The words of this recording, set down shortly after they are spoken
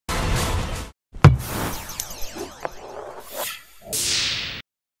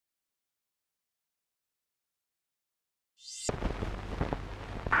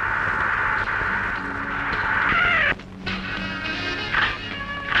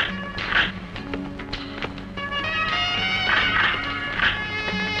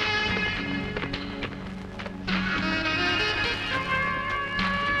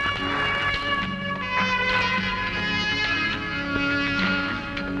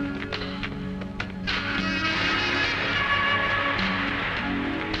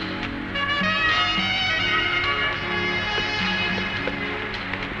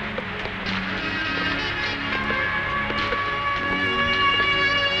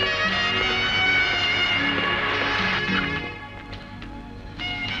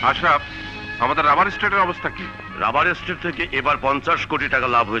আশরাফ, আমাদের রাবার এস্টেটের অবস্থা কি? রাবার এস্টেট থেকে এবার 50 কোটি টাকা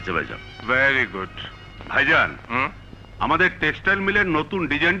লাভ হয়েছে ভাইজান। ভেরি গুড ভাইজান। আমাদের টেক্সটাইল মিলের নতুন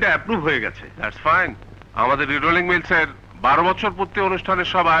ডিজাইনটা অ্যাপ্রুভ হয়ে গেছে। That's fine. আমাদের রিরোলিং মিলসের 12 বছর পূর্তি অনুষ্ঠানের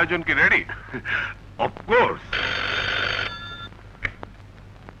সব আয়োজন কি রেডি? অফকোর্স।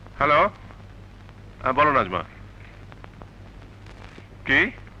 হ্যালো, বলো নাজমা। কি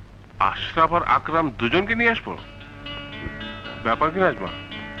আশরাফ আর আকরাম দুজনকে নিয়ে আসবো? ব্যাপার কি নাজমা?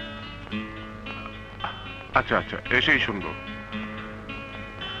 আচ্ছা আচ্ছা, এসেই শুনবো।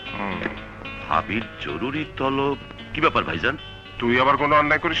 ভাবির জরুরি তলব। কি ব্যাপার ভাইজান? তুই আবার কোনো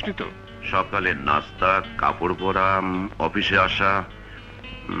অন্যায় করিসনি তো? সকালে নাস্তা, কাপড় পরা, অফিসে আসা,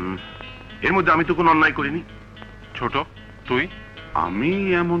 এর মধ্যে আমি তো কোনো অন্যায় করিনি। ছোট, তুই? আমি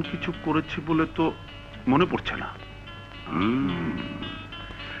এমন কিছু করেছি বলে তো মনে পড়ছে না।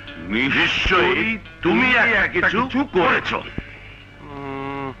 নিশ্চয়ই তুমি একটা কিছু করেছো।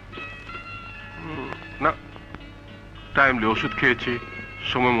 না, টাইমলি ওষুধ খেয়েছি,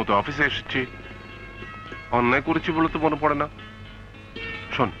 সময় মতো অফিসে এসেছি। অন্যায় করেছি বলে তো মনে পড়ে না।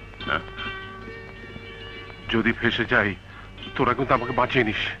 শোন, যদি ফেসে যাই তোরা কিন্তু আমাকে বাঁচিয়ে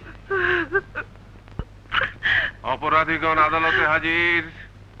নিস। অপরাধীগণ আদালতে হাজির।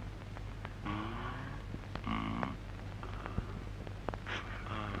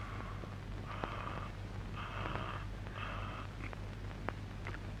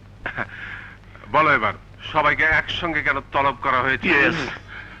 বলো এবার সবাইকে একসঙ্গে কেন তলব করা হয়েছে?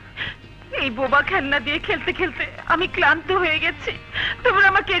 এই বোবা খেলনা দিয়ে খেলতে খেলতে আমি ক্লান্ত হয়ে গেছি। তোমরা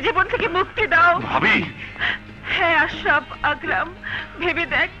আমাকে জীবন থেকে মুক্তি দাও। ভাবি। হ্যাঁ আশরাফ, আকরাম, ভেবে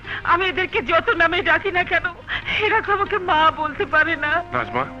দেখ, আমি এদেরকে যত নামে ডাকি না কেন এরা আমাকে মা বলতে পারে না।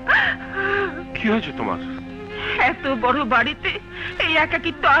 নাজমা, কি হয়েছে তোমার? এত বড় বাড়িতে এই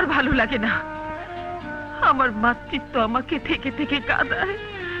একাকিত্ব আর ভালো লাগে না। আমার মাতৃত্ব আমাকে থেকে থেকে কাঁদায়।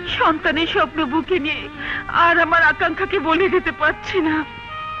 সন্তানের স্বপ্ন বুকে নিয়ে আর আমার আকাঙ্ক্ষাকে বলে দিতে পারছি না।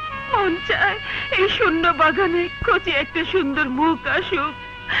 মন চায় এই শূন্য বাগানে কচি একটা সুন্দর মুখ আসুক,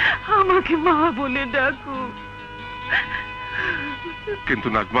 আমাকে মা বলে ডাকুক। কিন্তু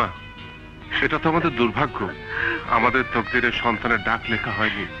নাজমা, এটা তো আমাদের দুর্ভাগ্য। আমাদের তকদিরে সন্তানের ডাক লেখা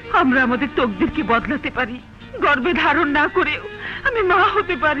হয়নি। আমরা আমাদের তকদিরকে বদলাতে পারি। গর্ভে ধারণ না করেও আমি মা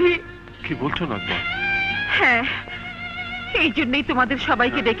হতে পারি। কি বলছো নাজমা? হ্যাঁ, এই জন্যই তোমাদের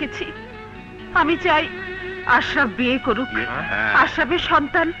সবাইকে ডেকেছি। আমি চাই আশরাফ বিয়ে করুক। আশরাফের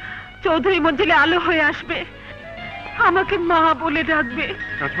সন্তান চৌধুরী মঞ্জিলে আলো হয়ে আসবে, আমাকে মা বলে ডাকবে।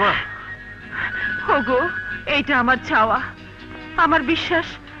 ওগো, এইটা আমার চাওয়া। আমার বিশ্বাস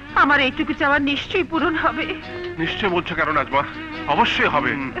আমার এইটুকু চাওয়া নিশ্চয়ই পূরণ হবে। নিশ্চয় বলছো কেন নাজমা? অবশ্যই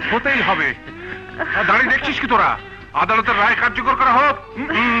হবে, হতেই হবে। দাঁড়িয়ে দেখছিস কি তোরা? আদালতের রায় কার্যকর করা হোক।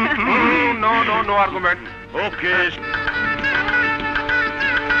 No no no argument. ওকে।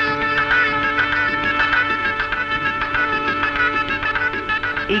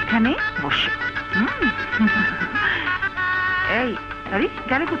 এইখানে বসে। এই আরে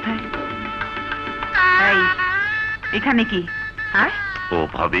গেলে কোথায়? এই এখানে কি? আয়। ও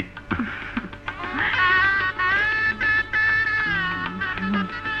ভাবি,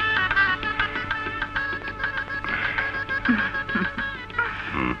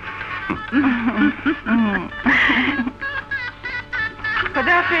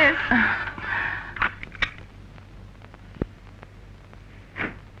 খোদা হাফেজ।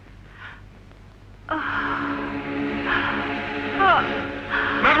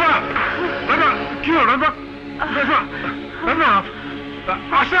 কি হলো?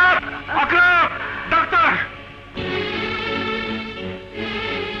 আশরাফ, আকরাম, ডাক্তার।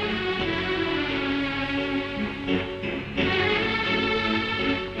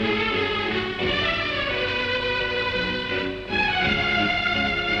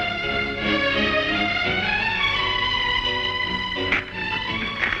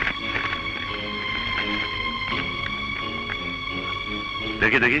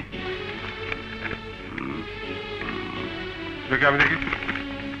 দেখি দেখি দেখি, আমি দেখি।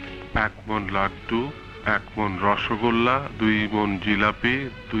 1 মণ লাড্ডু, 1 মণ রসগোল্লা, 2 মণ জিলাপি,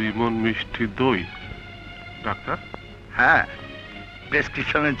 2 মণ মিষ্টি দই। ডাক্তার? হ্যাঁ,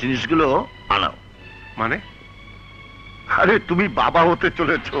 প্রেসক্রিপশনের জিনিসগুলো আনাও। মানে? আরে তুমি বাবা হতে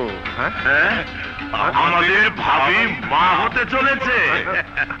চলেছো। হ্যাঁ, আমাদের ভাবি মা হতে চলেছে।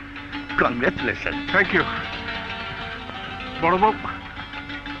 কংগ্রেচুলেশন। Thank you. বড় বউ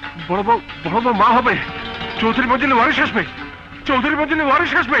মা হবে। চৌধুরী মঞ্জিলে ওয়ারিশ আসবে। চৌধুরী মঞ্জিলে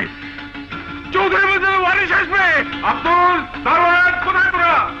ওয়ারিশ আসবে। চৌধুরী মঞ্জিলে ওয়ারিশ আসবে। আব্দুল, দারোয়ান, কোথায়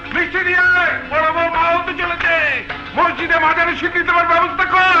তোরা? মিষ্টি দিয়ে বড় বউ মা হতে চলেছে। মসজিদে মাজারে স্বীকৃতি দেওয়ার ব্যবস্থা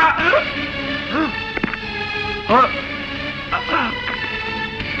কর।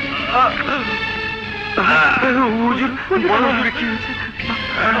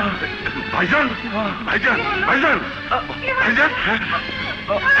 ভাইজান ভাইজান ভাইজান ভাইজান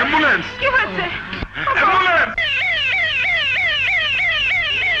অ্যাম্বুলেন্স কি হয়েছে? অ্যাম্বুলেন্স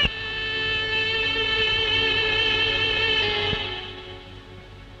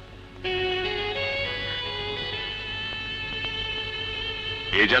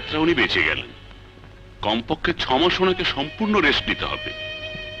এ যাত্রা উনি বেঁচে গেলেন। কমপক্ষে 6 মাস ওনাকে সম্পূর্ণ রেস্ট নিতে হবে।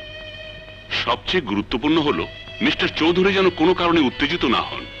 সবচেয়ে গুরুত্বপূর্ণ হলো মিস্টার চৌধুরী যেন কোনো কারণে উত্তেজিত না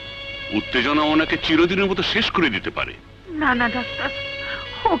হন। উত্তেজনা ওনাকে চিরদিনের মতো শেষ করে দিতে পারে। না না ডাক্তার,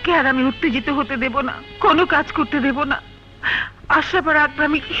 ওকে আর আমি উত্তেজিত হতে দেব না, কোনো কাজ করতে দেব না। আশাবার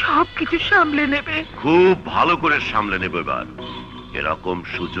আকরামি সবকিছু সামলে নেবে। খুব ভালো করে সামলে নেবে। এবার এরকম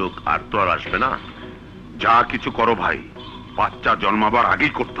সুযোগ আর তো আর আসবে না। যা কিছু করো ভাই, বাচ্চা জন্মাবার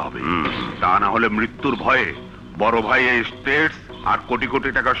আগেই করতে হবে। তা না হলে মৃত্যুর ভয়ে বড় ভাই এই স্টেটস আর কোটি কোটি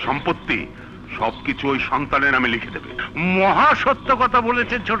টাকার সম্পত্তি সবকিছু ওই সন্তানের নামে লিখে দেবে। মহা সত্য কথা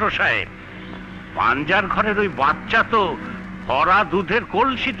বলেছেন ছোট সাহেব। পাঞ্জার ঘরের ওই বাচ্চা তো ভরা দুধের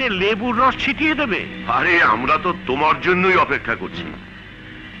কলসিতে লেবুর রস ছিটিয়ে দেবে। আরে আমরা তো তোমার জন্যই অপেক্ষা করছি।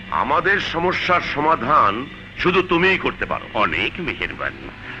 আমাদের সমস্যার সমাধান শুধু তুমিই করতে পারো। অনেক মেহেরবানি,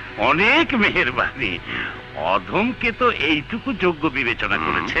 অনেক মেহেরবানি। অধমকে তো এইটুকু যোগ্য বিবেচনা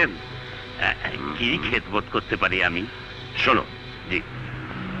করেছেন। কি খেদমত করতে পারি আমি? শোনো। জি,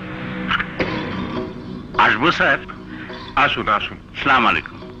 আসবো স্যার। আসুন আসুন। আসসালামু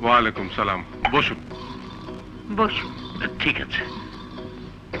আলাইকুম। ওয়ালাইকুম সালাম। বসুন বসুন। ঠিক আছে।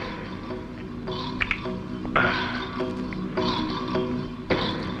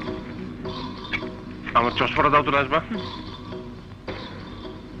 আমার চশমাটা দাও তো রাজবা।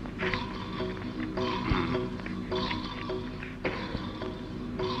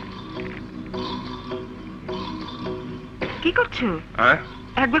 কি করছো? হ্যাঁ,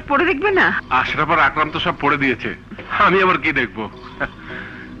 একবার পড়ে দেখবে না? আশরাফ আর আকরাম তো সব পড়ে দিয়েছে, আমি আবার কি দেখবো?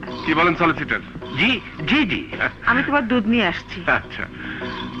 কি বলেন সলিসিটার? জি জি জি। আমি তোমার দুধ নিয়ে আসছি। আচ্ছা।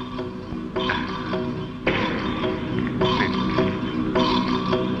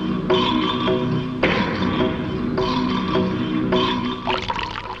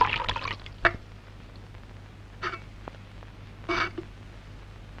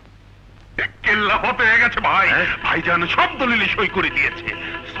 কেল্লা হতে গেছে ভাই। ভাইজান সব দলিলে সই করে দিয়েছে।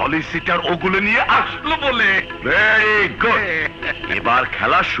 সলিসিটার ওগুলো নিয়ে আসলো বলে। Very good. এবার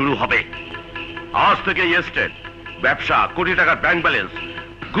খেলা শুরু হবে। আজ থেকে এস্টেট, ব্যবসা, কোটি টাকার bank balance,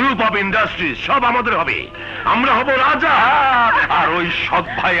 group of industry সব আমাদের হবে। আমরা হব রাজা, আর ওই সৎ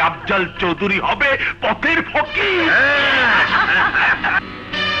ভাই আফজাল চৌধুরী হবে পথের ফকির।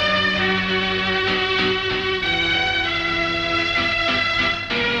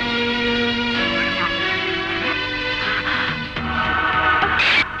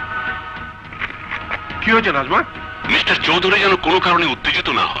 কি হয়েছে নাজমা? মিস্টার চৌধুরী যেন কোনো কারণে উত্তেজিত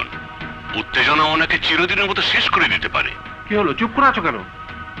না হন। উত্তেজনা ওনাকে চিরদিনের মতো শেষ করে দিতে পারে। কি হলো, চুপ করে আছো কেন?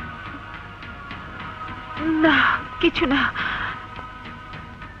 না কিছু না।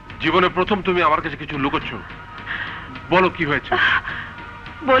 জীবনে প্রথম তুমি আমার কাছে কিছু লুকোচ্ছ। বলো কি হয়েছে?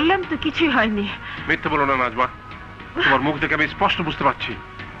 বললাম তো কিছুই হয়নি। মিথ্যে বলো না নাজমা, তোমার মুখ দেখে আমি স্পষ্ট বুঝতে পারছি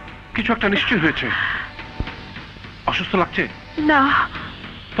কিছু একটা নিশ্চয় হয়েছে। অসুস্থ লাগছে? না।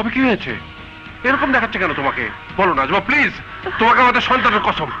 তবে কি হয়েছে? এরকম দেখাচ্ছে কেন তোমাকে? বলো নাজমা প্লিজ, তোমাকে আমাদের সন্তানের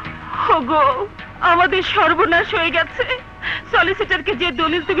কসম। ওগো, আমাদের সর্বনাশ হয়ে গেছে। সলিসিটারকে যে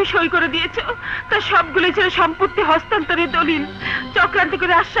দলিল তুমি সই করে দিয়েছো তা সবগুলো ছিল সম্পত্তি হস্তান্তরের দলিল। চক্রান্ত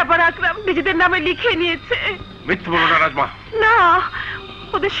করে আশরাফ আর আকরাম নিজেদের নামে লিখে নিয়েছে। মিথ্যে বলো না নাজমা। না,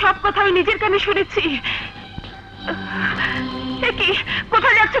 ওদের সব কথা আমি নিজের কানে শুনেছি। কি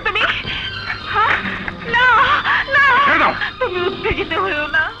কোথায় যাচ্ছ তুমি? না না, তুমি উত্তেজিত হয়েও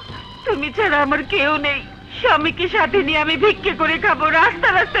না। তুমি ছাড়া আমার কেউ নেই। স্বামীকে সাথে নিয়ে আমি ভিক্ষে করে খাবো, রাস্তা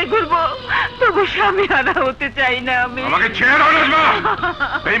রাস্তায় ঘুরবো, তবু স্বামী হারা হতে চাই না আমি। আমাকে ছেড়ে দাও নাজমা,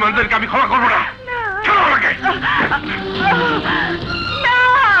 এই মানুষদেরকে আমি ক্ষমা করবো না। ছাড়ো আমাকে। না,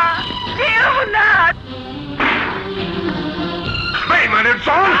 যেও না। বেঈমানের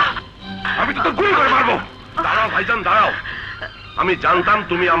দল, আমি তো গুলি করে মারবো। দাঁড়াও ভাইজান দাঁড়াও। আমি জানতাম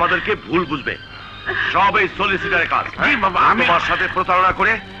তুমি আমাদেরকে ভুল বুঝবে। সব এই সলিসিটারের কাজ। আমি তোমার সাথে প্রতারণা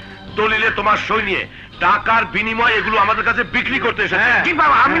করে দলিলে তোমার সই নিয়ে টাকার বিনিময়ে এগুলো আমাদের কাছে বিক্রি করতে এসেছে।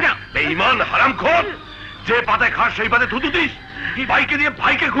 আমি না বেঈমান হারামখোর, যে পাতায় খাস সেই পাতে থুতু দিস। ভাইকে দিয়ে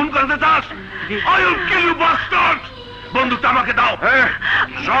ভাইকে খুন করতে চাস। I will kill you bastard! বন্দুকটা আমাকে দাও।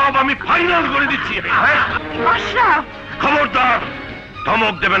 সব আমি ফাইনাল করে দিচ্ছি। আশরাফ, খবরদার,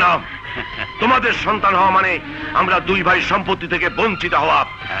 ধমক দেবে না। তোমাদের সন্তান হওয়া মানে আমরা দুই ভাই সম্পত্তি থেকে বঞ্চিত হওয়া।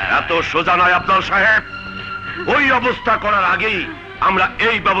 এত সোজা নয় আফজাল সাহেব। ওই অবস্থা করার আগেই আমরা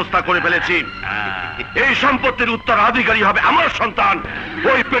এই ব্যবস্থা করে ফেলেছি। এই সম্পত্তির উত্তরাধিকারী হবে আমার সন্তান।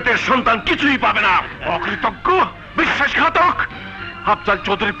 ওই পেটের সন্তান কিছুই পাবে না। অকৃতজ্ঞ, বিশ্বাসঘাতক! আফজাল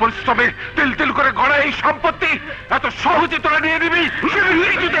চৌধুরীর পরিশ্রমে তিল তিল করে গড়া এই সম্পত্তি এত সহজে তোরা নিয়ে নিবি?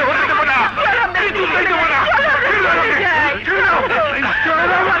 কিছুতে হতে দেবো না, কিছুতেই দেবো না।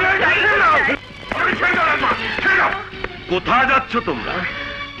 কোথায় যাচ্ছ তোমরা?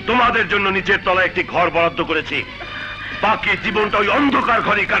 তোমাদের জন্য নিচের তলায় একটি ঘর বরাদ্দ করেছি। বাকি জীবনটা ওই অন্ধকার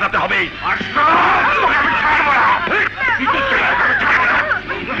ঘরে কাটাতে হবে।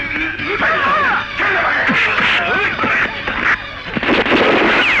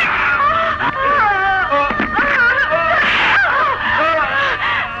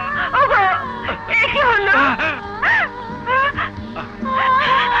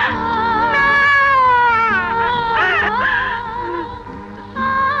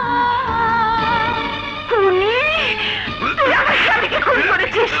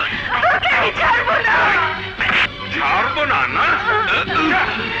 ছাড়বো না না?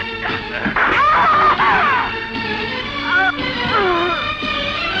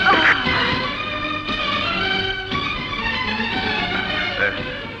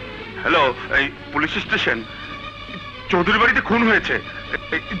 হ্যালো, এই পুলিশ স্টেশন। চৌধুরী বাড়িতে খুন হয়েছে,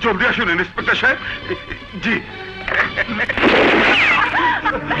 জলদি আসুন ইন্সপেক্টর সাহেব। জি।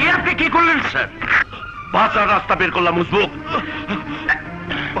 আপনি কি করলেন স্যার? বাঁচার রাস্তা বের করলাম মুজবুক।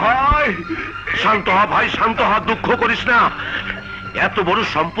 ভাই শান্ত হ ভাই, শান্ত হ, দুঃখ করিস না। এত বড়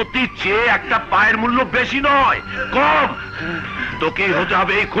সম্পত্তির চেয়ে একটা পায়ের মূল্য বেশি নয়, কম। তোকে হতে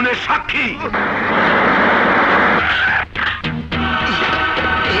হবে এই খুনের সাক্ষী।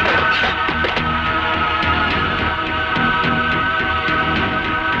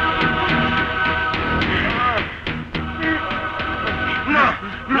 না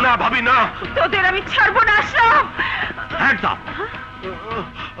না ভাবি না, তোদের আমি ছাড়বো না আশরাফ। একদম।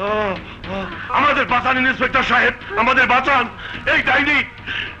 আমাদের বাঁচান ইন্সপেক্টর সাহেব, আমাদের বাঁচান। এই ডাইনি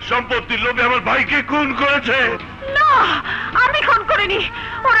সম্পত্তির লোভে আমার ভাইকে খুন করেছে। না, আমি খুন করিনি,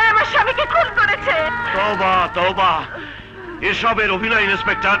 ওরা আমার স্বামীকে খুন করেছে। তওবা তওবা, এসবের অভিনয়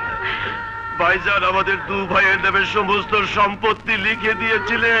ইন্সপেক্টর। ভাইজান আমাদের দু ভাইয়ের নামে সমস্ত সম্পত্তি লিখে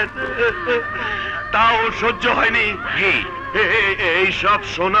দিয়েছিলেন, তাও সহ্য হয়নি। এই সব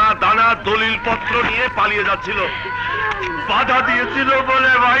সোনা দানা দলিল পত্র নিয়ে পালিয়ে যাচ্ছিল, বাধা দিয়েছিল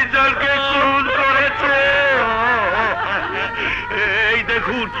বলে ভাইজানকে খুন করেছে। এই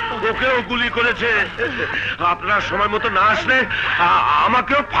দেখুন, ওকেও গুলি করেছে। আপনার সময় মতো না আসলে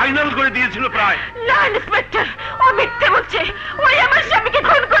আমাকেও ফাইনাল করে দিয়েছিল প্রায়। না ইন্সপেক্টর, ও মিথ্যে বলছে, ওই আমার স্বামীকে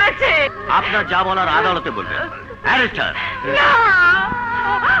খুন করেছে। আপনার যা বলার আদালতে বলবেন। অ্যারেস্টার। না,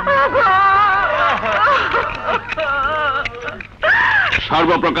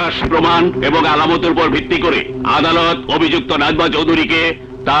 সর্বপ্রকাশ প্রমাণ এবং আলামতের উপর ভিত্তি করে আদালত অভিযুক্ত নাজমা চৌধুরীকে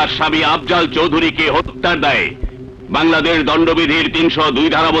তার স্বামী আফজাল চৌধুরীকে হত্যার দায়ে বাংলাদেশ দণ্ডবিধির 302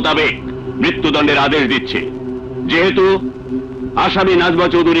 ধারা মোতাবেক মৃত্যুদণ্ডের আদেশ দিচ্ছে। যেহেতু আসামি নাজমা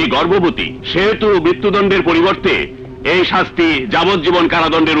চৌধুরী গর্ভবতী, সেহেতু মৃত্যুদণ্ডের পরিবর্তে এই শাস্তি যাবজ্জীবন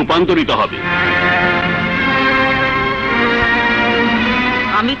কারাদণ্ডে রূপান্তরিত হবে।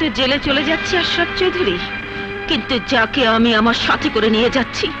 আমি তো জেলে চলে যাচ্ছি আশরাফ চৌধুরী, কিন্তু যাকে আমি আমার সাথে করে নিয়ে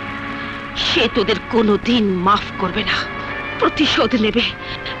যাচ্ছি সে তোদের কোনোদিন মাফ করবে না। প্রতিশোধ নেবে,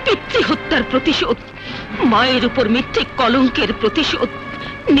 পিতৃহত্যার প্রতিশোধ, মায়ের উপর মিথ্যে কলঙ্কের প্রতিশোধ,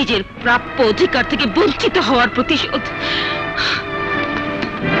 নিজের প্রাপ্য অধিকার থেকে বঞ্চিত হওয়ার প্রতিশোধ।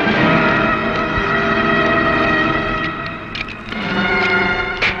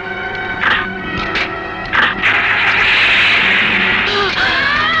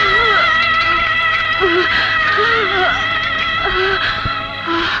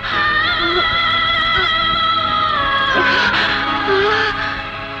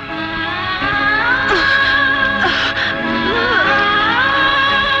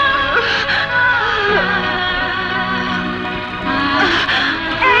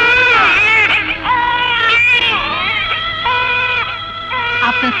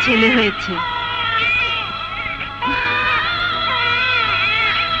 আপনার ছেলে হয়েছে।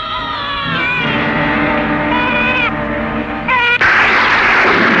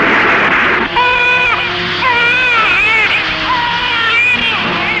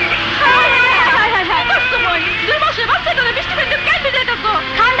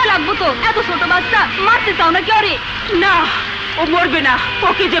 ঠান্ডা লাগবো তো, এত ছোট বাচ্চা মারতে চাও না কি? আরে না, ও মরবে না,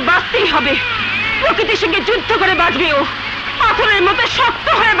 ওকে যে বাঁচতেই হবে। প্রকৃতির সঙ্গে যুদ্ধ করে বাঁচবে ও, পাথরের মতো শক্ত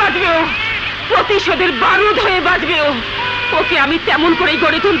হয়ে বাঁচবে ও, প্রতিশোধের বারুদ হয়ে বাঁচবে ও। ওকে আমি তেমন করেই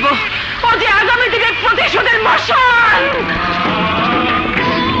গড়ে তুলবো, ও যে আগামী দিনে প্রতিশোধের মশাল।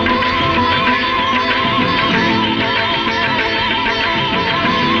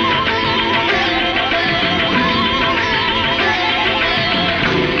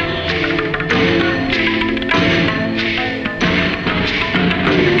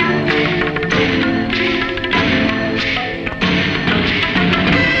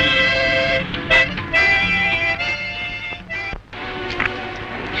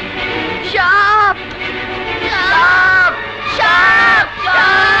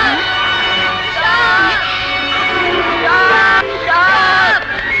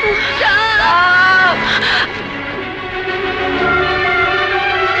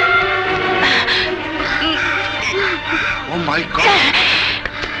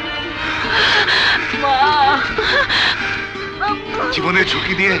 জীবনের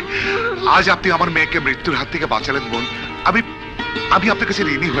ঝুঁকি দিয়ে আজ আপনি আমার মেয়েকে মৃত্যুর হাত থেকে বাঁচালেন বোন। আমি আপনার কাছে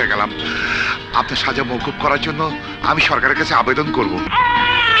ঋণী হয়ে গেলাম। আপনার সাজা মওকুফ করার জন্য আমি সরকারের কাছে আবেদন করব।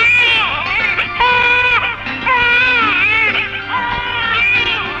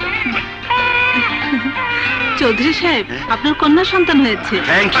 চৌধুরী সাহেব, আপনার কন্যা সন্তান হয়েছে।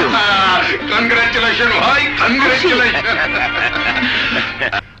 Thank you. কনগ্রাচুলেশন ভাই, কনগ্রাচুলেশন।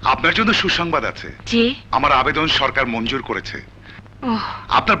 আপনার জন্য সুসংবাদ আছে। জি। আমার আবেদন সরকার মঞ্জুর করেছে। ওহ,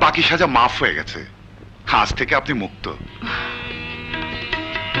 আপনার বাকি সাজা মাফ হয়ে গেছে। আজ থেকে আপনি মুক্ত।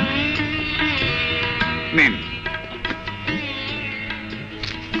 নিন,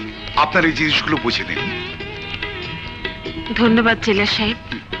 আপনার এই জিনিসগুলো বুঝে নিন। ধন্যবাদ জেলার সাহেব।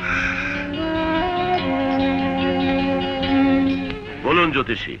 বলুন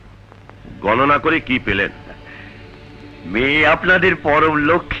জ্যোতিষী, গণনা করে কি পেলেন? মেয়ে আপনাদের পরম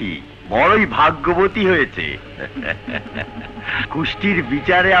লক্ষ্মী, বড়ই ভাগ্যবতী হয়েছে। কুষ্টির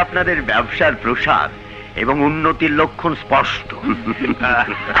বিচারে আপনাদের ব্যবসার প্রসার এবং উন্নতির লক্ষণ স্পষ্ট।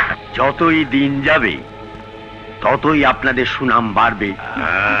 যতই দিন যাবে ততই আপনাদের সুনাম বাড়বে।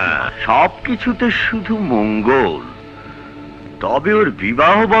 সবকিছুতে শুধু মঙ্গল। তবে ওর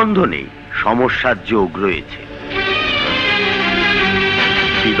বিবাহ বন্ধনে সমস্যার যোগ রয়েছে।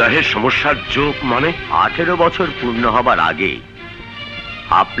 বিবাহের সমস্যার যোগ মানে? 18 বছর পূর্ণ হবার আগে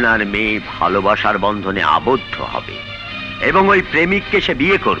আপনার মেয়ে ভালোবাসার বন্ধনে আবদ্ধ হবে এবং ওই প্রেমিককে সে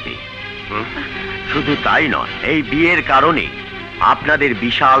বিয়ে করবে। শুধু তাই নয়, এই বিয়ের কারণে আপনাদের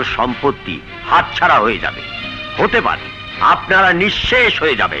বিশাল সম্পত্তি হাতছাড়া হয়ে যাবে। হতে পারে আপনারা নিঃশেষ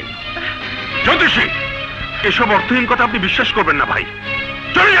হয়ে যাবেন। জ্যোতিষী, এসব অর্থহীন কথা আপনি বিশ্বাস করবেন না ভাই।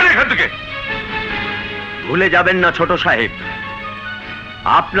 চলে যান এখান থেকে। ভুলে যাবেন না ছোট সাহেব,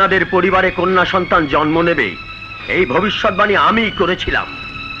 আপনাদের পরিবারে কন্যা সন্তান জন্ম নেবে এই ভবিষ্যৎবাণী আমি করেছিলাম।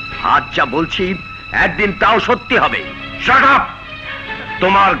 আজ যা বলছি একদিন তাও সত্যি হবে। Shut up!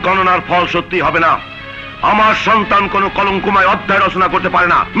 তোমার গণনার ফল সত্যি হবে না। আমার সন্তান কোনো কলঙ্কময় অধ্যায় রচনা করতে পারে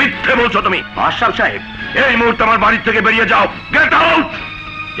না। মিথ্যে বলছো তুমি। আশরাফ সাহেব, এই মুহূর্তে আমার বাড়ি থেকে বেরিয়ে যাও। Get out!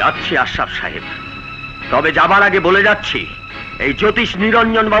 যাচ্ছি আশরাফ সাহেব, তবে যাবার আগে বলে যাচ্ছি এই জ্যোতিষ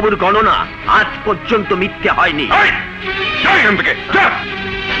নিরঞ্জন বাবুর গণনা আজ পর্যন্ত মিথ্যে হয়নি। এখান থেকে যা।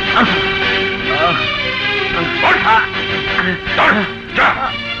 যা।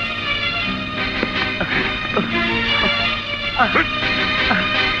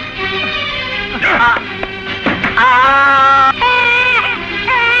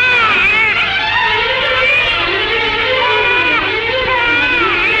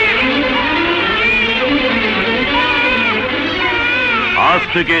 আজ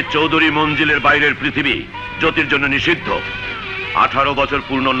থেকে চৌধুরী মঞ্জিলের বাইরের পৃথিবী জ্যোতির জন্য নিষিদ্ধ। 18 বছর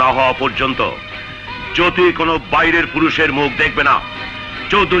পূর্ণ না হওয়া পর্যন্ত জ্যোতি কোনো বাইরের পুরুষের মুখ দেখবে না।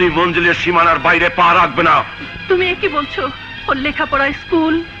 চৌধুরী মঞ্জিলের সীমানার বাইরে পা রাখবে না। তুমি কি বলছো? ওর লেখাপড়া,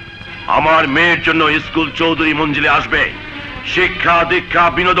 স্কুল? আমার মেয়ের জন্য স্কুল চৌধুরী মঞ্জিলে আসবে। শিক্ষা, দীক্ষা,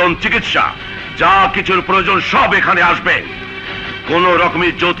 বিনোদন, চিকিৎসা, যা কিছুর প্রয়োজন সব এখানে আসবে। কোন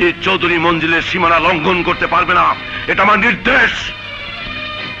রকমই জ্যোতি চৌধুরী মঞ্জিলের সীমানা লঙ্ঘন করতে পারবে না। এটা আমার নির্দেশ।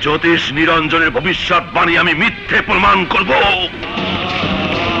 জ্যোতিষ নিরঞ্জনের ভবিষ্যৎবাণী আমি মিথ্যে প্রমাণ করব।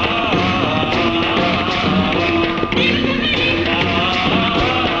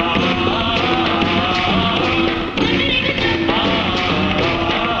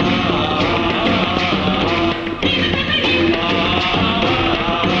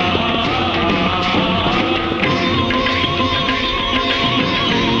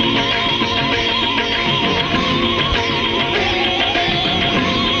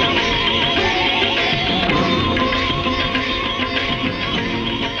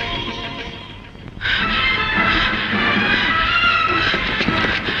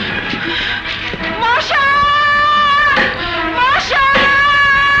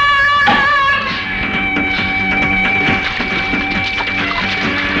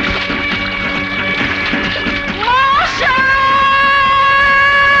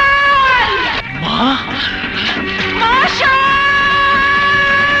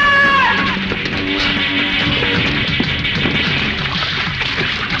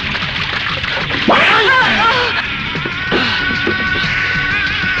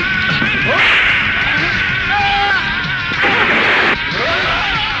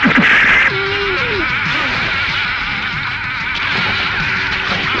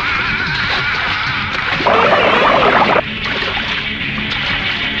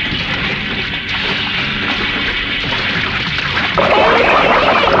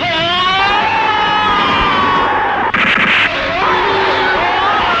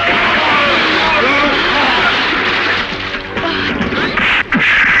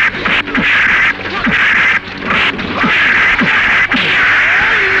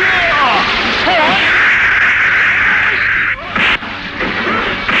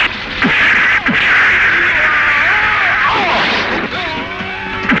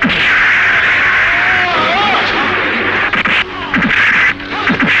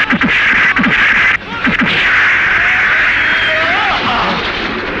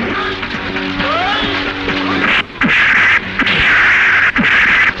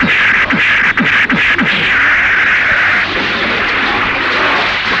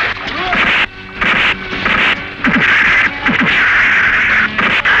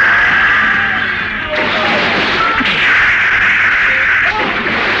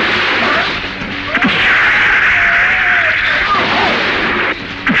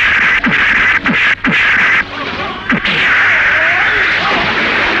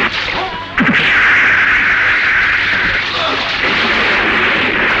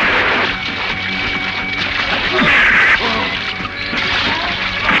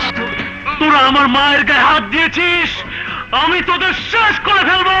 আমার মায়ের গায়ে হাত দিয়েছিস, আমি তোদের শেষ করে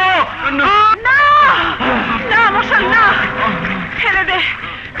ফেলবো। না না মশাল, না, ফেলে দে,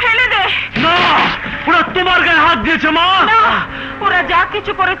 ফেলে দে। না, ওরা তোমার গায়ে হাত দিয়েছে মা। না, ওরা যা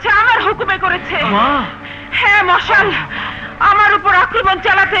কিছু করেছে আমার হুকুমে করেছে। হ্যাঁ মশাল, আমার উপর আক্রমণ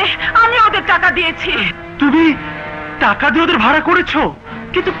চালাতে আমি ওদের টাকা দিয়েছি। তুমি টাকা দিয়ে ওদের ভাড়া করেছো?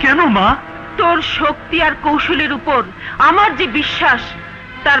 কিন্তু কেন মা? তোর শক্তি আর কৌশলের উপর আমার যে বিশ্বাস,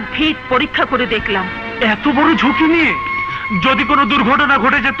 তার ভিত পরীক্ষা করে দেখলাম। এত বড় ঝুঁকি নিয়ে যদি কোনো দুর্ঘটনা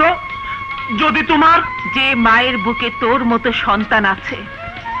ঘটে যেত, যদি তোমার যে মায়ের বুকে তোর মতো সন্তান আছে,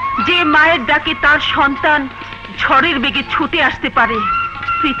 যে মায়ের ডাকে তার সন্তান ঝড়ের বেগে ছুটে আসতে পারে,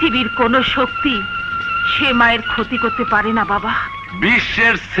 পৃথিবীর কোন শক্তি সে মায়ের ক্ষতি করতে পারে না বাবা।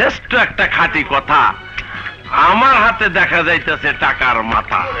 বিশ্বের শ্রেষ্ঠ একটা খাঁটি কথা, আমার হাতে দেখা যাইতেছে টাকার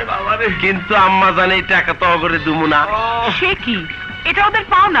মাথা, কিন্তু আম্মা জানে এই টাকা তো করে দুমু না। সে কি, এটা ওদের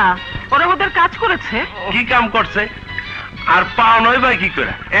পাও না, ওরা ওদের কাজ করেছে। কি কাম করছে আর পাও নয় ভাই কি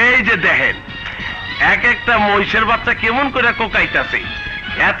করে? এই যে দেখেন, এক একটা মহিষের বাচ্চা কেমন করে কোকাইতাছে,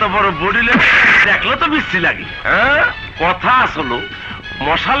 এত বড় বডি দেখলে তো বিশ্রী লাগে। হ্যাঁ, কথা আসলো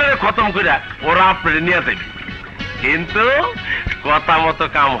মশালের খতম করে ওরা আপনি নিয়ে যাবে, কিন্তু কথা মতো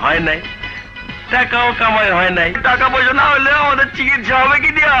কাম হয় নাই, টাকাও কামাই হয় নাই। টাকা পয়সা না হলে আমাদের চিকিৎসা হবে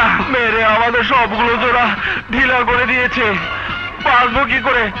কি দিয়া? মেরে আমাদের সবগুলো জোড়া ঢিলা করে দিয়েছে, বাঁচবো কি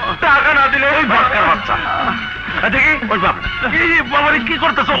করে টাকা না দিলে? ওই ভাটকার বাচ্চা দেখি, ওই বাবা কি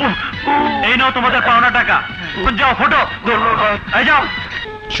করতেছো? এই নাও তোমাদের পাওনা টাকা, যাও ফটো। ধন্যবাদ, এই যাও।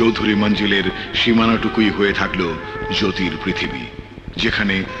 চৌধুরী মঞ্জিলের সীমানাটুকুই হয়ে থাকলো জ্যোতির পৃথিবী,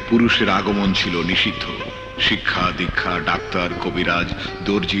 যেখানে পুরুষের আগমন ছিল নিষিদ্ধ। শিক্ষা, দীক্ষা, ডাক্তার, কবিরাজ,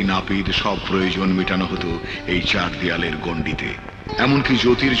 দর্জি, নাপিত সব প্রয়োজন মেটানো হতো এই চার দেয়ালের গণ্ডিতে। এমনকি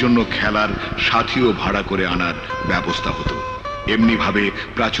জ্যোতির জন্য খেলার সাথীও ভাড়া করে আনার ব্যবস্থা হতো। এমনি ভাবে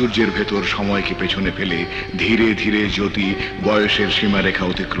প্রাচুর্যের ভেতর সময়কে পেছনে ফেলে ধীরে ধীরে জ্যোতি বয়সের সীমারেখা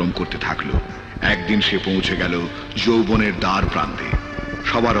অতিক্রম করতে থাকলো। একদিন সে পৌঁছে গেল যৌবনের দ্বার প্রান্তে।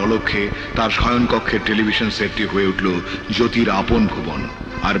 সবার অলক্ষ্যে তার শয়নকক্ষের টেলিভিশন সেটটি হয়ে উঠল জ্যোতির আপন ভুবন,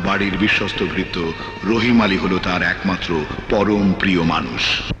 আর বাড়ির বিশ্বস্ত ভৃত্য রহিম আলী হল তার একমাত্র পরম প্রিয় মানুষ।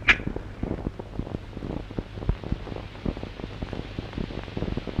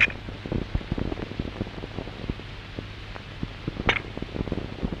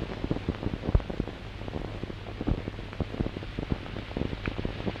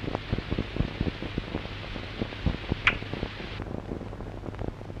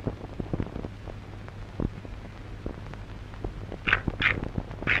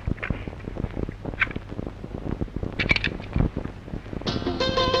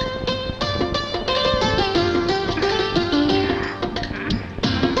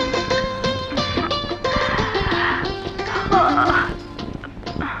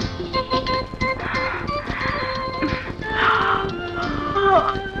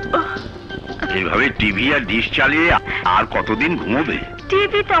 এইভাবে টিভি আর ডিশ চালিয়ে আর কতদিন ঘুমোবে?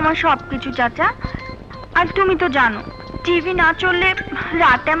 টিভি তো আমার সবকিছু চাচা, আর তুমি তো জানো টিভি না চললে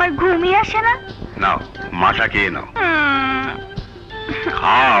রাতে আমার ঘুমই আসে না। নাও মাটা খেয়ে নাও,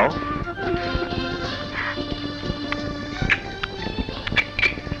 খাও।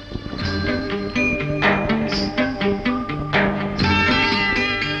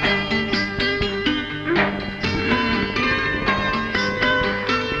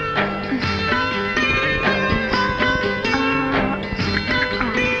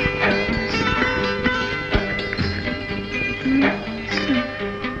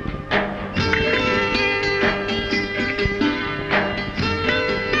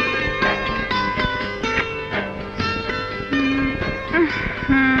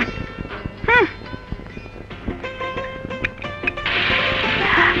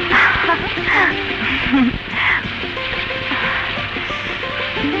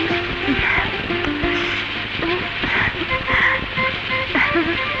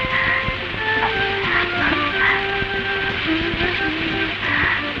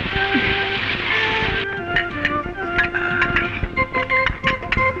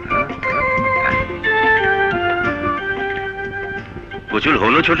 গোসল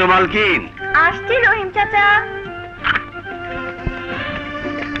হলো ছোট মালকিন? আসছি রহিম চাচা।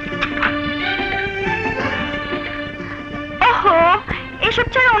 ওহো, এসব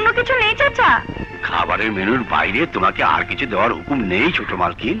ছাড়া অন্য কিছু নেই চাচা? খাবারের মেনুর বাইরে তোমাকে আর কিছু দেওয়ার হুকুম নেই ছোট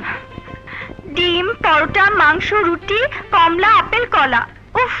মালকিন। ডিম, পরোটা, মাংস, রুটি, কমলা, আপেল, কলা।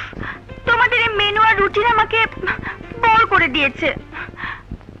 উফ, তোমাদের এই মেনু আর রুটিন আমাকে বোর করে দিয়েছে।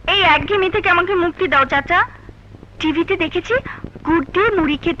 এই একঘেয়েমি থেকে আমাকে মুক্তি দাও চাচা। টিভিতে দেখেছি গুড় দিয়ে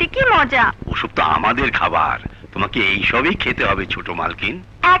মুড়ি খেতে কি মজা। ওসব তো আমাদের খাবার, তোমাকে এইসবই খেতে হবে ছোট মালকিন।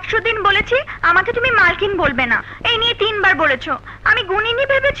 100 দিন বলেছি আমাকে তুমি মালকিন বলবে না, এই নিয়ে 3 বার বলেছো। আমি গুনিনি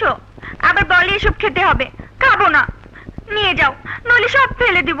ভেবেছো? আবার বলে এসব খেতে হবে। খাবো না, নিয়ে যাও, নইলে সব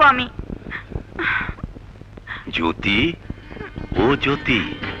ফেলে দিব আমি। জ্যোতি, ও জ্যোতি,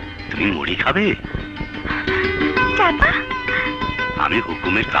 তুমি মুড়ি খাবে? চাচা, আমি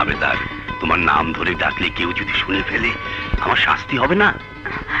হুকুমের তাবেদার। তোমার নাম ধরে ডাকলে কেউ যদি শুনে ফেলে আমার শাস্তি হবে না?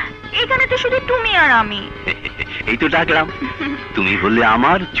 এখানে তো শুধু তুমি আর আমি। এই তো ডাকলাম। তুমি বললে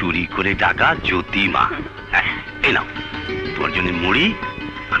আমার চুরি করে ডাকা জ্যোতি মা। এই নাও তোমার জন্য মুড়ি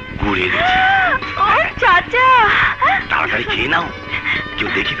আর গুড়ের। ও চাচা, তাড়াতাড়ি খেয়ে নাও, কেউ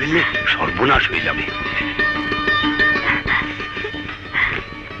দেখে ফেললে সর্বনাশ হয়ে যাবে।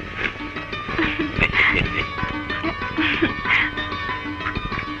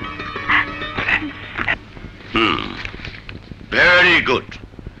 ভেরি গুড,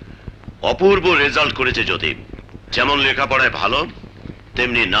 অপূর্ব রেজাল্ট করেছে জ্যোতি। যেমন লেখাপড়ায় ভালো,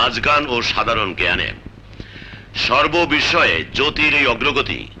 তেমনি নাচ গান ও সাধারণ জ্ঞানে সর্ববিষয়ে জ্যোতির এই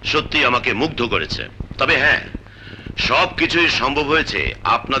অগ্রগতি সত্যি আমাকে মুগ্ধ করেছে। তবে হ্যাঁ, সবকিছুই সম্ভব হয়েছে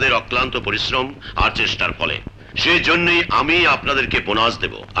আপনাদের অক্লান্ত পরিশ্রম আর চেষ্টার ফলে। সেই জন্যই আমি আপনাদেরকে বোনাস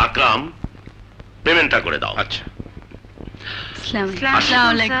দেব। আকরাম, পেমেন্টটা করে দাও। আচ্ছা, আসসালামু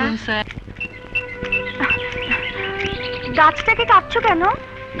আলাইকুম স্যার। গাছটাকে কাটছো কেন?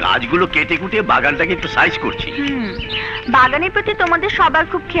 গাছগুলো কেটে কুটে বাগানটাকে একটু সাইজ করছি। বাগানের প্রতি তোমাদের সবার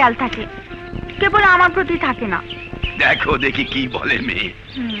খুব খেয়াল থাকে, কেবল আমার প্রতি থাকে না। দেখো দেখি কি বলে মেয়ে।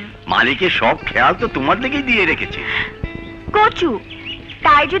 মালিকের সব খেয়াল তো তোমার দিকেই দিয়ে রেখেছে। কচু,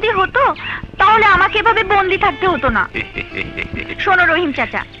 তাই যদি হতো তাহলে আমাকে এভাবে বন্দি থাকতে হতো না। শোনো রহিম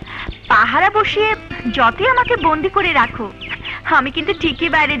চাচা, পাহারা বসিয়ে যতই আমাকে বন্দি করে রাখো, আমি কিন্তু ঠিকই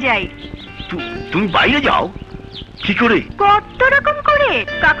বাইরে যাই। তুমি বাইরে যাও কি করে? কত রকম করে,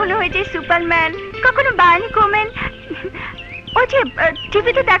 কখনো হয়ে যায় সুপারম্যান, কখনো বার্নিকোম্যান। ওই যে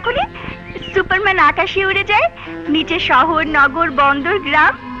টিভিতে দেখো নি, সুপারম্যান আকাশে উড়ে যায়, নিচে শহর, নগর, বন্দর,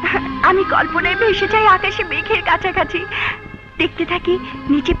 গ্রাম। আমি কল্পনায় ভেসে যাই আকাশে মেঘের কাছাকাছি, দেখতে থাকি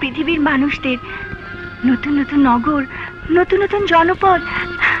নিচে পৃথিবীর মানুষদের, নতুন নতুন নগর, নতুন নতুন জনপদ,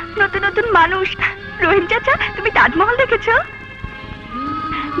 নতুন নতুন মানুষ। রহিম চাচা, তুমি তাজমহল দেখেছো?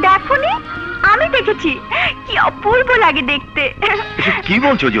 দেখোনি? আমি দেখেছি, কি অপূর্ব লাগে দেখতে। কি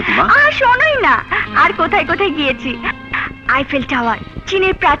বলছো জ্যোতিমা? আর শোনোই না, আর কোথায় কোথায় গিয়েছি। আইফেল টাওয়ার,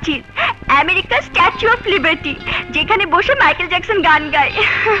 চীনের প্রাচীর, আমেরিকার স্ট্যাচু অফ লিবার্টি, যেখানে বসে মাইকেল জ্যাকসন গান গায়।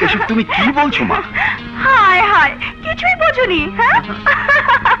 এসব তুমি কি বলছো মা? হায় হায়, কিছুই বোঝোনি? হ্যাঁ,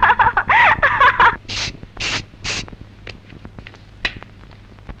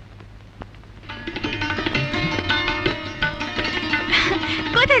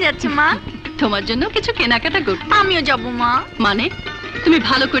 কোথায় যাচ্ছ মা? তোমার জন্য কিছু কেনাকাটা করতে। আমিও যাব মা। মানে তুমি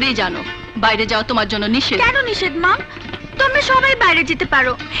ভালো করেই জানো বাইরে যাওয়া তোমার জন্য নিষেধ। কেন নিষেধ মা? তোমরা সবাই বাইরে যেতে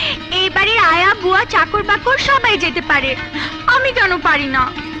পারো, এই বাড়ির আয়া বুয়া চাকর বাকর সবাই যেতে পারে, আমি কেন পারি না?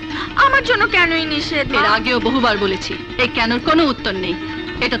 আমার জন্য কেনই নিষেধ? এর আগেও বহুবার বলেছি, এই কেনর কোনো উত্তর নেই,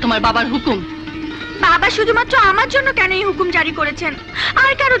 এটা তোমার বাবার হুকুম। বাবা শুধুমাত্র আমার জন্য কেন এই হুকুম জারি করেছেন,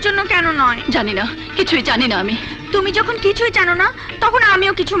 আর কারোর জন্য কেন নয়? জানি না, কিছুই জানি না আমি। তুমি যখন কিছুই জানো না, তখন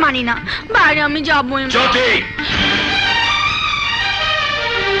আমিও কিছু মানি না। বাইরে আমি যাবই না।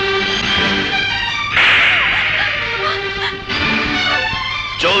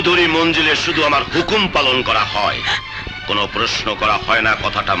 চৌধুরী মঞ্জিলে শুধু আমার হুকুম পালন করা হয়, কোনো প্রশ্ন করা হয় না,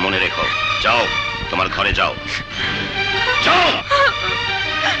 কথাটা মনে রেখো। যাও, তোমার ঘরে যাও, যাও।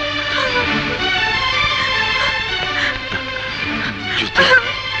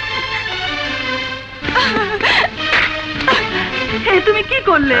 তুমি কি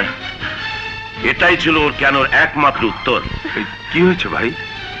করলে? এটাই ছিল ওর কেনর একমাত্র উত্তর। কি হয়েছে ভাই?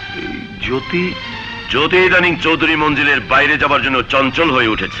 জ্যোতি জ্যোতি ইদানিং চৌধুরী মঞ্জিলের বাইরে যাবার জন্য চঞ্চল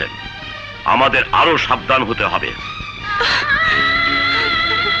হয়ে উঠেছে। আমাদের আরো সাবধান হতে হবে।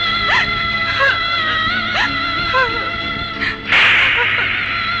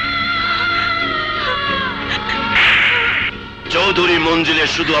 চৌধুরী মঞ্জিলে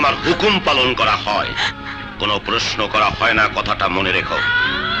শুধু আমার হুকুম পালন করা হয়, কোনো প্রশ্ন করা হয় না, কথাটা মনে রেখো।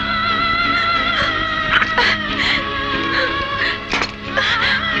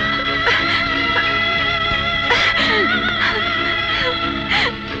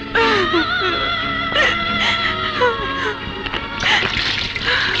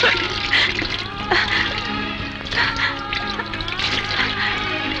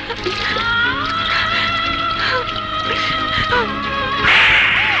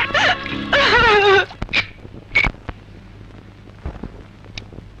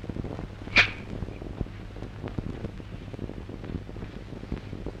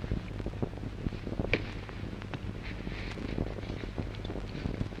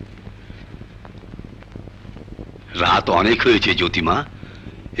 রাত অনেক হয়েছে জ্যোতিমা,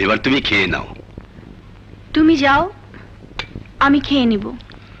 এবার তুমি খেয়ে নাও। তুমি যাও, আমি খেয়ে নিব।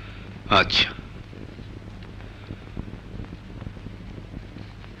 আচ্ছা।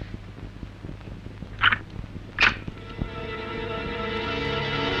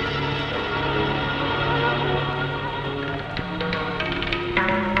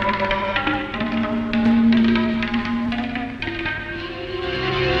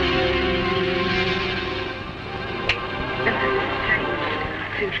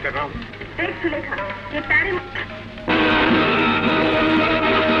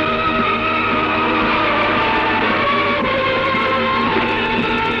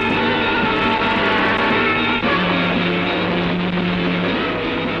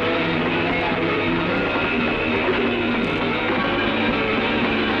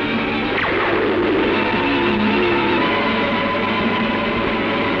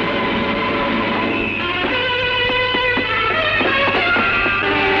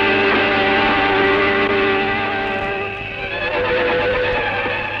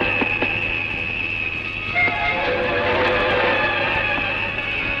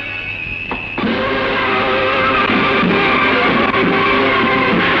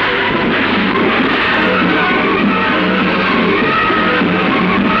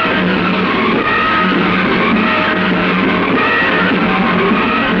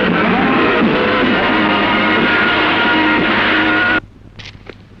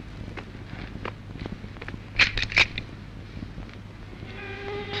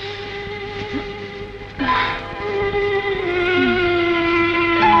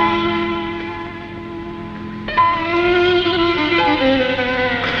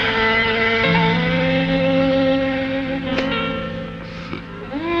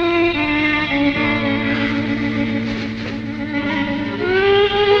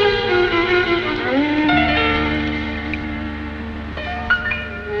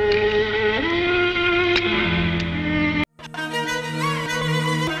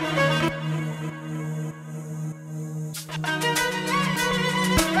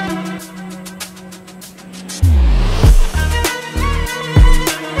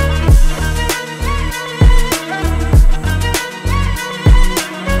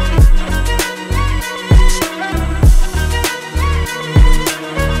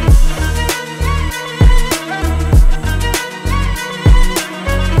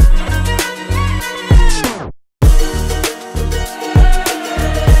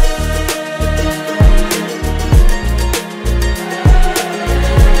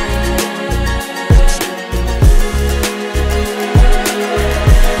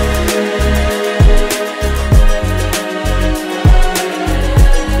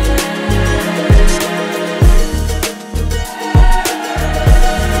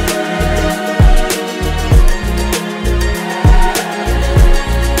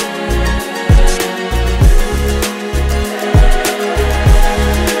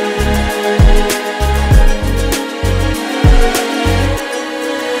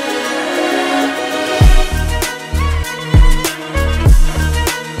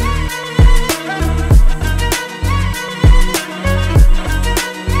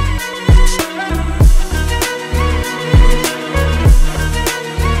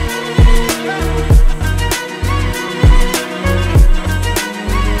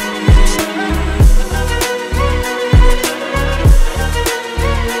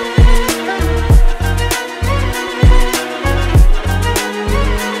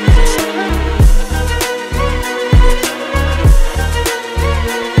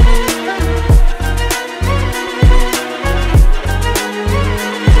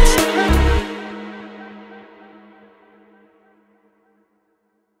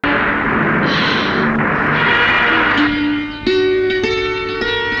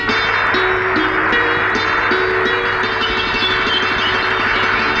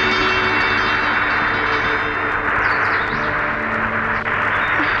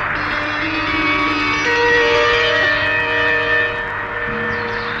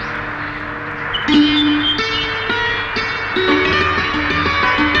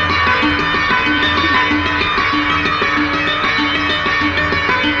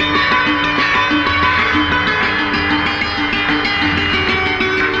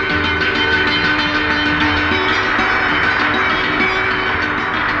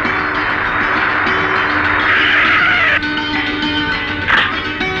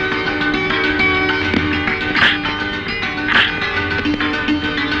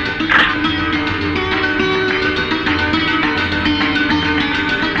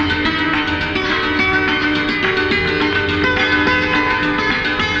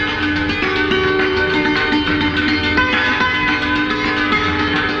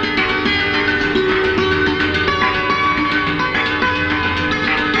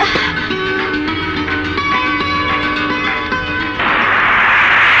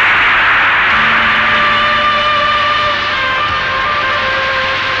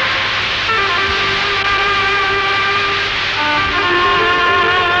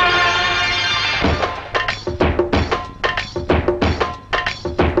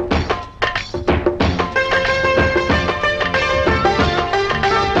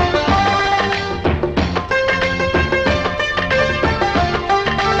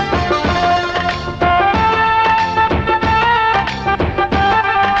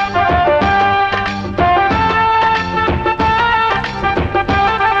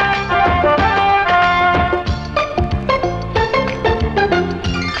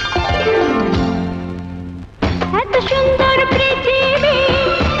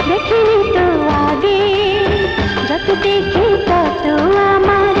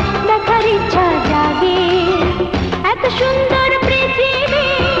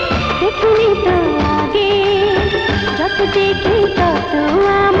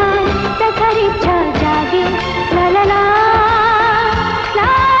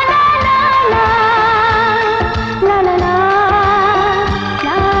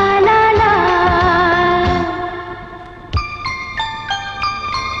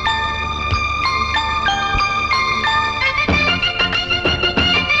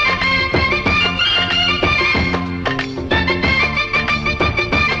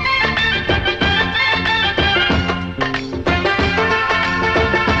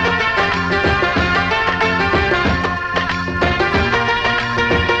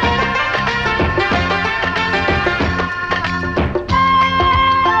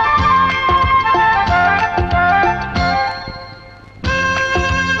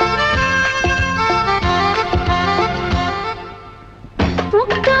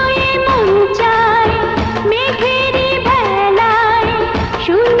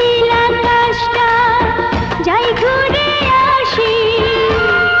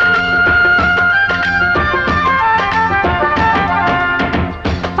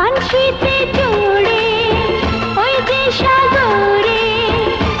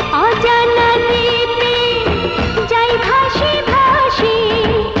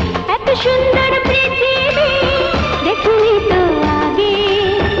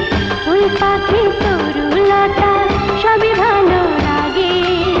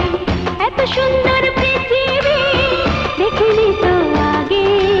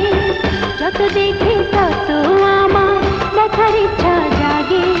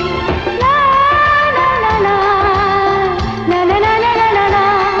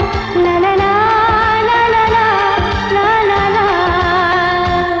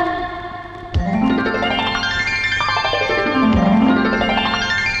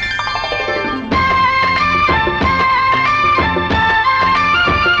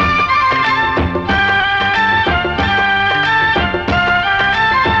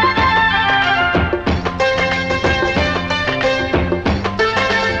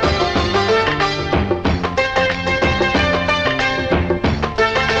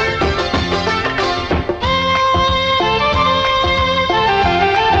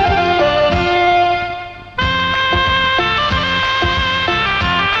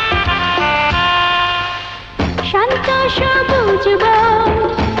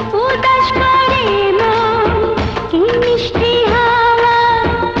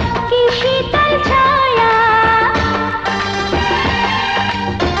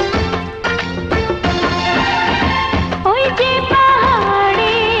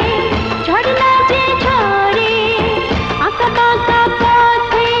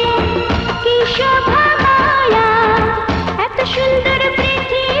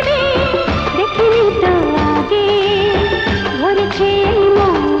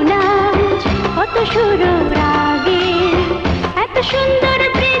 শুরু রাগে এত সুন্দর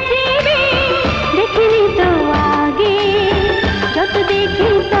পৃথিবী দেখিনি তো আগে যত দেখি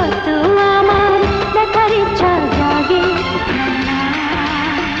তত আমার দেখার ইচ্ছা জাগে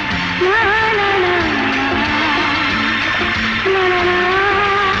না না না না না না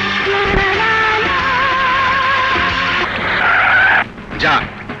যা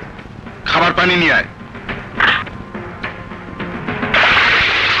খাবার পানি নিয়ে আয়।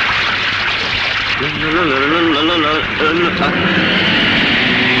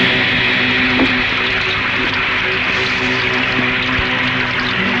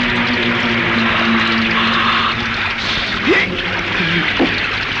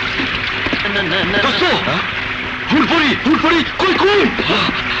 হুড়পড়ি কই কই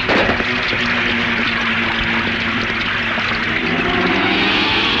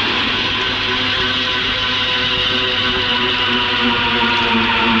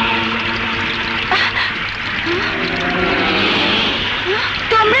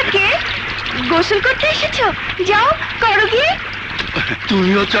তোমরা কে? গোসল করতে এসেছো? যাও করো গিয়ে।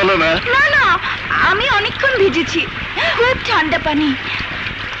 তুমিও চলো না। না না, আমি অনেকক্ষণ ভিজেছি, খুব ঠান্ডা পানি।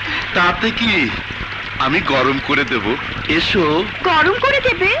 তাতে কি, আমি গরম করে দেব, এসো। গরম করে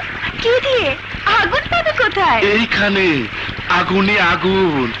দেবে? কি দিয়ে? আগুন পাবে কোথায়? এইখানে আগুনে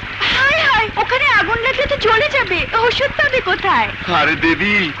আগুন। হায় হায়, ওখানে আগুন লাগলে তো জ্বলে যাবে, ওষুধ পাবে কোথায়? আরে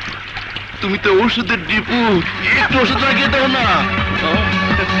দেবী, তুমি তো ওষুধের ডিপু, একটু ওষুধ লাগিয়ে দাও না।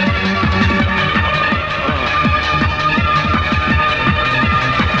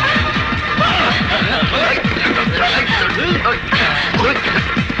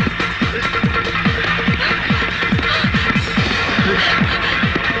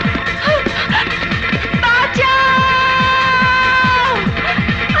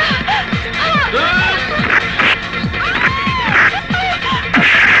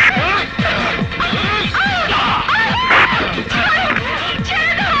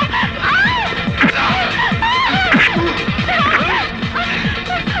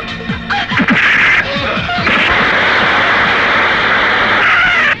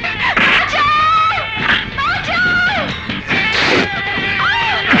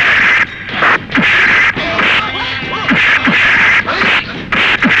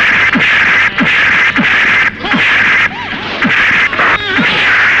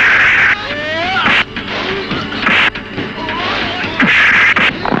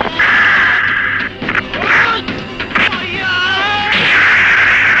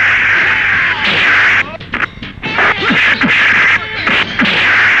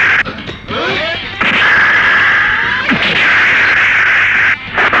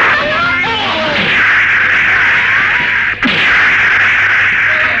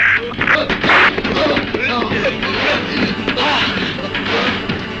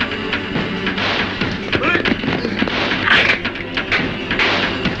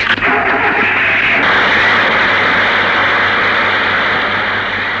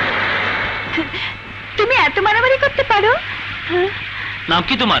 নাম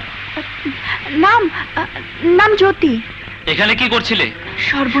কি তোমার? নাম জ্যোতি। এখানে কি করছিলে?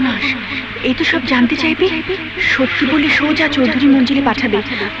 সর্বনাশ, এই তো সব জানতে চাইবে। সত্যি বলে সোজা চৌধুরী মঞ্জিলে পাঠাবে,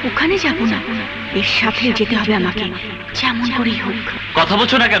 ওখানে যাব না, এর সাথে যেতে হবে আমাকে, যেমন করেই হোক। কথা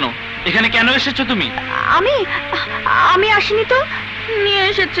বলছো না কেন? এখানে কেন এসেছো তুমি? আমি আসিনি তো, নিয়ে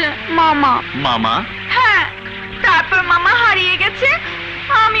এসেছে মামা। মামা? হ্যাঁ, তারপর মামা হারিয়ে গেছে,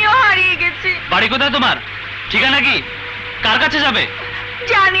 আমিও হারিয়ে গেছি। বাড়ি কোথায় তোমার? ঠিকানা কি? কার কাছে যাবে?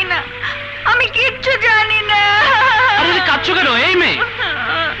 জানি না, আমি কিচ্ছু জানি না। আরে কাঁদছো কেন? এই মেয়ে,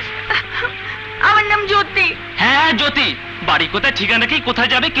 আমার নাম জ্যোতি। হ্যাঁ জ্যোতি, বাড়ি কোথায়, ঠিকানা কি, কোথায়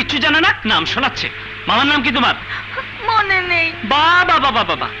যাবে কিচ্ছু জানে না, নাম শোনাচ্ছে। মামার নাম কি তোমার? মনে নেই। বাবা বাবা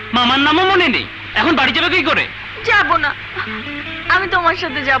বাবা, মামার নামও মনে নেই, এখন বাড়ি যাবে কি করে? যাব না, আমি তোমার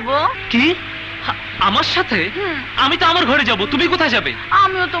সাথে যাব। কি আমার সাথে? আমি তো আমার ঘরে যাব, তুমি কোথায় যাবে?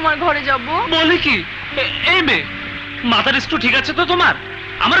 আমিও তোমার ঘরে যাব। বলে কি? এই মেয়ে, মাথার একটু ঠিক আছে তো তোমার?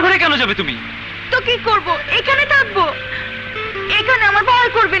 আমার ঘরে কেন যাবে তুমি? তো কি করব, এখানে থাকবো। এখানে আমার ভয়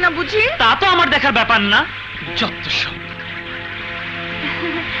করবে না বুঝি? তা তো আমার দেখার ব্যাপার না, যত সব।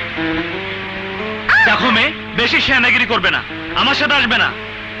 দেখো মেয়ে, বেশি শেয়ানাগিরি করবে না, আমার সাথে আসবে না।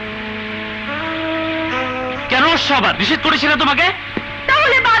 কেন সবার নিষেধ করেছি না তোমাকে?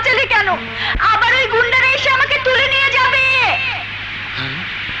 তাহলে বাঁচালে কেন? আবার ওই গুন্ডারা এসে আমাকে তুলে নিয়ে যাবে।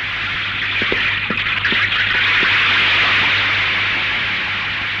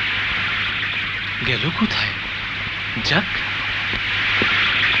 গেল কোথায়? যাক,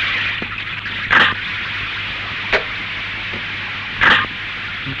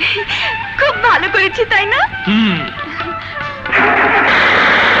 খুব ভালো করেছি তাই না?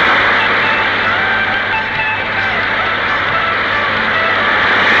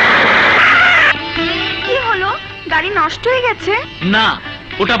 আছে? না,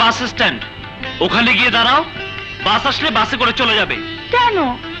 ওটা বাস স্ট্যান্ড। ওখানে গিয়ে দাঁড়াও, বাস আসলে বাসে করে চলে যাবে। কেন?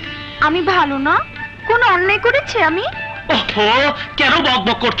 আমি ভালো না? কোন অন্যায় করেছি আমি? ওহো, কেন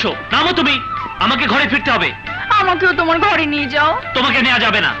বকবক করছো? নামো তুমি, আমাকে ঘরে ফিরতে হবে। আমাকেও তোমার ঘরে নিয়ে যাও। তোমাকে নেওয়া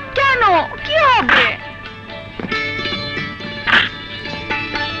যাবে না। কেন? কি হবে?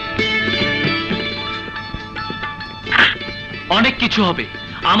 অনেক কিছু হবে।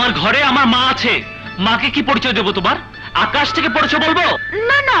 আমার ঘরে আমার মা আছে। মাকে কি পরিচয় দেবো তোমার? আকাশ থেকে পরিচয় বলবো?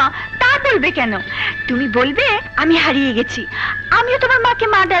 না না, তা বলবে কেন? তুমি বলবে আমি হারিয়ে গেছি, আমিও তোমার মাকে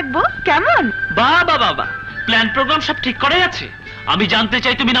মা ডাকবো। কেমন? বাবা বাবা, প্ল্যান প্রোগ্রাম সব ঠিক করে আছে। আমি জানতে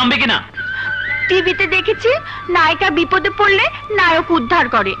চাই তুমি নামবে কিনা। টিভিতে দেখেছি নায়িকা বিপদে পড়লে নায়ক উদ্ধার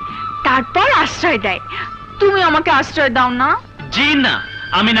করে, তারপর আশ্রয় দেয়। তুমি আমাকে আশ্রয় দাও না। জি না,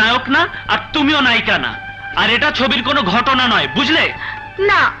 আমি নায়ক না, আর তুমিও নায়িকা না। আর এটা ছবির কোনো ঘটনা নয়, বুঝলে?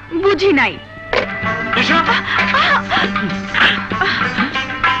 না, বুঝি নাই। এসো।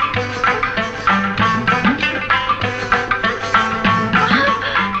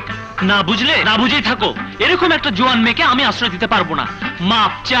 না বুঝলে, না বুঝেই থাকো। এরকম একটা জোয়ান মেয়েকে আমি আশ্রয় দিতে পারবো না।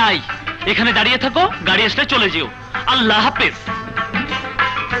 মাপ চাই। এখানে দাঁড়িয়ে থাকো, গাড়ি আসলে চলে যেও। আল্লাহ হাফেজ।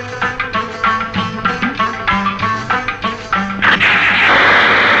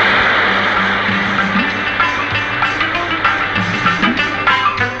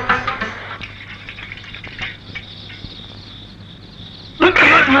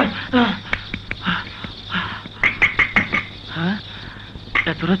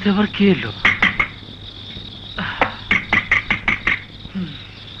 এত রাতে আবার কে এলো?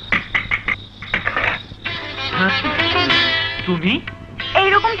 তুমি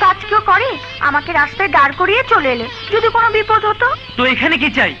এইরকম কাজ কেউ করে? আমাকে রাস্তায় দাঁড় করিয়ে চলে এলে, যদি কোনো বিপদ হতো। তো এখানে কি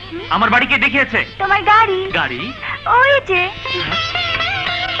চাই? আমার বাড়িকে দেখিয়েছে? তোমার গাড়ি। গাড়ি? ওই যে।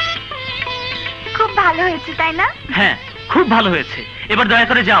 খুব ভালো হয়েছে, তাই না? হ্যাঁ, খুব ভালো হয়েছে। এবার দয়া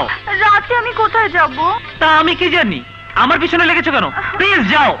করে যাও। রাতে আমি কোথায় যাব? তা আমি কি জানি? আমার পিছনে লেগেছো কেন? প্লিজ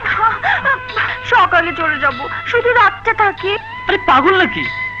যাও। সকালে চলে যাব, শুধু রাতটা থাকি। আরে পাগল নাকি?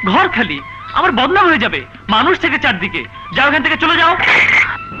 ঘর খালি, আমার বদনাম হয়ে যাবে। মানুষ থেকে চারদিকে। যাও এখান থেকে, চলে যাও।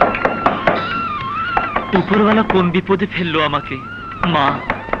 উপরওয়ালা কোন বিপদে ফেললো আমাকে? মা,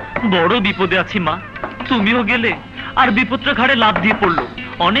 বড় বিপদে আছি মা। তুমিও গেলে, আর বিপদটা ঘাড়ে লাফ দিয়ে পড়লো।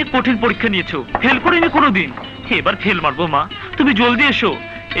 অনেক কঠিন পরীক্ষা নিয়েছো, ফেল করিনি কোনোদিন। এবার ফেল মারবো মা। তুমি জলদি এসো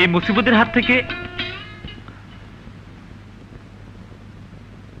এই মুসিবতের হাত থেকে।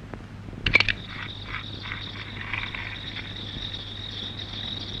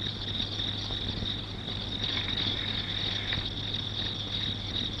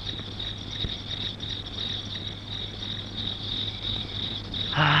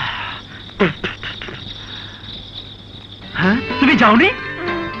 হ্যাঁ, তুমি যাওনি?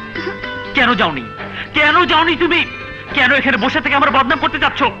 কেন যাওনি? কেন যাওনি তুমি? কেন এখানে বসে থেকে আমার বদনাম করতে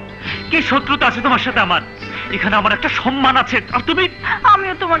যাচ্ছ? কি শত্রুতা আছে তোমার সাথে আমার? এখানে আমার একটা সম্মান আছে, আর তুমি?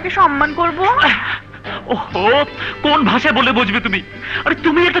 আমিও তোমাকে সম্মান করব। ওহো, কোন ভাষায় বলে বুঝবে তুমি? আরে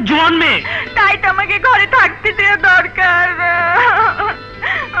তুমি একটা জোয়ান মেয়ে। তাই তো আমাকে ঘরে থাকতে দেওয়া দরকার।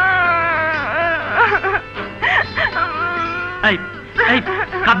 এই এই,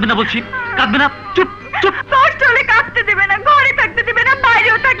 কাঁদবে না বলছি, কাঁদবে না। চুপ চুপ। কষ্ট হলে কাঁদতে দেবে না, ঘরে থাকতে দেবে না,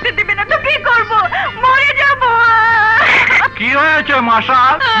 বাইরেও থাকতে দেবে না, তো কি করব? মরে যাব। কি হয়েছে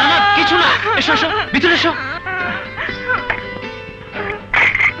মাশাল? না না, কিছু না। এসো এসো, ভিতরে এসো।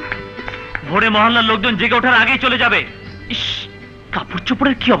 ভোরে মহল্লার লোকজন জেগে ওঠার আগেই চলে যাবে। ইস, কাপড়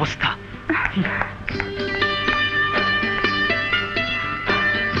চোপড়ের কি অবস্থা!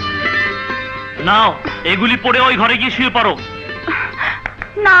 নাও, এগুলি পরে ওই ঘরে গিয়ে শুয়ে পড়ো।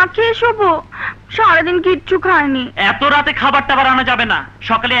 না খেয়ে শোবো? সারাদিন কিচ্ছু খাইনি। এত রাতে খাবার টাবার আনা যাবে না,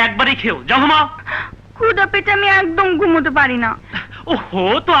 সকালে একবারই খেও। যাও ঘুমাও। ক্ষুধা পেটে আমি একদম ঘুমোতে পারি না। ওহো,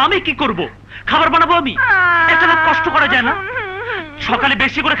 তো আমি কি করব? খাবার বানাবো আমি? একটা রাত কষ্ট করা যায় না? সকালে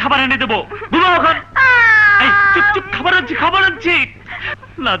বেশি করে খাবার এনে দেবো। ঘুমাও এখন। এই, চুপ চুপ, খাবার আনছি, খাবার আনছি।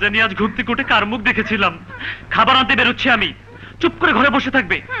 না জানি আজ ঘুম থেকে উঠে কার মুখ দেখেছিলাম। খাবার আনতে বেরোচ্ছি আমি। চুপ করে ঘরে বসে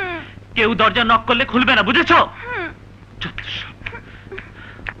থাকবে। কেউ দরজা নক করলে খুলবে না, বুঝেছো?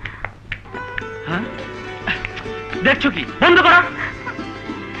 হ্যাঁ, দেখছো কি? বন্ধ করা।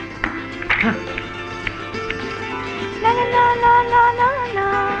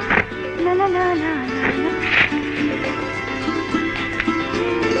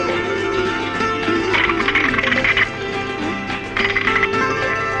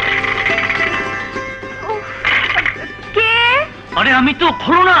 কে? আরে আমি তো,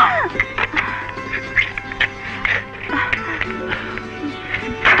 খোলো না।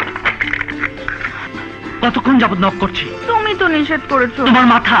 কতক্ষণ যাবত নক করছি? তুমি তো নিষেধ করেছো। তোমার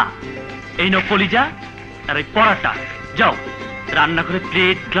মাথা, এই নক কলিজা আর এই পরাটা। যাও। রান্নাঘরে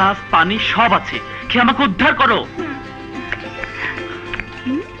প্লেট, গ্লাস, পানি সব আছে। খেয়ে আমাকে উদ্ধার করো।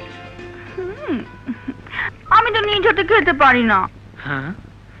 আমি তো নিজ হাতে খেতে পারি না। হ্যাঁ,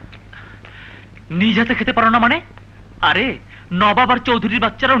 নিজ হাতে খেতে পারো না মানে? আরে নবাব আর চৌধুরীর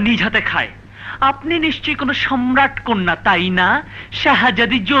বাচ্চারাও নিজ হাতে খায়। আপনি নিশ্চয়ই কোনো সম্রাট কন্যা, তাই না?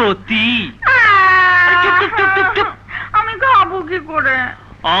 শাহজাদি জ্যোতি। আমি খাবো কি করে?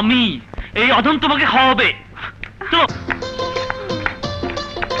 আমি এই অধম তোমাকে খাওয়াবে। তো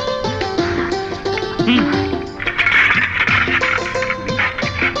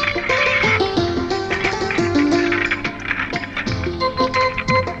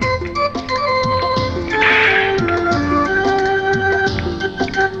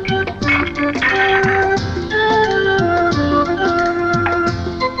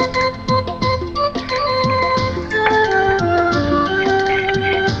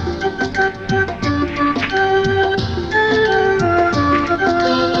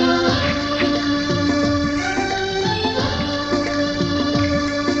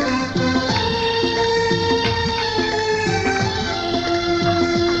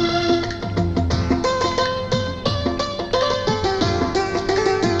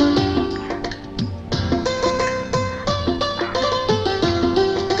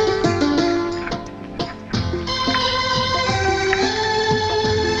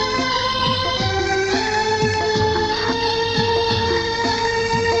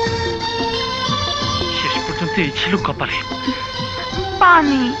এই ছিল কপালে।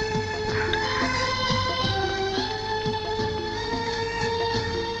 পানি।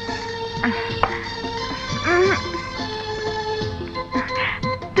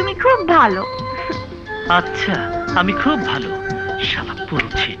 তুমি খুব ভালো। আচ্ছা, আমি খুব ভালো। শালা পুরো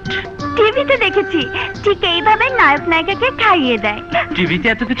ছিট। টিভিতে দেখেছি ঠিক এইভাবে নায়ক নায়িকাকে খাইয়ে দেয়। টিভিতে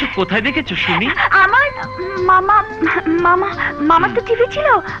এত কিছু কোথায় দেখেছো শুনি? আমার মামা তো টিভি ছিল,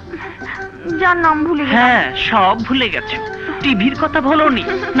 যার নাম ভুলে গেছি। হ্যাঁ, সব ভুলে গেছো। টিভির কথা বলোনি,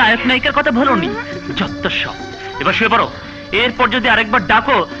 নায়ক নায়িকার কথা বলোনি, যত সব। এবার শুয়ে পড়ো। এরপর যদি আরেকবার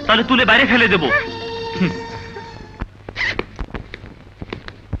ডাকো তাহলে তুলে বাইরে ফেলে দেবো।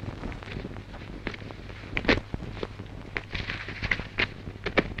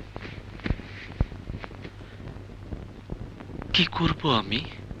 কি করব আমি?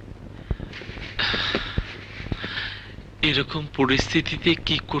 এরকম পরিস্থিতিতে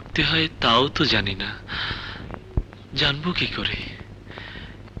কি করতে হয় তাও তো জানি না। জানবো কি করে?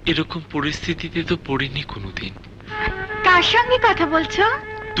 এরকম পরিস্থিতিতে তো পড়িনি কোনোদিন। কার সঙ্গে কথা বলছো?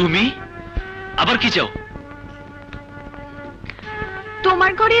 তুমি আবার কি চাও?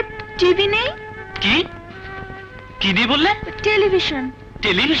 তোমার ঘরে টিভি নেই? কি কি নেই বললে? টেলিভিশন।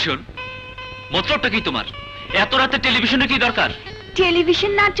 টেলিভিশন? মতলবটা কি তোমার? এত রাতে টেলিভিশনের কি দরকার?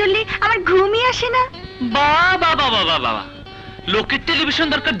 টেলিভিশন না চললে আমার ঘুমই আসে না। বাবা বাবা বাবা, লোকের টেলিভিশন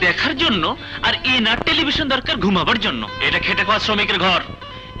দরকার দেখার জন্য, আর এনার টেলিভিশন দরকার ঘুমাবার জন্য। এটা খেটে খাওয়া শ্রমিকের ঘর,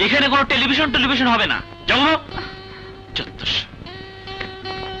 এখানে কোনো টেলিভিশন হবে না। যাও চত্বর।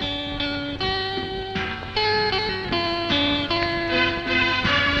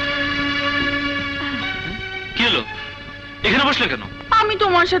 কি হলো? এখানে বসলে কেন? আমি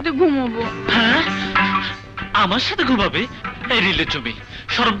তোমার সাথে ঘুমাবো। হ্যাঁ, আমার সাথে ঘুমাবে? এই রিলে তুমি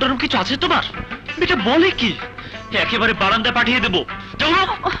শরম টরম কিছু আছে তোমার? এটা বলে কি? একেবারে বারান্দায় পাঠিয়ে দেবো।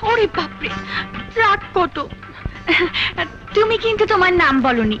 ওরে বাপরে, রাগ কত। তুমি কিন্তু তোমার নাম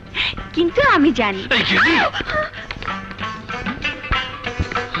বলনি, কিন্তু আমি জানি।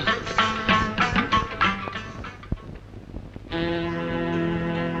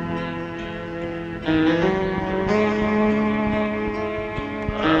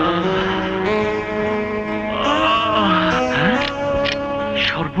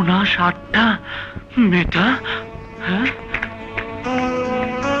 সর্বনাশ, 8টা মেয়েটা। হ্যাঁ,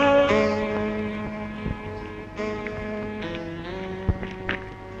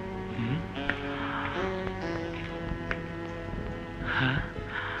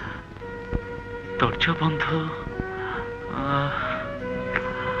 দরজা বন্ধ।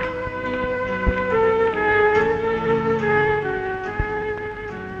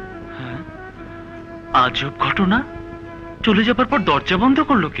 আজব ঘটনা, চলে যাবার পর দরজা বন্ধ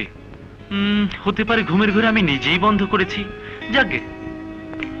করলো কে? হতে পারে ঘুমের ঘরে আমি নিজেই বন্ধ করেছি। যাকে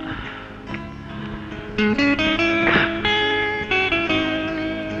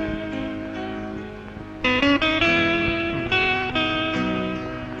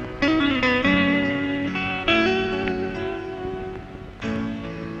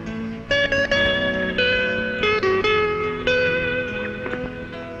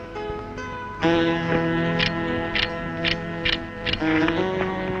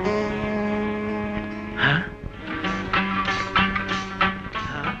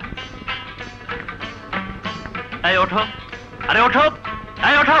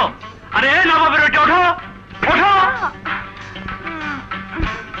আরে নবাবের ওটা ওঠো ওঠো।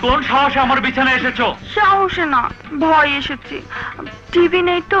 কোন সাহসে আমার বিছানায় এসেছো? সাহসে না, ভয় এসেছে। টিভি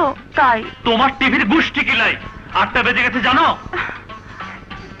নেই তো তাই। তোমার টিভির গুষ্টি কিলাই। 8টা বেজে গেছে জানো?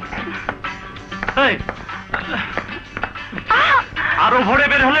 এই, আরো ভোরে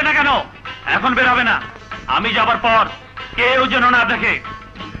বের হলে না কেন? এখন বের হবে না, আমি যাবার পর কেউ যেন না দেখে।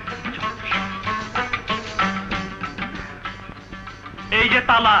 এই যে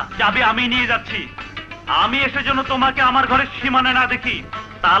তালা, চাবি আমি নিয়ে যাচ্ছি। আমি এসে যেন তোমাকে আমার ঘরের সীমানা না দেখি।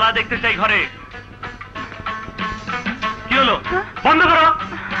 তালা দেখতে চাই ঘরে। কি হলো? বন্ধ করো।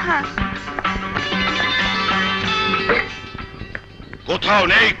 কোথাও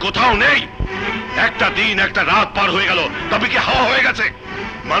নেই, কোথাও নেই। একটা দিন একটা রাত পার হয়ে গেল, তবে কি হাওয়া হয়ে গেছে?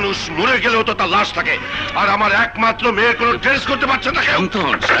 মানুষ মরে গেলেও তো তার লাশ থাকে, আর আমার একমাত্র মেয়ের কোনো ড্রেস করতে পারছে না কেউ।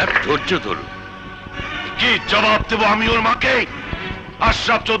 স্যার ধৈর্য ধরুন। কি জবাব দেবো আমি ওর মাকে?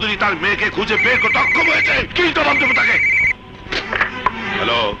 আশরাফ চৌধুরী তার মেয়েকে খুঁজে বের করতে অক্ষম হয়েছে, কি জবাব দেবো তাকে?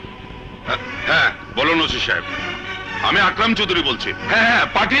 হ্যালো, হ্যাঁ বলুন ওসি সাহেব, আমি আকরাম চৌধুরী বলছি। হ্যাঁ হ্যাঁ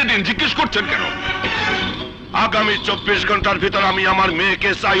পাঠিয়ে দিন, জিজ্ঞেস করছেন কেন? আগামী 24 ঘন্টার ভিতর আমি আমার মেয়েকে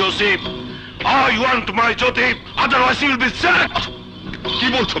চাই OC. I want my Jyoti, otherwise you will be sad. কি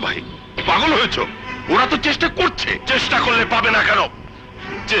বলছো ভাই, পাগল হয়েছো? ওরা তো চেষ্টা করছে। চেষ্টা করলে পাবে না কেন?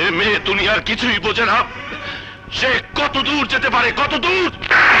 যে মেয়ে দুনিয়ার কিছুই বোঝে না, সে কত দূর যেতে পারে, কত দূর?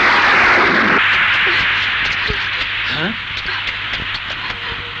 হ্যাঁ,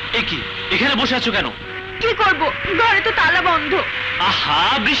 এ কি এখানে বসে আছো কেন? কি করব, ঘরে তো তালা বন্ধ। আহা,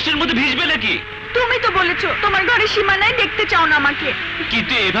 বৃষ্টির মধ্যে ভিজবে নাকি? তুমি তো বলেছো তোমার ঘরে সীমানায় দেখতে চাও না আমাকে।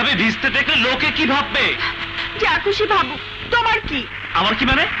 কিন্তু এভাবে ভিজতে দেখলে লোকে কি ভাববে? যা খুশি ভাবুক, তোমার কি? আমার কি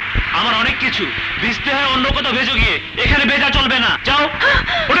মানে? আমার অনেক কিছু। ভিজতে হয় অন্য কোথাও ভেজো গিয়ে, এখানে ভেজা চলবে না। যাও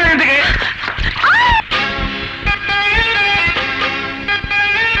ওটা এখান থেকে।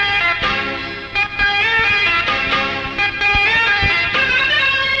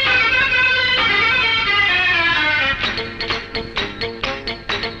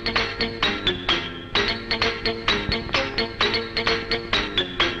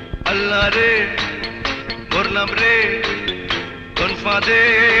 আল্লাহ রে করলাম রে, কোন ফাঁদে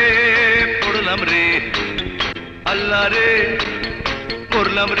পড়লাম রে। আল্লাহ রে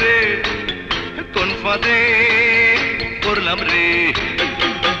করলাম রে, কোন ফাঁদে পড়লাম রে।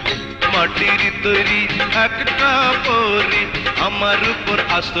 মাটির তৈরি একটা পরি আমার উপর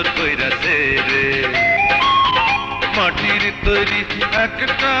আসর কইরাছে রে। মাটির তৈরি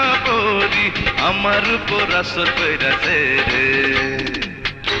একটা পরি আমার উপর আসর কইরাছে রে।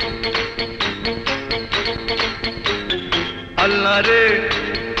 আল্লাহ রে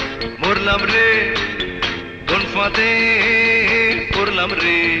মরলাম রে, কোন ফাঁদে পড়লাম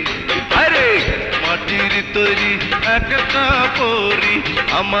রে। আরে মাটির তৈরি একটা পরি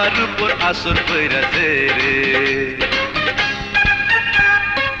আমার উপর আসর কইরাছে রে।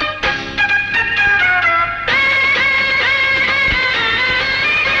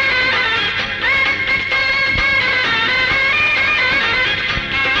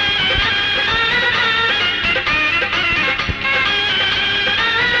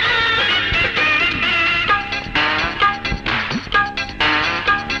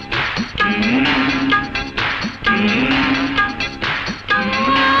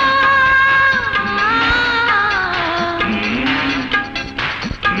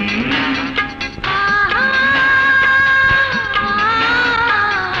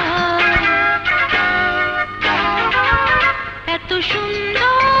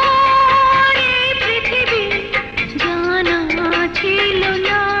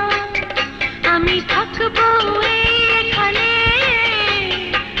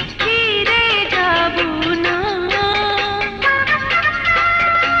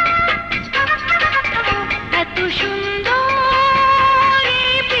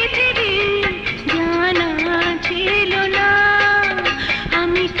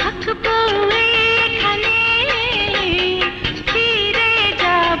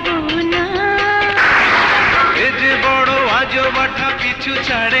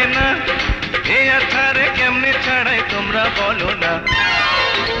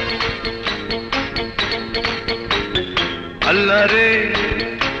 আল্লাহ রে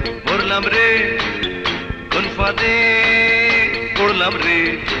মরলাম রে, কোন ফাঁদে পড়লাম রে।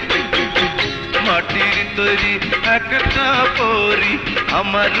 মাটির তৈরি একটা পরি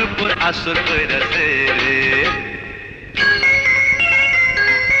আমার উপর আসর কইরাছে রে।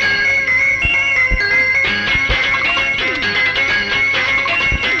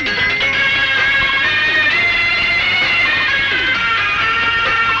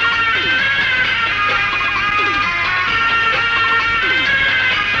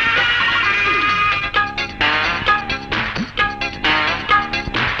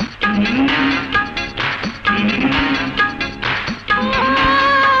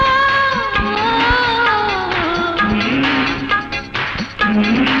 কত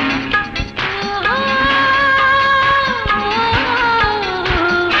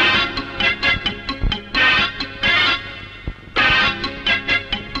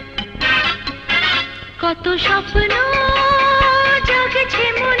স্বপ্ন জাগছে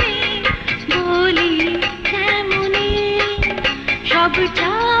মনে, বলি কেমনে সব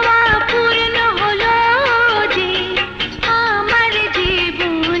চাওয়া পূর্ণ হলো যে আমার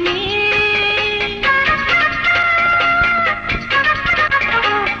জীবনে।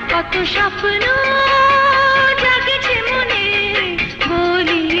 কত স্বপ্ন জাগছে মনে,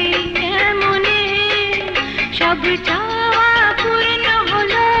 বলি কেমনে সব চাওয়া পূর্ণ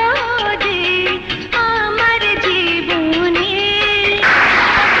হলো যে আমার জীবনে।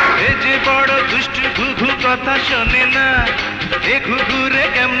 এ যে বড় দুষ্ট ঘুঘু কথা শোনে না, এ ঘুঘুরে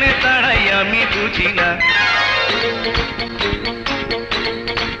কেমনে তাড়াই আমি বুঝি না।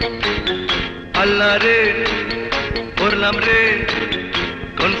 আল্লাহ রে পড়লাম রে,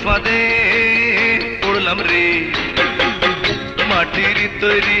 কোন ফাঁদে পড়লাম রে। মাটির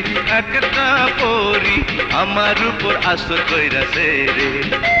তৈরি একটা পরি আমার উপর আসর কইরাছে রে।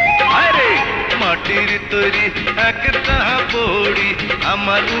 আরে মাটির তৈরি একটা পরি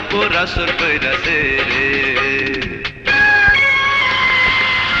আমার উপর আসর কইরাছে রে।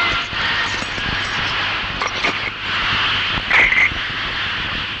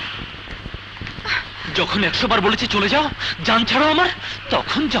 যখন 100 বার বলেছি চলে যাও, জান ছাড়ো আমার,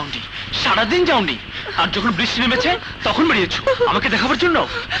 তখন যাওনি, সারাদিন যাওনি। আর যখন বৃষ্টি নেমেছে তখন বেরিয়েছো আমাকে দেখাবার জন্য।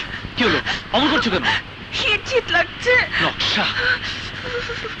 কি হলো, অমন করছো কেন? শীত শীত লাগছে। নকশা,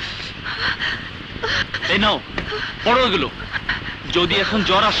 এই নাও পড়ো এগুলো। যদি এখন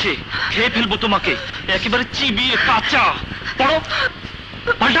জ্বর আসে খেয়ে ফেলবো তোমাকে একেবারে চিবিয়ে কাঁচা। পড়ো,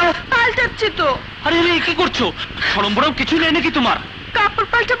 পাল্টাও। পাল্টাচ্ছি তো। আরে কি করছো? সরম বরম কিছু নেই নাকি তোমার? কাপড়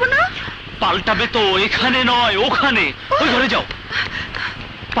পাল্টাবো না? পাল্টাবে তো, এখানে নয় ওখানে। ওই ঘরে যাও।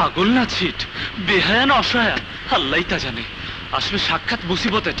 পাগল না ছিট, বেহায়া না অসহায়া, আল্লাহই তা জানে। আসলে সাক্ষাৎ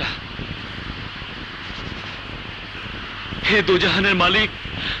মুসিবত এটা। হে দোজাহানের মালিক,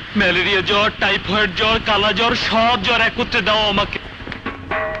 ম্যালেরিয়া জ্বর, টাইফয়েড জ্বর, কালা জ্বর, সব জ্বর একত্রে দাও আমাকে।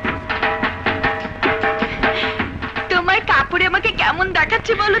 তোমার কাপড়ে আমাকে কেমন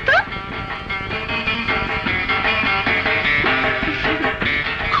দেখাচ্ছে বলো তো?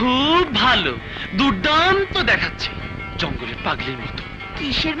 খুব ভালো, দুর্দান্ত দেখাচ্ছে। জঙ্গলের পাগলির মতো।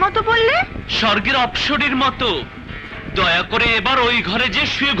 কিসের মতো বললে? স্বর্গের অপ্সরীর মতো। দয়া করে এবার ওই ঘরে যে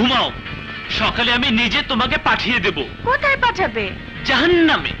শুয়ে ঘুমাও, সকালে আমি নিজে তোমাকে পাঠিয়ে দেব। কোথায় পাঠাবে?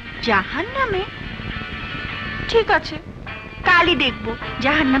 জাহান্নামে। জাহান্নামে? ঠিক আছে, কালই দেখবো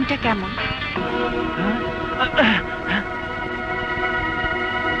জাহান্নামটা কেমন।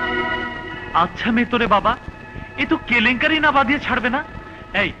 আচ্ছা মেয়ে তোরে বাবা, এ তো কেলেঙ্কারি না বাঁধিয়ে ছাড়বে না।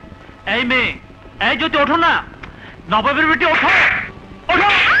 এই এই মেয়ে, এই যদি ওঠো না, নবাবের বেটি ওঠো, ওঠো।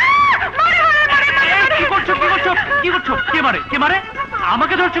 কি করছো কি করছো কি করছো? কে মারে কে মারে?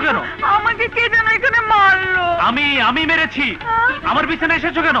 আমাকে ধরছো কেন? আমাকে কে যেন এখানে মারলো। আমি মেরেছি। আমার বিছানায়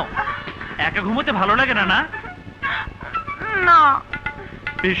এসেছো কেন? একা ঘুমোতে ভালো লাগে না? না না।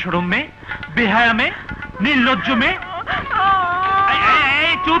 বেশরম মেয়ে, বেহায়া মেয়ে, নির্লজ্জ মেয়ে।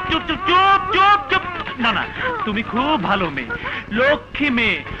 চুপ চুপ চুপ চুপ চুপ চুপ। না না, তুমি খুব ভালো মেয়ে, লক্ষ্মী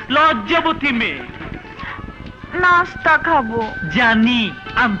মেয়ে, লজ্জাবতী মেয়ে। নাস্তা খাবো। জানি,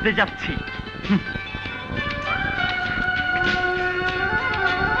 আনতে যাচ্ছি।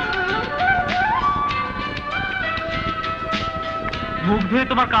 মুখ ধুয়ে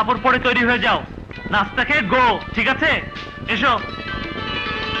তোমার কাপড় পরে তৈরি হয়ে যাও, নাস্তা খেয়ে গো। ঠিক আছে, এসো।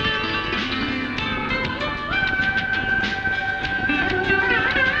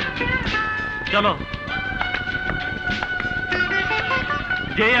 চলো।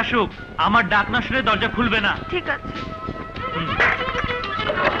 যেই আসুক আমার ডাক না শুনে দরজা খুলবে না। ঠিক আছে।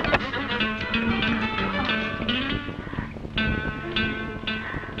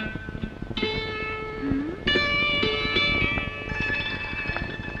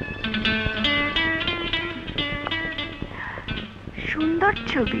 সুন্দর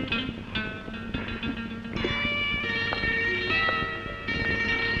ছবি।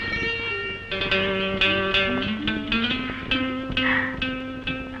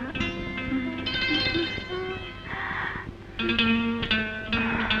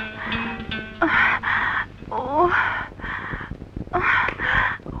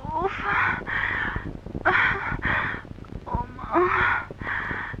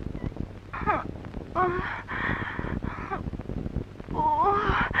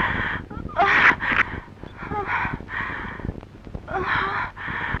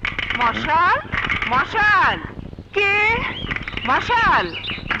 মশাল, মশাল। কে? মশাল,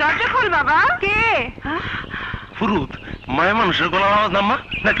 দরজা খোল বাবা। কে? ফুরুত, মায়া মানুষের গলার আওয়াজ না মা,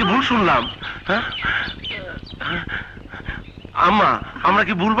 নাকি ভুল শুনলাম? হ্যাঁ আম্মা, আমরা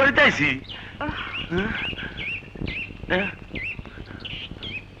কি ভুল বাড়িতে আইছি?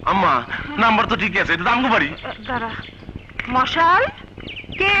 আম্মা নাম্বার তো ঠিক আছে, এটা তো আমগো বাড়ি। দাঁড়া, মশাল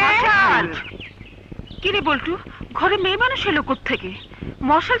কে? মশাল কি রে বল্টু, ঘরে মেয়ে মানুষ এলো কোত্থেকে?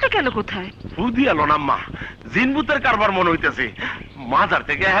 মশালটা গেল কোথায়? বুদ্ধি এলো না আম্মা, জিনভূতের কারবার মনে হইতেছে। মাজার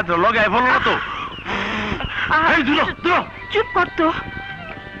থেকে হাত লগাই বলো না তো। চুপ কর তো।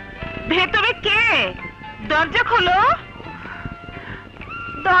 ভেতরে কে? দরজা খোলো।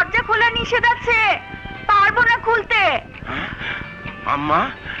 দরজা খোলা নিষেধ আছে, পারবো না খুলতে। আম্মা,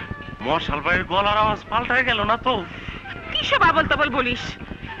 মশাল ভাইয়ের গলার আওয়াজ পাল্টায় গেল না তো? কিসব আবল তাবল বলিস?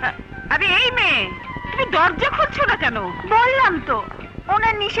 আরে এই মেয়ে, তুমি দরজা খুলছো না কেন? বললাম তো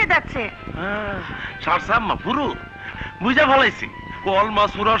ওনার নিষেধ আছে। সারসাম্মা পুরো বুঝা ফেলাইছি। কলমা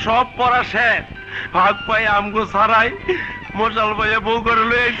সুরা সব পড়া শেষ, ভাগ পাই আমগো সারাই মশাল ভাইয়া বউ করে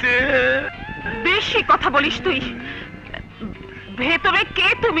লইছে। বেশি কথা বলিস তুই। ভেতরে কে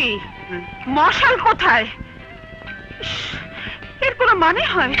তুমি? মশাল কোথায়? এর কোনো মানে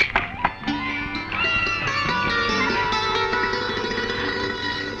হয়?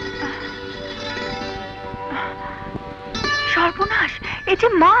 সর্বনাশ, এই যে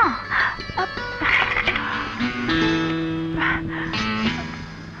মা।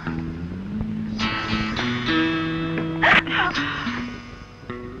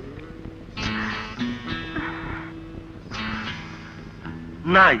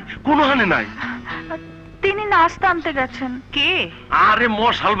 নাই, কোনো হানে নাই। তিনি নাস্তা আনতে গেছেন। কে? আরে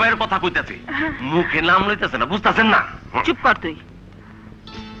মশাল ভাইয়ের কথা কইতাছে, মুখে নাম লইতেছে না, বুঝতেছেন না? চুপ কর তুই।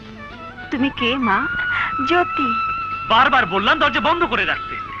 তুমি কে মা? জ্যোতি। বারবার বললাম দরজা বন্ধ করে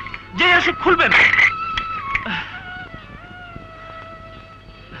রাখতে, যে আসে খুলবে না।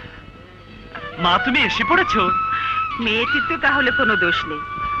 মা তুমি এসে পড়েছো? মেয়েটির তো তাহলে কোনো দোষ নেই।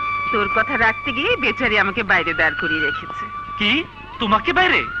 তোর কথা রাখতে গিয়ে বেচারি আমাকে বাইরে দাঁড় করিয়ে রেখেছে। কি তোমাকে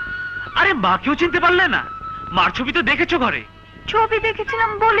বাইরে? আরে মাকেও চিনতে পারলে না? মার ছবি তো দেখেছো ঘরে। ছবি দেখেছিলাম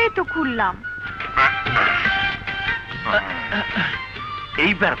বলেই তো খুললাম।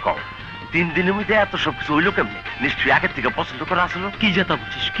 এইবার কও, 3 দিনের মধ্যে এত সব কিছু হইলো কেমনে? নিশ্চয়ই আগের থেকে পছন্দ করা আসলো। কি যেটা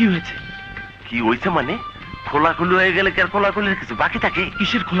বলছিস, কি হয়েছে? কি হয়েছে মানে? খোলাখুলি হয়ে গেলে কি আর খোলাখুলির কিছু বাকি থাকে?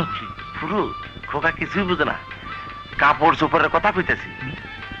 কিসের খোলাখুলি? পুরো খোকা কিছুই বুঝে না। কাপড় চোপড়ের কথা কইতেছি।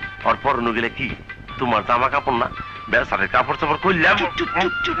 ওর পরনো গেলে কি তোমার জামা কাপড় না, বেসারের কাপড় চোপড় করলাম।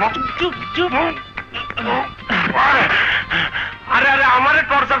 আরে আরে আমারে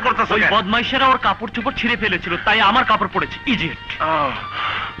টর্চার করতেছ। ওই বদমাইশেরা ওর কাপড় চোপড় ছিঁড়ে ফেলেছিল, তাই আমার কাপড় পড়েছে। ইডিয়েট।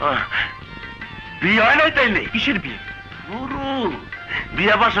 বিয়ে হয় নাই তাইলে? কিসের বিয়ে?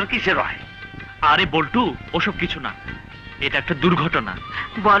 বিয়ে বাসর কিসের হয়? আরে বল্টু, ওসব কিছু না, এটা একটা দুর্ঘটনা।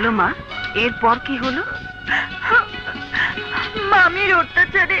 বলো মা, এরপর কি হলো? মামির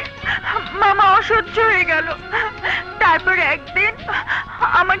অত্যাচারে মামা অসহ্য হয়ে গেল। তারপর একদিন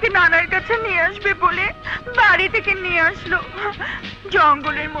আমাকে নানার কাছে নিয়ে আসবে বলে বাড়ি থেকে নিয়ে আসলো।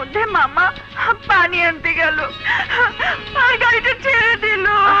 জঙ্গলের মধ্যে মামা পানি আনতে গেল আর গাড়িটা ছেড়ে দিল।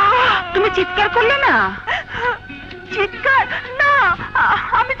 তুমি চিৎকার করলে না? চিৎকার না,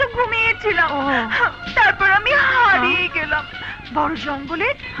 আমি তো ঘুমিয়েছিলাম। তারপর আমি হারিয়ে গেলাম। বড় জঙ্গলে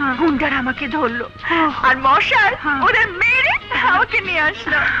গুন্ডার আমাকে ধরলো আর মশাল ওদের মেরে আমাকে নিয়ে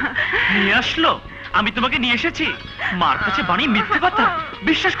আসলো। নিয়ে আসলো? আমি তোমাকে নিয়ে এসেছি? মার কাছে বাণী মিথ্যে কথা?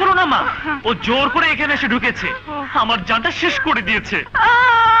 বিশ্বাস করো না মা, ও জোর করে এখানে এসে ঢুকেছে, আমার জানটা শেষ করে দিয়েছে।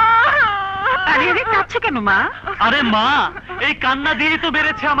 আরে আরে কাঁদছো কেন মা? আরে মা, এই কান্না দিয়ে তো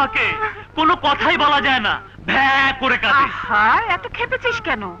বেড়েছে আমাকে, কোনো কথাই বলা যায় না, ভ্যা করে কাঁদে। হ্যাঁ, এত খেপেছিস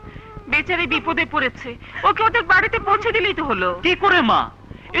কেন? বেচারি বিপদে পড়েছে, ওকে ওদের বাড়িতে পৌঁছে দিলেই তো হলো। কি করে মা?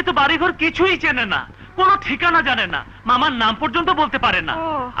 এ তো বাড়িঘর কিছুই চেনে না, কোনো ঠিকানা জানে না, মামার নাম পর্যন্ত বলতে পারে না।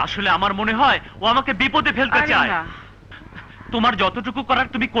 আসলে আমার মনে হয় ও আমাকে বিপদে ফেলতে চায়। তোমার যতটুকু করার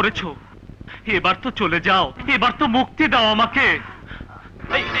তুমি করেছো, এবার তো চলে যাও, এবার তো মুক্তি দাও আমাকে।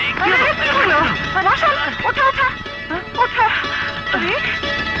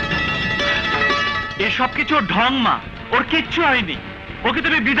 এসব কিছু ঢং মা, ওর কিচ্ছু হয়নি, ওকে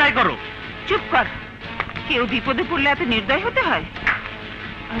তুমি বিদায় করো। চুপ কর, কেউ বিপদে পড়লে এত নির্দয় হতে হয়?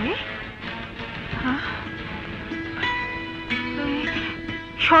 আরে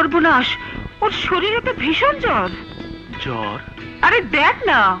সর্বনাশ, ওর শরীরে তো ভীষণ জ্বর। জ্বর? আরে দেখ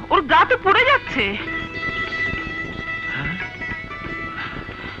না, ওর গা তো পড়ে যাচ্ছে।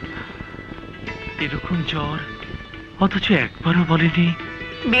 এরকম জ্বর অথচ একবারও বলেনি।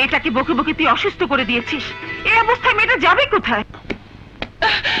 মেয়েটাকে বকে বকে তুই অসুস্থ করে দিয়েছিস, এই অবস্থায় মেয়েটা যাবে কোথায়?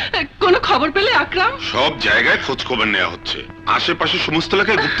 কোনো খবর পেলে আকরাম? সব জায়গায় খোঁজ খবর নেওয়া হচ্ছে, আশেপাশে সমস্ত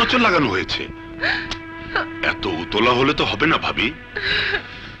এলাকায় গুপ্তচর লাগানো হয়েছে। এত উতলা হলে তো হবে না ভাবি।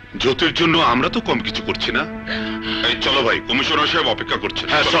 জ্যোতির জন্য আমরা তো কম কিছু করছি না। এই চলো ভাই, কমিশনার সাহেব অপেক্ষা করছেন।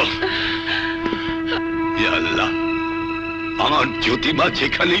 হ্যাঁ চল। ইয়া আল্লাহ, আমার জ্যোতিমা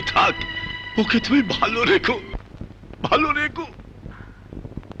যেখানেই থাক ওকে তুমি ভালো রেখো, ভালো রেখো।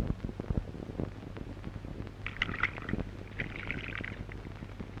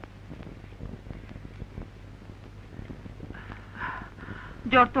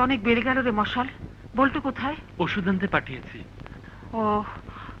 জ্বর তো অনেক বেড়ে গেল রে মশাল। বলতো কোথায়? ওষুধ আনতে পাঠিয়েছি। ও,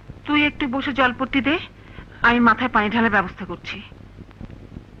 তুই একটু বসে জলপট্টি দে, আমি মাথায় পানি ঢালার ব্যবস্থা করছি।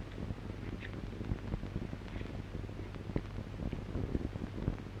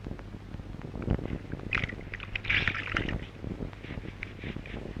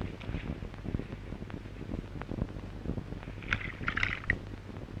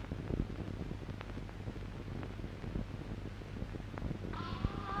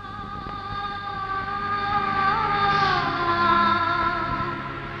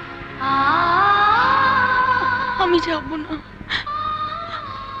 আমি যাব না,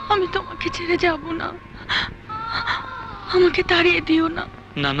 আমি তোমাকে ছেড়ে যাব না, আমাকে তাড়িয়ে দিও না।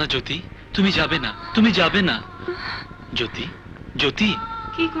 না না জ্যোতি, তুমি যাবে না, তুমি যাবে না জ্যোতি। জ্যোতি,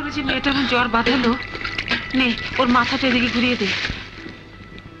 কি করেছি মেয়েটা আমার জ্বর বাঁধালো। নে ওর মাথাটা এদিকে ঘুরিয়ে দে।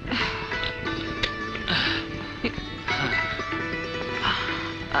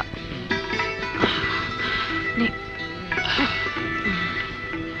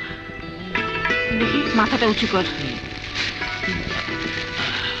 দেখি মাথাটা উঁচু কর।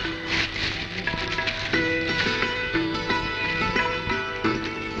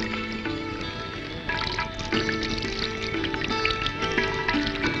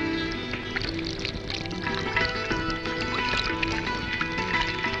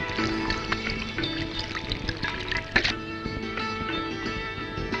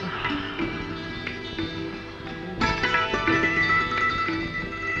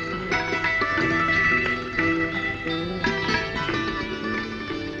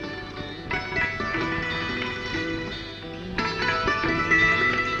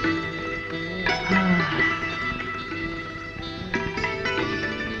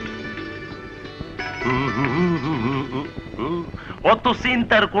 অত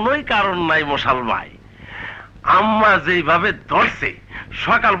চিন্তার কোনোই কারণ নাই মশাল ভাই। আম্মা যেভাবে ধরছে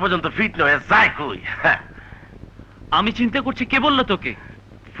সকাল পর্যন্ত ফিট নয় যায় কই। আমি চিন্তা করছি কে বললো তোকে?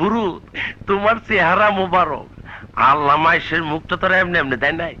 পুরু, তোমার চেহারা মোবারক। আল্লাহ মাইশের মুখটা তোর এমনি এমনি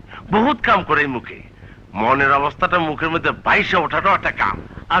দেয় নাই, বহুত কাম করে মুখে। মনের অবস্থাটা মুখের মধ্যে বাইশে ওঠাটাও একটা কাম।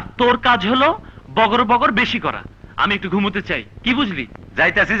 আর তোর কাজ হলো বগর বগর বেশি করা। আমি একটু ঘুমোতে চাই, কি বুঝলি?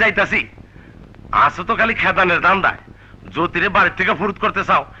 যাইতাছি যাইতাছি। আসো তো খালি খেদানের দান্দায়। জ্যোতিরে বাড়ির থেকে ফুরুত করতে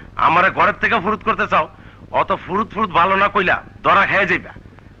চাও, আমারে ঘরের থেকে ফুরুত করতে চাও। অত ফুরুত ফুরুত ভালো না কইলা ধরা খেয়ে যাইবা।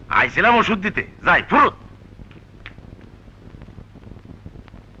 আইছিলাম ওষুধ দিতে, যাই ফুরুত।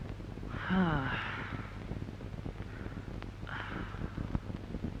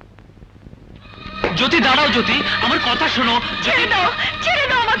 জ্যোতি দাঁড়াও, জ্যোতি আমার কথা শোনো। ছেড়ে দাও, ছেড়ে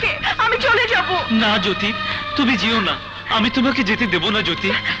দাও আমাকে, আমি চলে যাব। না জ্যোতি, তুমি যেও না, আমি তোমাকে যেতে দেব না জ্যোতি।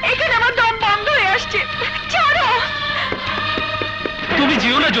 এখানে আমার দম বন্ধ হয়ে আসছে, ছাড়ো। তুমি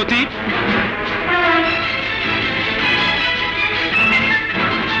যেও না জ্যোতি।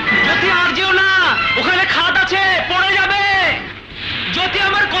 জ্যোতি আর যেও না, ওখানে খাট আছে, পড়ে যাবে। জ্যোতি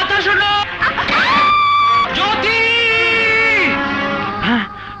আমার কথা শোনো। জ্যোতি,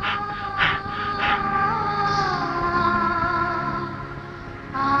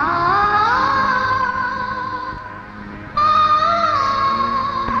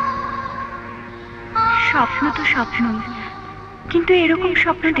 স্বপ্ন তো স্বপ্নই, কিন্তু এরকম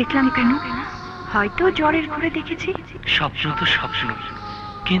স্বপ্ন দেখলাম কেন? হয়তো জ্বরের ঘরে দেখেছি। স্বপ্ন তো স্বপ্ন,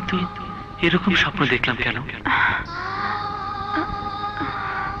 কিন্তু এরকম স্বপ্ন দেখলাম কেন?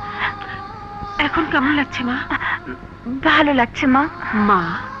 এখন কেমন লাগছে মা? ভালো লাগছে মা। মা,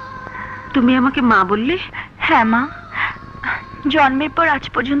 তুমি আমাকে মা বললে? হ্যাঁ মা, জন্মের পর আজ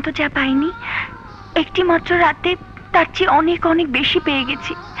পর্যন্ত যা পাইনি, একটি মাত্র রাতে তার চেয়ে অনেক অনেক বেশি পেয়ে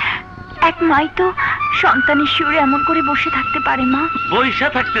গেছি। এক মাই তো সন্তানের শিওরে এমন করে বসে থাকতে পারে মা? বইসা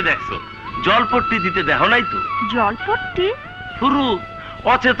থাকতে দেখছো, জলপট্টি দিতে দেখো নাই তো? জলপট্টি? পুরু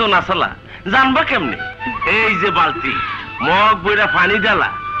অচেতন আসলা, জানবা কেমনে? এই যে বালতি, মগ বইরা পানি ডালা।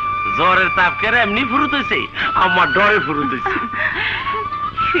 জ্বরের তাপ কেড়ে এমনি ফুরুত হয়েছে, আমার ডরে ফুরুত হয়েছে।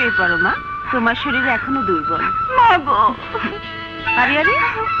 শুয়ে পড়ো মা, তোমার শরীর এখনো দুর্বল। মা গো, আরে আরে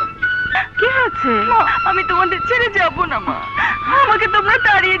কি হয়েছে? আমি তোমাদের ছেড়ে যাব না মা, আমাকে তোমরা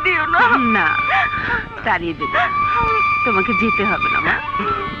তাড়িয়ে দিও না। না, তাড়িয়ে দেব, তোমাকে যেতে হবে না মা।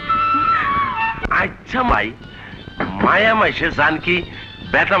 আচ্ছা মাই, মায়া মাইসে জান কি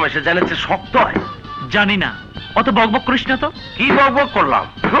বেটা মাইসে জানেছে শক্ত হয়? জানি না, অত বকবক করিস না তো। কি বকবক করলাম?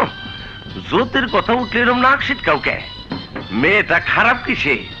 জ্যোতির কথা উঠলে এরম নাক সিটকাও কে? মেয়েটা খারাপ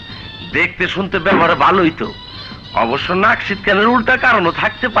কিসে? দেখতে শুনতে ব্যবহারে ভালোই তো। অবশ্য নাক সিটকানের উল্টা কারণও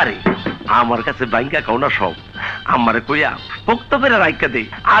থাকতে পারে। আমার কাছে ব্যাংক অ্যাকাউন্ট সব আমারে কইয়া পোক্ত করে রাইখা দেই,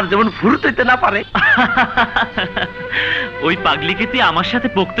 আর যেমন ফুরুত হইতে না পারে। ওই পাগলিকে তুই আমার সাথে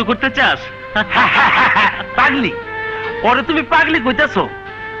পোক্ত করতে চাস? পাগলি? ওরে তুমি পাগলি কইতাছো?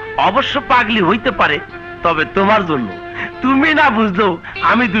 অবশ্য পাগলি হইতে পারে, তবে তোমার জন্য। তুমি না বুঝলেও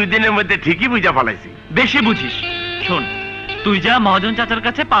আমি 2 দিনের মধ্যে ঠিকই বুঝা ফেলাইছি। বেশি বুঝিস। শোন, তুই যা মহাজন চাচার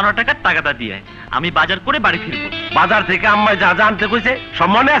কাছে 15 টাকার টাকাটা দিয়ে আয়, আমি বাজার করে বাড়ি ফিরবো। বাজার থেকে আম্মা যা যা আনতে কইছে সব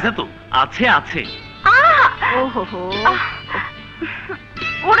মনে আছে তো? আছে আছে।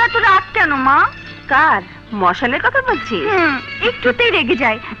 ওরা তো রাত কেন মা? কার মশালের কথা বলছিস? একটুতেই রেগে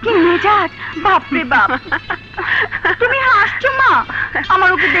যায়, কি মেজাজ! বাপরে বাপ! তুমি হাসছো মা, আমার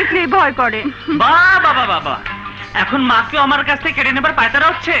ওকে দেখলেই ভয় করে। বাবা বাবা, এখন মাকে আমার কাছ থেকে কেড়ে নেবার পায়তারা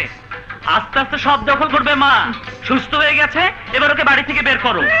হচ্ছে। আস্তে আস্তে সব দখল করবে মা। সুস্থ হয়ে গেছে, এবার ওকে বাড়ি থেকে বের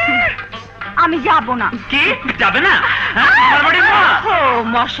করো। আমি যাব না। কি যাবে না? ও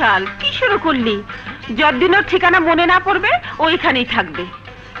মশাল, কি শুরু করলি? যতদিন ওর ঠিকানা মনে না পড়বে ওইখানেই থাকবে।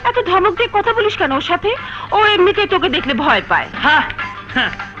 এত ধমক দিয়ে কথা বলিস কেন ওর সাথে? ও এমনিতেই তোকে দেখলে ভয় পায়। হ্যাঁ,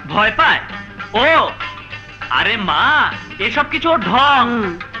 ভয় পায় ও? আরে মা, এসব কিছু ওর ঢং।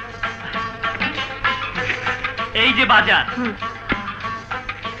 এই যে বাজার,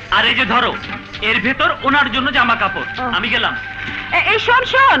 আর এই যে ধরো, এর ভেতর ওনার জন্য জামা কাপড়। আমি গেলাম। এই শোন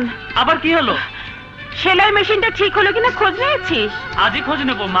শোন, আবার কি হলো? সেলাই মেশিনটা ঠিক হলো কিনা খোঁজ নিয়েছিস? আজই খোঁজ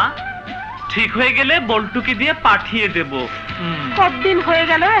নেবো মা। ঠিক হয়ে গেলে বল্টুকে দিয়ে পাঠিয়ে দেব। কতদিন হয়ে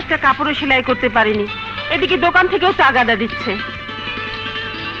গেল একটা কাপড়ও সেলাই করতে পারিনি। এদিকে দোকান থেকেও তাগাদা দিচ্ছে।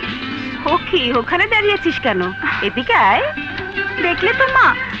 ও কি ওখানে দাঁড়িয়েছিস কেন? এদিকে আয়। দেখলে তো মা,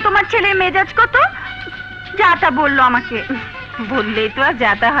 তোমার ছেলের মেজাজ কত! যাতা বললো আমাকে। বললেই তো আর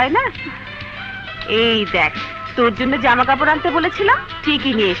যাতা হয় না। এই দেখ, তোর জন্য জামা কাপড় আনতে বলেছিলাম,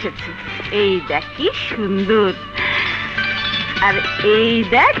 ঠিকই নিয়ে এসেছি। এই দেখ কি সুন্দর, আর এই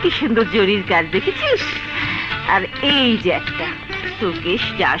দেখ কি সুন্দর জরির কাজ, দেখেছিস? আর এই যে একটা, তোকে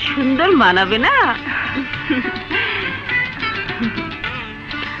যা সুন্দর মানাবে না।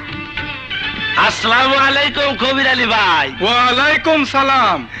 আসসালামু আলাইকুম কবির আলী ভাই। ওয়ালাইকুম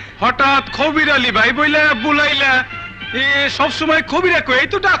সালাম। হঠাৎ কবির আলী ভাই বইলা বুলাইলা? এ সব সময় কবিরা কই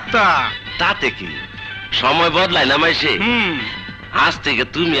তো ডাক্তার। তাতে কি, সময় বদলায় না মাইসে? আজ থেকে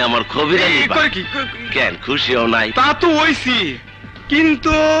তুমি আমার কবির আলী ভাই। কেন খুশি হও নাই? তা তো হইছি,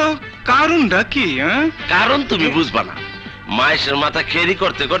 কিন্তু কারণটা কি? কারণ তুমি বুঝবা না। মাইসের মাথা খেরি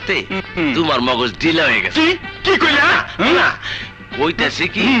করতে করতে তোমার মগজ ঢিলা হয়ে গেছে। কি কইলা? না, কইতাছি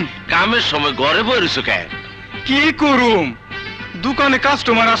কি, কামের সময় ঘরে বই রইছো কেন? কি করুম, দোকানে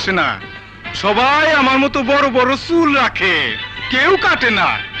কাস্টমার আসে না। সবাই আমার মতো বড় বড় চুল রাখে, কেউ কাটে না।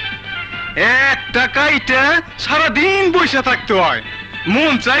 একটা কাইটা সারাদিন বসে থাকতে হয়।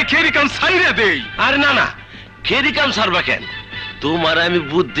 মন চাই খেরি কাম ছাইরা দেই। আরে না না, খেরি কাম ছাড়বা কেন? তোমার আমি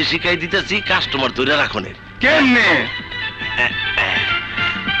বুদ্ধি শিখাই দিতেছি কাস্টমার ধরে রাখনের। কেমনে?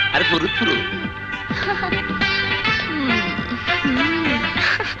 আরে পুরুত পুরু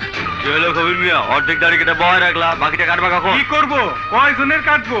কবির মিয়া, অর্ধেক দাড়ি কেটে বয় রাখলা, বাকিটা কাটবা কখন? কি করবো, কয়জনের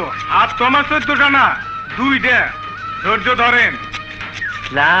কাটবো? আজ তোমার 14টা না, 2টা। ধৈর্য ধরেন।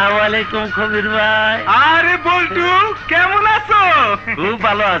 আসসালামু আলাইকুম কবির ভাই। আরে বল্টু, কেমন আছো? খুব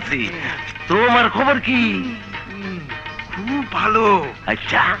ভালো আছি। তোমার খবর কি? খুব ভালো।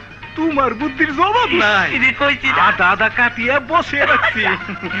 আচ্ছা, তোমার বুদ্ধির জবাব নাই। দাদা কাটিয়া বসে রাখছি।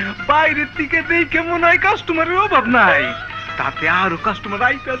 বাইরের দিকে দেখে মনে হয় কাস্টমারের অভাব নাই, তাতে আরো কাস্টমার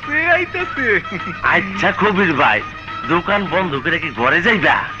আইতাছে আইতাছে। আচ্ছা কবির ভাই, দোকান বন্ধ করে কি ঘরে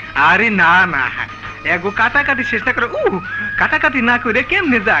যাইবা? আরে না না, এগো কাটাকাটি চেষ্টা করে। কাটাকাটি না করে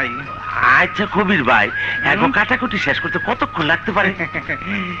কেমনে যাই? আচ্ছা কবির ভাই, এগো কাটাকুটি শেষ করতে কতক্ষণ লাগতে পারে?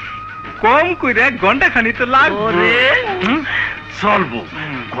 কম করে 1 ঘন্টা খানি তো লাগবে। চলবো,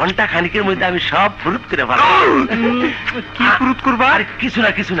 ঘন্টা খানিকের মধ্যে আমি সব ফুরুত করে ফেলবো। কি ফুরুত করবা? আর কিছু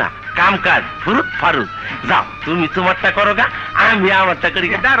না কিছু না, কাম কাজ ফুরুত ফারুত। যাও, তুমি তোমারটা করো গা, আমি আমারটা করি।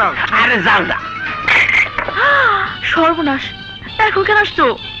 দাঁড়াও। আরে যাও না। সর্বনাশ, এখন কেন আসছো?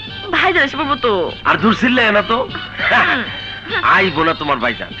 ভাই যাস বলবো তো। আর দূর ছিলে না তো। আইবো না তোমার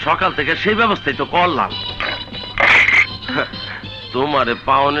ভাইজান, সকাল থেকে সেই ব্যবস্থাই তো করলাম। তোমারে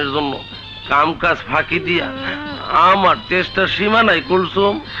পাওনের জন্য কাম কাজ ফাঁকি দিয়া আমার চেষ্টা সীমা নাই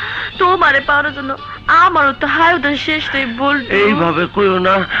কুলসুম। তোমারে পাওয়ার জন্য আমারও তো হায় ওদের শেষ নেই বল। এইভাবে কইও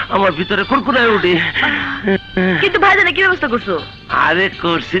না, আমার ভিতরে কুরকুরায় উঠে। কিন্তু ভাইজানে কি ব্যবস্থা করছো? আরে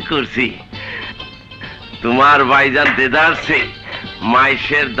করছি করছি, তোমার ভাইজান দেদারছে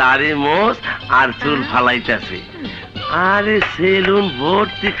মাইশের দাড়ি মোষ আর চুল ফালাইতেছে। আরে সেলুন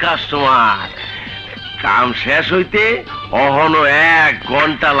ভর্তি কাস্টমার, কাম শেষ হইতে অহনো 1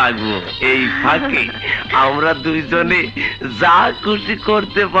 ঘন্টা লাগবো। এই ফাঁকে আমরা দুইজনে যা খুশি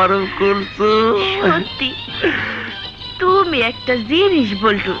করতে পারো কুলসুম। সত্যি তুমি একটা জিনিস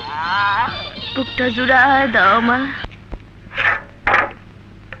বলতো, বুকটা জুড়া দাও আমার।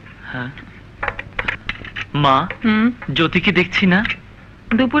 মা, জ্যোতিকে দেখছি না।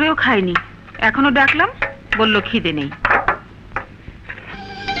 দুপুরেও খাইনি, এখনো ডাকলাম বলল খিদে নেই।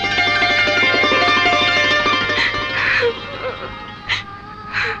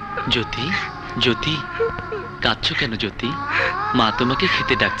 জ্যোতি, জ্যোতি কাঁদছো কেন জ্যোতি? মা তোমাকে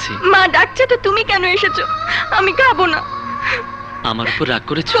খেতে ডাকছে। মা ডাকছে তো তুমি কেন এসেছো? আমি খাবো না। আমার উপর রাগ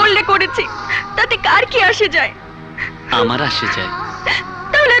করেছো? করলে করেছি, তাতে কার কি আসে যায়? আমার আসে যায়।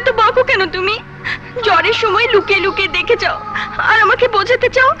 তাহলে এত বকো কেন তুমি? জ্বরের সময় লুকিয়ে লুকিয়ে দেখে যাও আর আমাকে বোঝাতে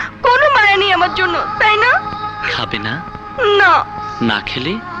চাও কোনো মায়া নেই আমার জন্য, তাই না? খাবে না? না। না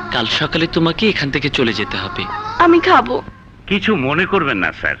খেলে কাল সকালে তোমাকে এখান থেকে চলে যেতে হবে। আমি খাবো। কিছু মনে করবেন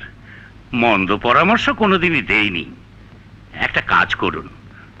না স্যার, মন্দ পরামর্শ কোনোদিনই দেইনি। একটা কাজ করুন,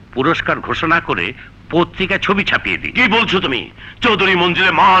 পুরস্কার ঘোষণা করে পত্রিকায় ছবি ছাপিয়ে দিন। কি বলছো তুমি? চৌধুরী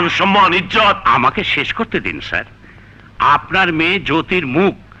মঞ্জিলে মান সম্মান ইজ্জত। আমাকে শেষ করতে দিন স্যার। আপনার মেয়ে জ্যোতির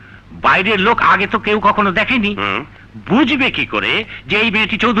মুখ বাইরের লোক আগে তো কেউ কখনো দেখেনি, বুঝবে কি করে যে এই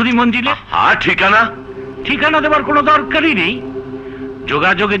মেয়েটি চৌধুরী মঞ্জিলে? হ্যাঁ, ঠিকানা ঠিকানা দেওয়ার কোনো দরকারই নেই।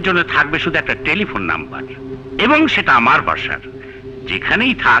 যোগাযোগের জন্য থাকবে শুধু একটা টেলিফোন নাম্বার, এবং সেটা আমার বাসার।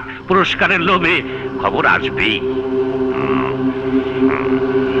 যেখানেই থাক পুরস্কারের লোভে খবর আসবেই।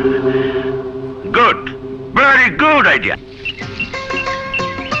 Good, very good idea.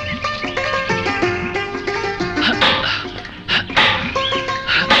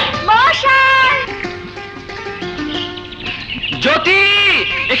 জ্যোতি,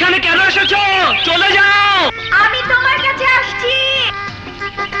 এখানে কেন এসেছো? চলে যাও। আমি তোমার কাছে আসছি।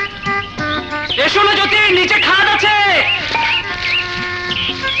 এসো না জ্যোতি, নিচে খাট আছে।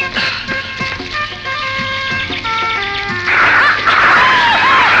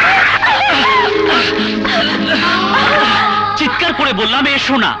 চিৎকার করে বললাম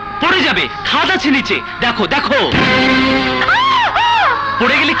এসো না, পড়ে যাবে। খাট আছে নিচে, দেখো দেখো।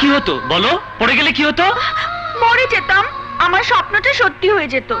 পড়ে গেলে কি হতো বলো? পড়ে গেলে কি হতো? মরে যেতাম, আমার স্বপ্নটা সত্যি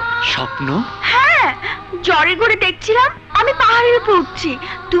হয়ে যেত। স্বপ্ন? হ্যাঁ, জ্বরে ঘুরে দেখছিলাম আমি পাহাড়ের উপর উঠছি,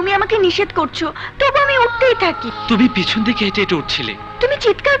 তুমি আমাকে নিষেধ করছো, তবু আমি উঠতেই থাকি। তুমি পিছন দিকে হেঁটে হেঁটে উঠছিলে, তুমি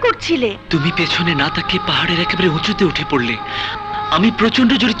চিৎকার করছিলে। তুমি পেছনে না তাকিয়ে পাহাড়ের একেবারে উঁচুতে উঠে পড়লে। আমি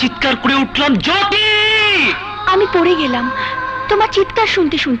প্রচন্ড জোরে চিৎকার করে উঠলাম, জ্যোতি! আমি পড়ে গেলাম তোমার চিৎকার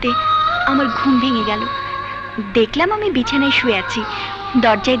শুনতে শুনতে। আমার ঘুম ভেঙে গেল, দেখলাম আমি বিছানায় শুয়ে আছি,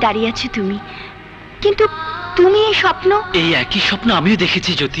 দরজায় দাঁড়িয়ে আছো তুমি। কিন্তু তুমি এই স্বপ্ন? এই একই স্বপ্ন আমিও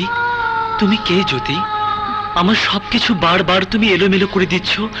দেখেছি জ্যোতি। তুমি কে জ্যোতি? আমার সবকিছু বারবার তুমি এলোমেলো করে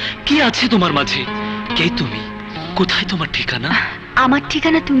দিচ্ছ। কি আছে তোমার মাঝে? কে তুমি? কোথায় তোমার ঠিকানা? আমার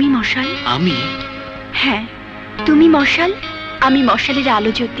ঠিকানা তুমি মশাল। আমি? হ্যাঁ, তুমি মশাল, আমি মশালের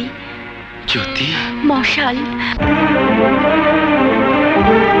আলো জ্যোতি। জ্যোতি? মশাল।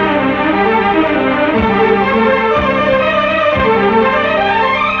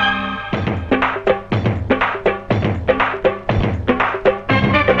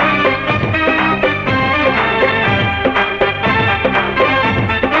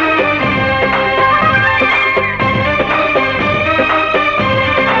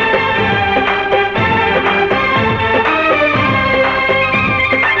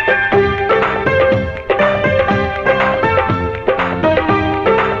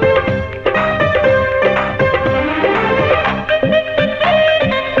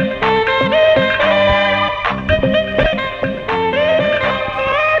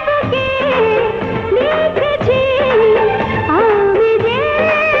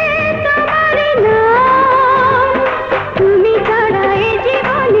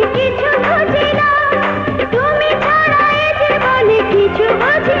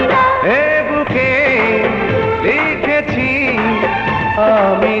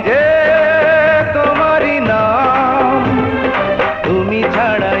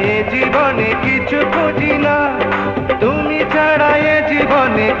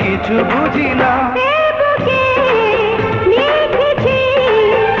 কিছু বুঝি না।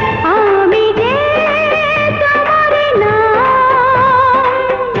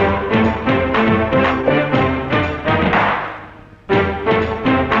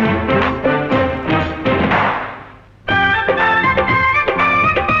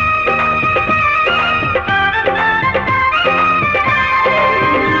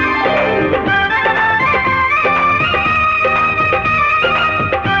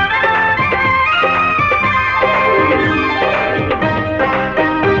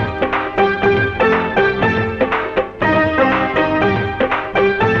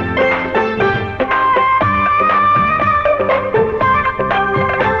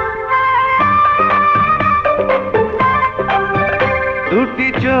 দুটি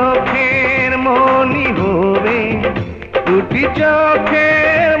চোখের মনি হবে, দুটি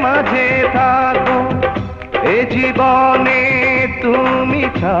চোখের মাঝে থাকো, এ জীবনে তুমি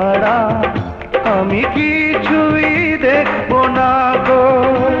ছাড়া আমি কিছুই দেখবো না গো।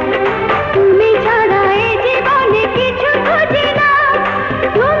 তুমি ছাড়া এ জীবনে কিছু বুঝি না,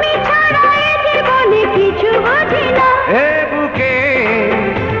 তুমি ছাড়া এ জীবনে কিছু বুঝি না। এ বুকে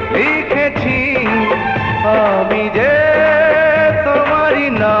লিখেছি আমি যে তোমারই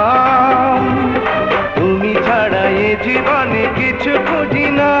নাম, তুমি ছাড়া এ জীবনে কিছু বুঝি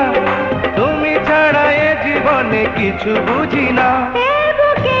না, তুমি ছাড়া এ জীবনে কিছু বুঝি না। এ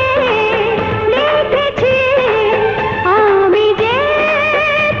বুকে লিখেছি আমি যে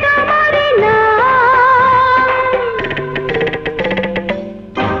তোমারই নাম।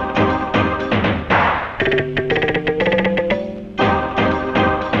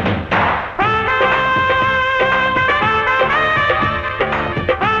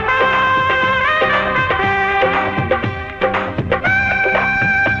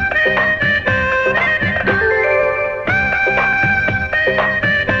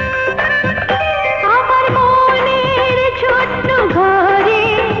 আমার মনের ছোট্ট ঘরে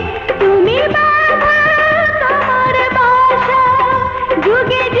তুমি বাঁধা তোমার বাসা,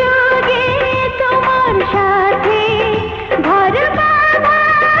 যুগে যুগে তোমার সাথে ঘর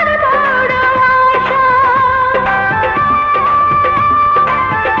বাঁধার বড় আশা।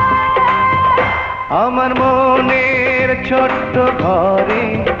 আমার মনের ছোট্ট ঘরে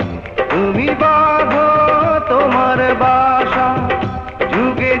তুমি বাঁধো তোমার বাসা,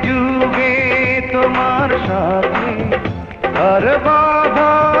 যুগে যুগে তোমার সাথে ঘর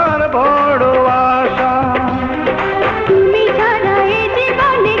বাঁধার বড় আশা। তুমি ছাড়া এ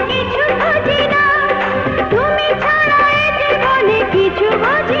জীবনে কিছু বুঝি না, তুমি ছাড়া এ জীবনে কিছু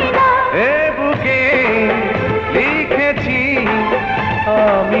বুঝি না। এ বুকে লিখেছি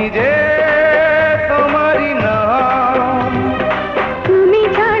আমি যে তোমারই নাম, তুমি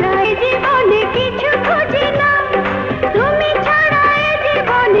ছাড়া এ জীবনে কিছু বুঝি না, তুমি ছাড়া এ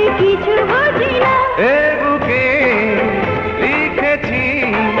জীবনে কিছু বুঝি না। এ বুকে লিখেছি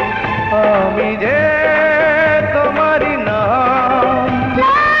আমি যে তোমারই নাম।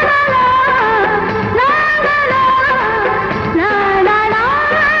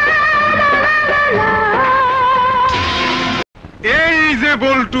 এই যে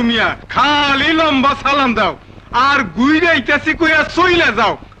বল্টু মিয়া, খালি লম্বা সালাম দাও আর গুইরাইতাছি কইয়া চইলা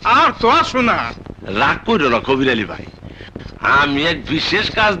যাও, আর তো আসো না। রাগ করো না কবির আলী ভাই, আমি এক বিশেষ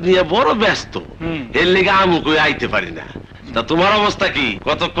কাজ নিয়ে বড় ব্যস্ত, এর লেগে আমি কই আইতে পারি না। তা তোমার অবস্থা কি?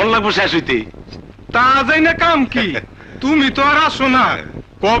 কতক্ষণ লাগবে শেষ হইতে? তা যাই না কাম কি, তুমি তো আর আসো না।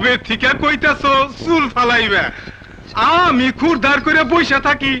 কবে থেকে কইতাছো চুল ফালাইবে, আমি খুরদার করে বইসা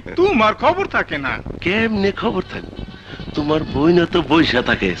থাকি, তোমার খবর থাকে না। কেমনে খবর থাকবে? তোমার বইনা তো বইসা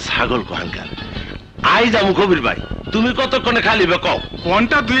থাকে ছাগল কোহানকার। আই যাবো কবির ভাই, তুমি কতক্ষণে খালি বে কও?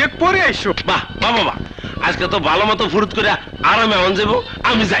 ঘন্টা দুয়েক পরে আইসো। বাহ বাহ বাহ, আজকে তো ভালো মতো ফুরুত করে আরামে আন যাবো,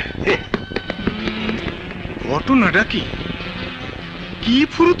 আমি যাই। ঘটনাটা কি? কি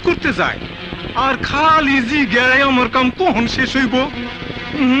ফুরুত করতে যায় আর খালি জি গায়ে আমার কাম কখন শেষ হইব,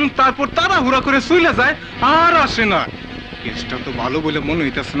 তারপর তাড়াহুড়া করে চলে যায় আর আসে না। কেসটা তো ভালো বলে মনে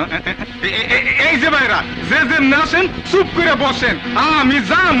হইতেছে না। এই যে ভাইরা, যে যে আসেন চুপ করে বসেন, আমি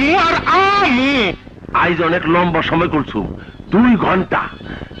যামু আর আমু। আজ অনেক লম্বা সময় করছো, 2 ঘন্টা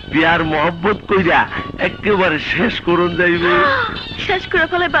বিয়ার মহব্বত কইরা একেবারে শেষ করুন যাইবে। শেষ করে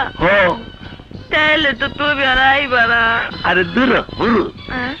ফেলাইবা? তাহলে তো তুমি আর আইবা না। আরে দূর হুরু,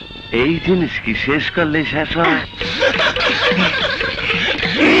 এই জিনিস কি শেষ করলে শেষ হয়?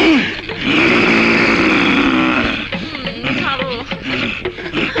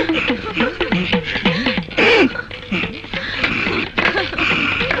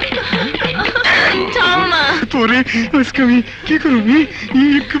 তোরে আজকে আমি কি করবি?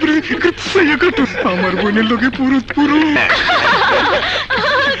 আমার বোনের লোকে পুরো পুরো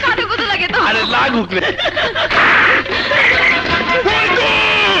আরে লাগুক রে।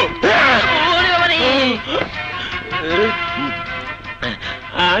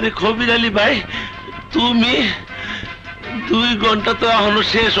 আরে কবির আলী ভাই, তুমি 2 ঘন্টা তো এখনো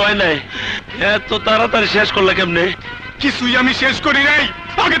শেষ হয় নাই, এত তাড়াতাড়ি শেষ করলে কেমনে? কিছুই আমি শেষ করি নাই,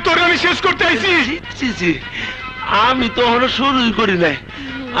 আগে তোরে আমি শেষ করতে আইছি। আমি তো এখনো শুরুই করি নাই,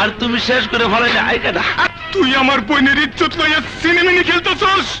 আর তুমি শেষ করে ফেলাইলে আইকাটা। তুই আমার বোনের ইজ্জত লইয়া সিনেমিনি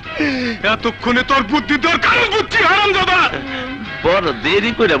খেলতেছস, এতক্ষণে তোর বুদ্ধি দরকার। বুদ্ধি হারাম দাদা, বড়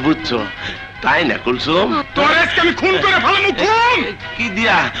দেরি করে বুঝছো। তাই না কুলসুম? তোর আজকে আমি খুন করে ফেলামু। খুন কি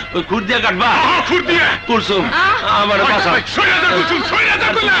দিয়া? ওই খুর দিয়া কাটবা? খুর দিয়া। কুলসুম আমার বাঁচাও। সইরা যা কুলসুম, সইরা যা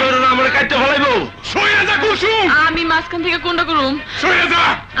কইলা। সইরা আমার কাটতে ফলাইবো। সইরা যা কুলসুম। আমি মাঝখান থেকে কোনটা করুম? সইরা যা।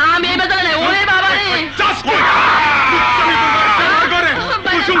 আমি এবার জানি। ওরে বাবা রে, চাস কই? করে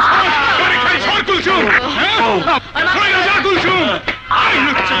কুলসুম সর, করে খাই সর কুলসুম। সইরা যা কুলসুম। আই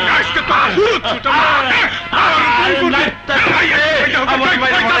লুচ্চা আজকে তো ভূত ছুটা। আমার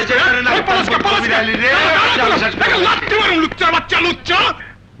ভাই বলেছে আরে না পলাসকে পলাসকে রে লাত্তি মারুম লুচ্চা বাচ্চা লুচ্চা।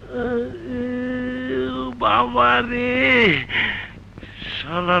 বাবা রে,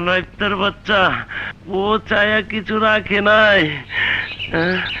 শালা নাইতার বাচ্চা, ও চায়া কিছু রাখে নাই।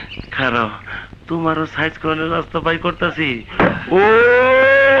 খারাপ, তোমারও সাইজ করে রাস্তা পাই করতেছি। ও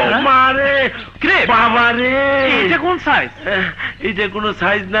মারে বাবা রে, এটা কোন সাইজ? এটা কোন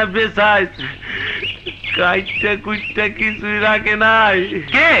সাইজ না, বে সাইজ। কাইটা কুইটা কিছুই রাখে নাই।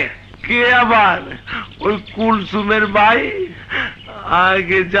 কে কে আবার? ওই কুলসুমের ভাই।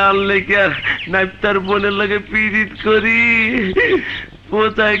 আগে জানলে কি আর নাইতার বোনের লাগে পীড়িত করি?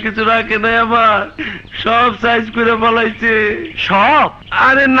 কোথায় কিছু রাখে নাই আবার, সব সাইজ করে বলাইছে। সব?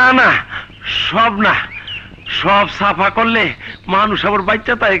 আরে না না, সব না, সব সাফা করলে মানুষ আবার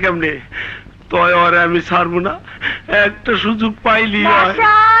বাচ্চা তাই কেমনে? তয় ওরে আমি ছাড়বো না, একটা সুযোগ পাইলি হয়।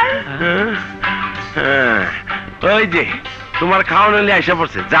 হ্যাঁ, ওই যে তোমার খাওয়ানো নিয়ে আইসা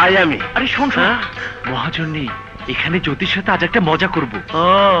পড়ছে, যাই আমি। আরে শোন শোন, মহাজনী এখানে জ্যোতির সাথে আজ একটা মজা করব। ও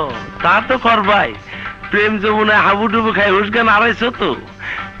তা তো করবাই, প্রেম যমুনায় হাবুডুবু খাই হুসগান আড়াইছো তো।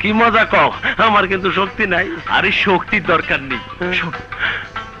 কি মজা কও, আমার কিন্তু শক্তি নাই। আরে শক্তির দরকার নেই, শোন।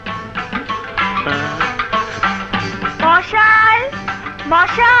 মশাল,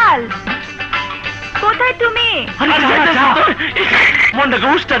 মশাল, কোথায় তুমি? মনটাকে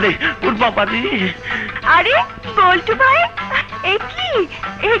উষ্টা দে, উঠ বাবা দি। আরে বল্টু ভাই, এ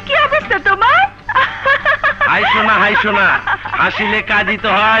কি অবস্থা তোমার? হাইসো না, হাইসো না, হাসিলে কাজই তো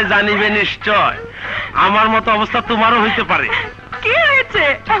হয়, জানিবে নিশ্চয়। আমার মতো অবস্থা তোমারও হইতে পারে। কি হয়েছে?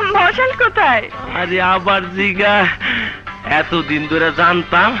 মশাল কোথায়? আরে আবার জিগা, এতদিন ধরে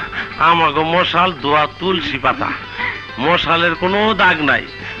জানতাম আমাগো মশাল দোয়া তুলসী পাতা, মশালের কোনো দাগ নাই।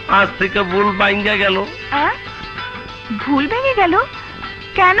 আজ থেকে ভুল ভাঙ্গা গেল। ভুল ভেঙে গেল?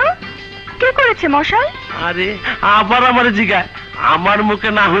 কেন? কে করেছে মশাল? আরে আবার আমার জিগা, আমার মুখে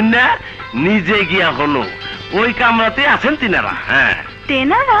না হইন না, নিজে গিয়া হলো। ওই কামরাতে আছেন তিনারা। হ্যাঁ,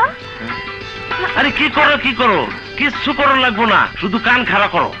 তেনারা? আরে কি করো, কি করো, কিচ্ছু করো লাগবো না, শুধু কান খাড়া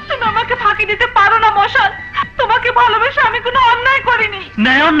করো। তুমি আমাকে ফাঁকি দিতে পারো না মশাল, তোমাকে ভালোবেসে আমি কোনো অন্যায় করিনি।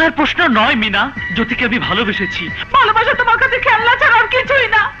 ন্যায় অন্যায়ের প্রশ্ন নয় মিনা, জ্যোতিকে আমি ভালোবেসেছি। ভালোবাসা তোমার কাছে খেলনা ছাড়া আর কিছুই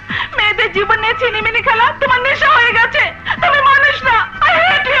না। মেয়েদের জীবন নিয়ে ছিনিমিনি খেলা তোমার নেশা হয়ে গেছে, তুমি মানুষ না। I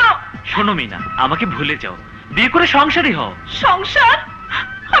hate you. শোনো মিনা, আমাকে ভুলে যাও, বিয়ে করে সংসারই হও। সংসার?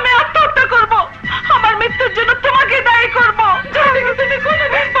 আমি আত্মহত্যা করব, আমার মৃত্যুর জন্য তোমাকে দায়ী করব। যেদিকে তুমি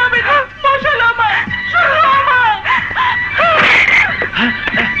কোনোদিন পাবে না মশাল আমার, শুধু আমার।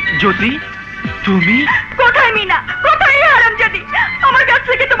 জ্যোতি, তুমি কোথায় মিনা? কোথায় হারামজাদি? আমার কাছ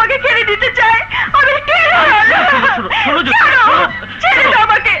থেকে তোমাকে কেড়ে দিতে চায়। আমি ছেড়ে দাও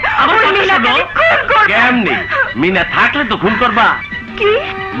আমাকে। কেমনি? মিনা থাকলে তো খুন করবা। কি?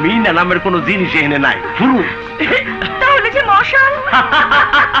 মিনা নামের কোন জিনিস এখানে নাই, ফুরু। তাহলে যে মশাল?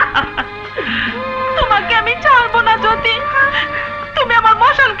 তোমাকে আমি ছাড়বো না জ্যোতি, তুমি আমার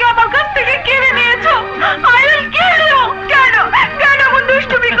মশালকে আমার কাছ থেকে কেড়ে নিয়েছো। I will kill you. কেন? কেন এমন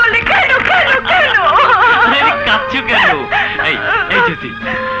দুষ্টুমি করলে? কেন কেন কেন? কাঁদছো কেন? এই জ্যোতি,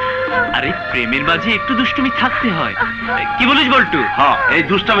 আরে প্রেমের মাঝে একটু দুষ্টুমি থাকতে হয়। কি বলিস বল্টু? হ্যাঁ, এই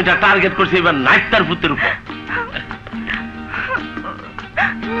দুষ্টামিটা টার্গেট করছে এবার নাইতার পুত্রের উপর।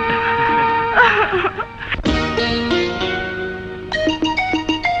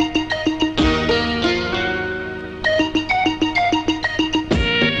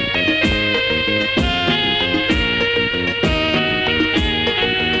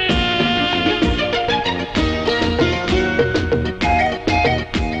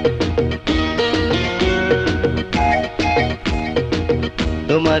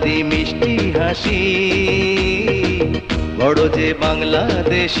 তোমারি মিষ্টি হাসি বড় যে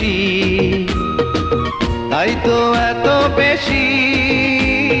বাংলাদেশি, তাই তো এত বেশি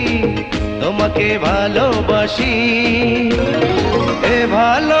তোমাকে ভালোবাসি। এ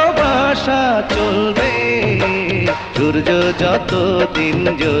ভালোবাসা চলবে সূর্য যত দিন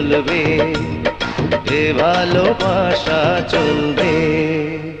জ্বলবে, এ ভালোবাসা চলবে।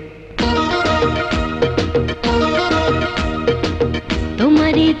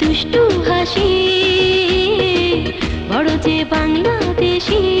 তোমারি দুষ্টু হাসি বড় যে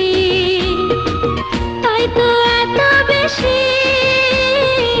বাংলাদেশি, তাই তো এত বেশি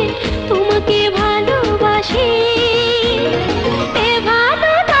তোমাকে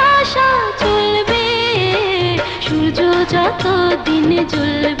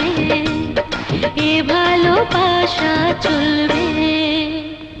জ্বলবে, এ ভালোবাসা চলবে।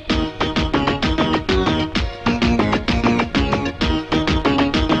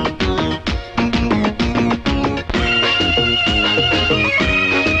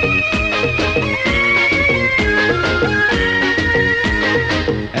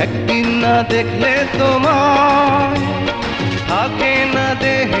 একদিন না দেখলে তোমার থাকে না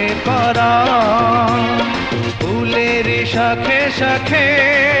দেহে পারা, ফুলের শাখে শাখে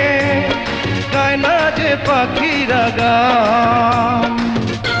গায় না যে পাখিরা গান।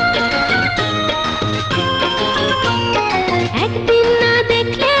 একদিন না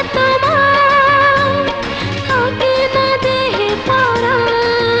দেখলে তোমার থাকে না দেহে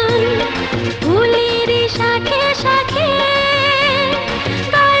পরাণ, ফুলের শাখে শাখে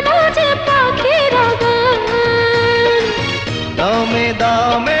গায় না যে পাখিরা গান। দামে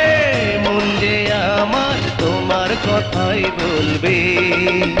দামে মন যে আমার তোমার কথাই বলবে,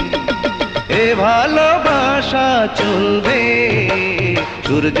 এ ভালোবাসা চলবে,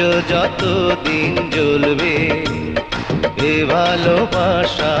 সূর্য যত দিন জ্বলবে, এ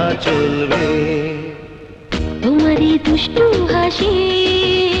ভালোবাসা চলবে। তোমারই দুষ্টু হাসি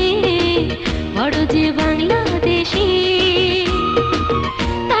বড় যে বাংলাদেশি,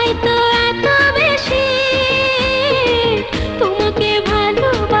 তাই তো এত বেশি তোমাকে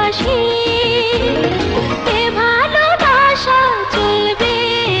ভালোবাসি। এ ভালোবাসা চলবে,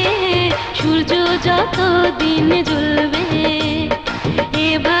 সূর্য যত দিন জ্বলবে, এ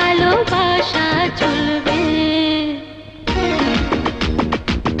ভালোবাসা চলবে।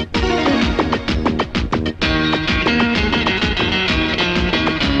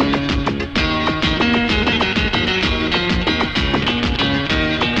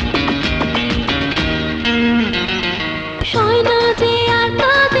 সয়না যে আর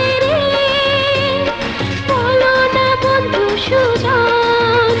তাদের বলো না বন্ধু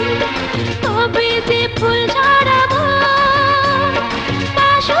সুজন, তবে যে ফুল ঝরাবো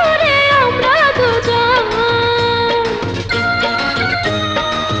বাসরে আমরা দুজন।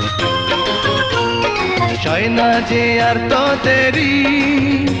 সয়না যে আর তোদেরই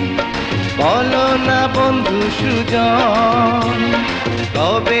বলো না বন্ধু সুজন,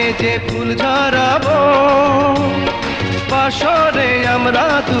 তবে যে ফুল ঝরাবো বাসরে আমরা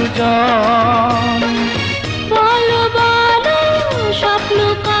দুজন। বলো বলো স্বপ্ন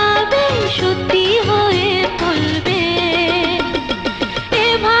কবে সত্যি হয়ে ফলবে, এ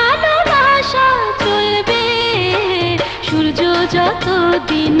ভালোবাসা চলবে, সূর্য যত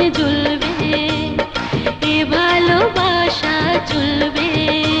দিন জ্বলবে, এ ভালোবাসা চলবে।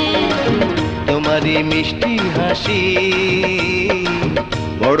 তোমারই মিষ্টি হাসি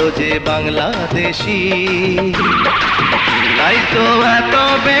বড় যে বাংলাদেশি, তাই তো এত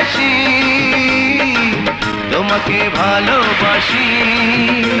বেশি তোমাকে ভালোবাসি,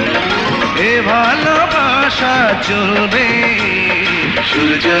 এ ভালোবাসা চলবে,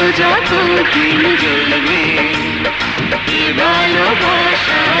 সূর্য যত দিন জ্বলবে, এ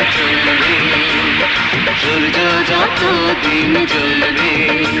ভালোবাসা চলবে, সূর্য যত দিন জ্বলবে,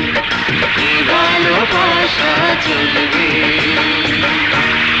 এ ভালোবাসা চলবে।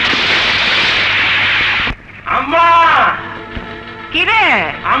 আম্মা! কিরে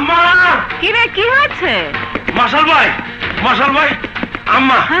আম্মা! কিরে কি হয়েছে? মাশাল ভাই, মাশাল ভাই,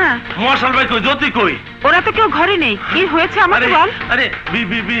 আম্মা, হ্যাঁ মাশাল ভাই কই, জ্যোতি কই? ওরা তো কেউ ঘরে নেই, কি হয়েছে আমাকে বল। আরে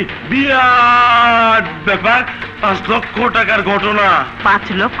বিরাট ব্যাপার, 5 লক্ষ টাকার ঘটনা। 5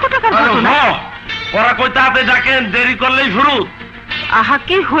 লক্ষ টাকার ঘটনা? ওরা কই তাতে ডাকেন, দেরি করলেই শুরু। আহা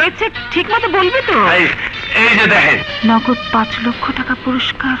কি হয়েছে ঠিক মতো বলবি তো? এই যে দেখেন, নগদ 5 লক্ষ টাকা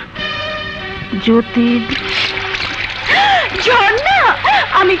পুরস্কার। জ্যোতি ঝর্ণা,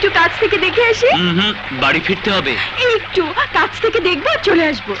 আমি একটু কাছ থেকে দেখে আসি। বাড়ি ফিরতে হবে, একটু কাছ থেকে দেখবো আর চলে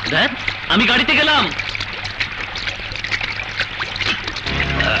আসবো। দেখ আমি গাড়িতে গেলাম।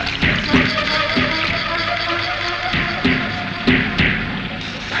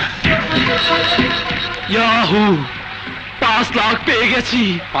 ইয়াহু, 5 লাখ পেয়ে গেছি।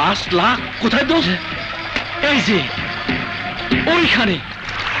 5 লাখ কোথায় দোষ? এই যে ওইখানে।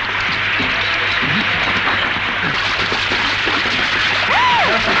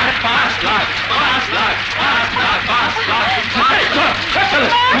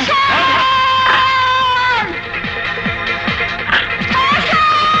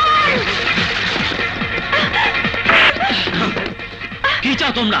 কি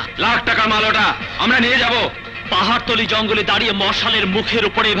চাও তোমরা? লাখ টাকা মাল ওটা, আমরা নিয়ে যাব। পাহাড়তলি জঙ্গলে দাঁড়িয়ে মশালের মুখের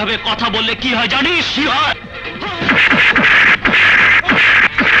উপরে এভাবে কথা বললে কি হয় জানিস? কি হয়?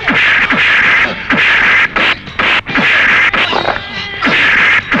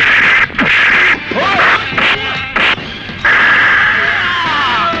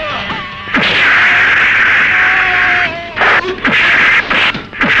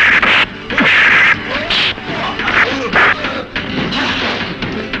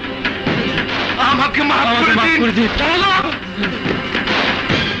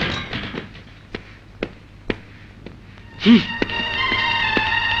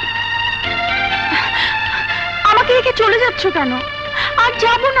 আমাকে রেখে চলে যাচ্ছ কেন? আর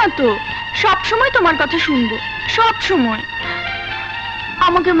যাবো না তো, সব সময় তোমার কথা শুনবো, সব সময়।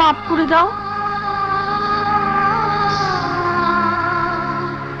 আমাকে মাফ করে দাও।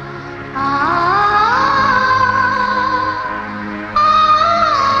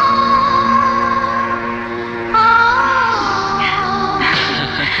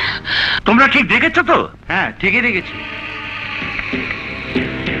 তোমরা ঠিক দেখেছো তো? হ্যাঁ, ঠিকই দেখেছি।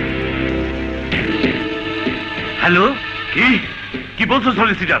 হ্যালো, কি বলছো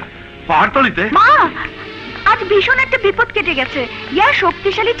সলিসিটার? পাহাড়তলিতে? মা, আজ ভীষণ একটা বিপদ কেটে গেছে। ইয়ার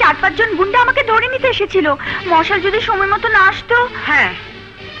শক্তিশালী 4-5 জন গুন্ডা আমাকে ধরে নিতে এসেছিল। মশাল যদি সময় মতো না আসতো। হ্যাঁ,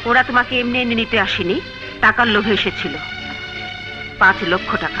 ওরা তোমাকে এমনি এনে নিতে আসেনি, টাকার লোভে এসেছিল। 5 লক্ষ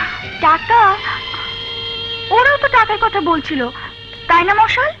টাকা। টাকা? ওরাও তো টাকার কথা বলছিল, তাই না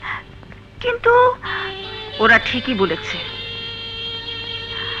মশাল? কিন্তু ওরা ঠিকই বলেছে,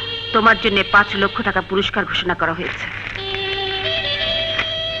 তোমার জন্য 5 লক্ষ টাকা পুরস্কার ঘোষণা করা হয়েছে।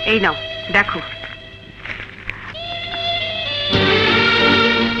 এই নাও, দেখো।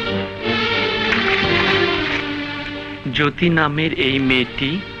 জ্যোতি নামের এই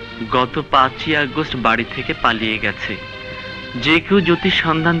মেয়েটি গত 5ই আগস্ট বাড়ি থেকে পালিয়ে গেছে। যে কেউ জ্যোতির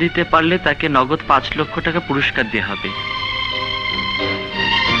সন্ধান দিতে পারলে তাকে নগদ 5 লক্ষ টাকা পুরস্কার দেওয়া হবে।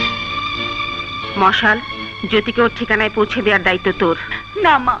 মশাল, জ্যোতিকে ওর ঠিকানায় পৌঁছে দেওয়ার দায়িত্ব তোর।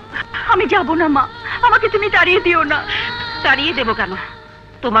 না মা, আমি যাব না মা, আমাকে তুমি তাড়িয়ে দিও না। তাড়িয়ে দেবো কেন?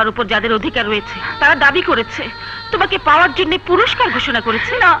 তোমার উপর যাদের অধিকার রয়েছে তারা দাবি করেছে, তোমাকে পাওয়ার জন্য পুরস্কার ঘোষণা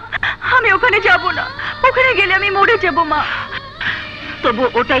করেছে। না, আমি ওখানে যাব না, ওখানে গেলে আমি মরে যাব মা। তবু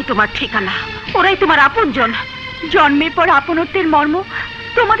ওটাই তোমার ঠিকানা, ওরাই তোমার আপনজন। জন্মের পর আপনত্বের মর্ম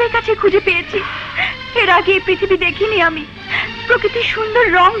তোমাদের কাছে খুঁজে পেয়েছি। এর আগে এই পৃথিবী দেখিনি আমি, প্রকৃতির সুন্দর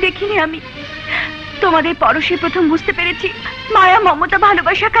রং দেখিনি আমি। তোমাদের পরশে প্রথম বুঝতে পেরেছি মায়া, মমতা,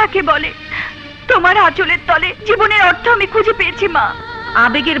 ভালোবাসা কাকে বলে। তোমার আঁচলের তলে জীবনের অর্থ আমি খুঁজে পেয়েছি মা।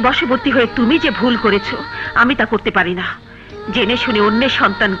 আবেগের বশবর্তী হয়ে তুমি যে ভুল করেছো আমি তা করতে পারি না। জেনে শুনে অন্যের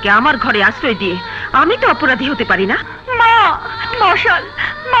সন্তানকে আমার ঘরে আশ্রয় দিয়ে আমি তো অপরাধী হতে পারি না। মা, মশাল,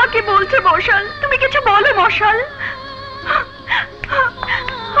 মাকে বলছে মশাল, তুমি কিছু বলো মশাল।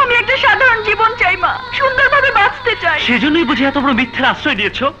 আমি একটা সাধারণ জীবন চাই মা, সুন্দরভাবে বাঁচতে চাই। সেজন্যই বুঝি এত বড় মিথ্যের আশ্রয়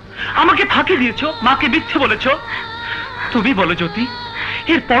দিয়েছো, আমাকে ফাঁকি দিয়েছো, মাকে মিথ্যে বলেছো। তুমি বলো জ্যোতি,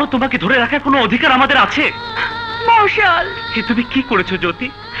 এরপরও তোমাকে ধরে রাখার কোনো অধিকার আমাদের আছে? মশাল, তুমি কি করেছো জ্যোতি?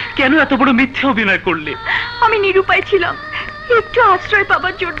 কেন এত বড় মিথ্যে অভিনয় করলে? আমি নিরুপায় ছিলাম, একটু আশ্রয়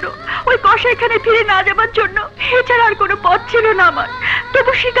পাবার জন্য, ওই কসাইখানে ফিরে না যাবার জন্য। এছাড়া আর কোনো পথ ছিল না আমার।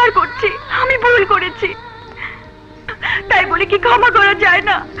 তবু স্বীকার করছি আমি ভুল করেছি। তাই বলে কি ক্ষমা করা যায়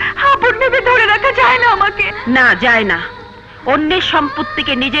না? আপন ভেবে ধরে রাখা যায় না আমাকে? না, যায় না। অন্যের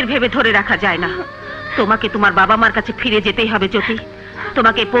সম্পত্তিকে নিজের ভেবে ধরে রাখা যায় না। তোমাকে তোমার বাবা মার কাছে ফিরে যেতেই হবে জ্যোতি।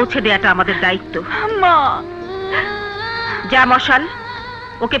 তোমাকে পৌঁছে দেওয়াটা আমাদের দায়িত্ব। মা, যা মশাল,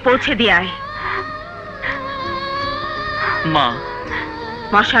 ওকে পৌঁছে দিয়ে আয়। মা,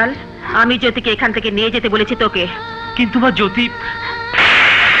 মশাল, আমি জ্যোতিকে এখান থেকে নিয়ে যেতে বলেছি তোকে। কিন্তু মা, জ্যোতি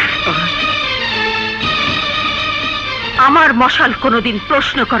আমার মশাল কোনোদিন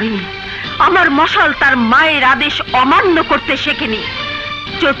প্রশ্ন করেনি। আমার মশাল তার মায়ের আদেশ অমান্য করতে শেখেনি।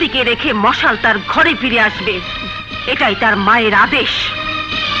 জ্যোতিকে রেখে মশাল তার ঘরে ফিরে আসবে, এটাই তার মায়ের আদেশ।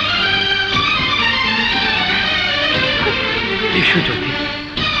 এসো জ্যোতি।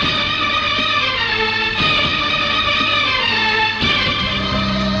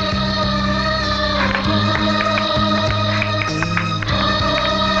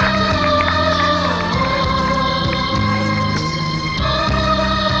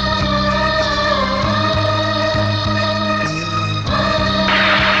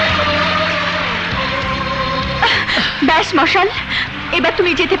 ব্যাস মশাল, এবার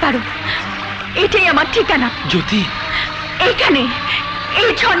তুমি যেতে পারো। এটাই আমার ঠিকানা। জ্যোতি, এইখানে, এই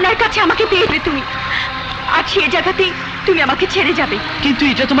ঝর্ণার কাছে আমাকে পেয়ে তুমি। আর সে জায়গাতেই তুমি আমাকে ছেড়ে যাবে। কিন্তু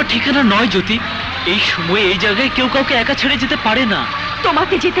এটা তোমার ঠিকানা নয় জ্যোতি। এই সময় এই জায়গায় কেউ কাউকে একা ছেড়ে যেতে পারে না।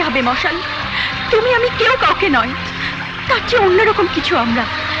 তোমাকে যেতে হবে মশাল। তুমি আমি কেউ কাউকে নয়, তার চেয়ে অন্যরকম কিছু আমরা।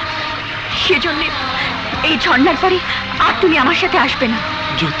 সেজন্য এই ঝর্ণার পরে আর তুমি আমার সাথে আসবে না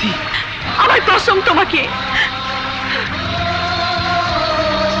জ্যোতি। আমার কসম তোমাকে।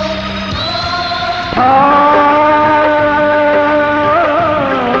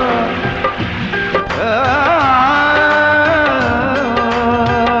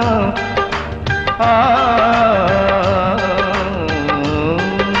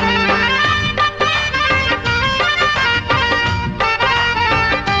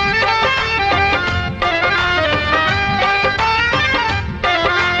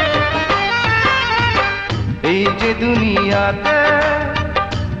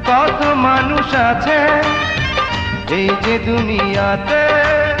 আছে এই যে দুনিয়াতে,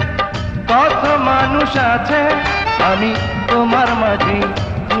 কত মানুষ আছে আমি তোমার মাঝে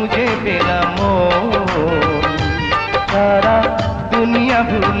খুঁজে পেলাম। সারা দুনিয়া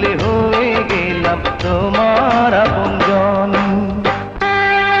ভুলে হয়ে গেলাম তোমার আপনজন।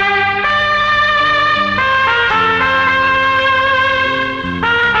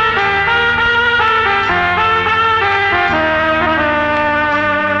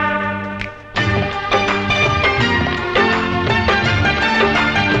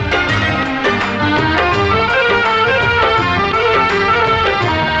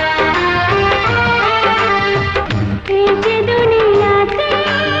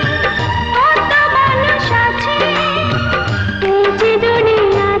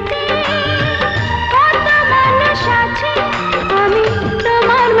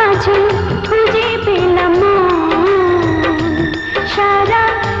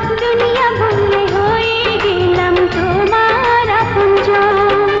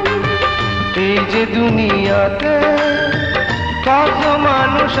 দুনিয়াতে কত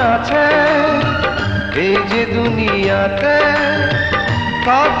মানুষ আছে, এই যে দুনিয়াতে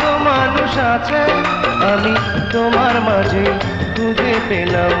কত মানুষ আছে আমি তোমার মাঝে খুঁজে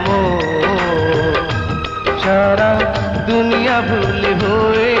পেলাম। সারা দুনিয়া ভুলে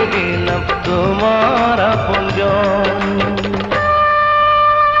হয়ে গেলাম তোমার আপনজন।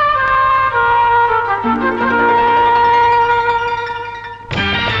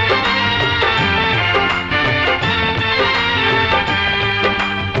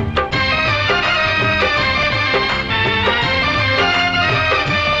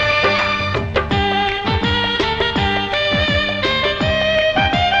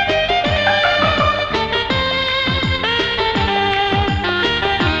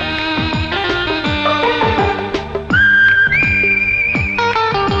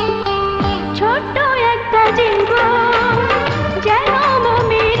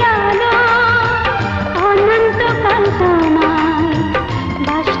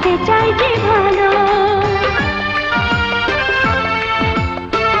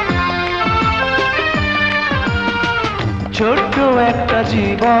 ছোট্ট একটা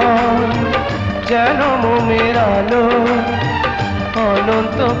জীবন যেন মোমের আলো,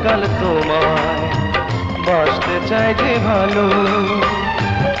 অনন্তকাল তোমায় বাসতে চাই যে ভালো।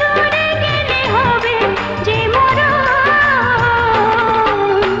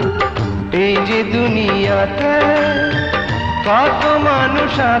 এই যে দুনিয়াতে কত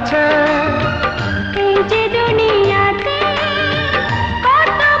মানুষ আছে, এই যে দুনিয়াতে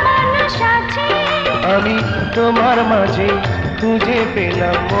কত মানুষ আছে আমি তোমার মাঝে খুঁজে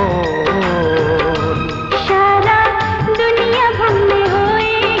পেলাম। সারা দুনিয়া ভুলে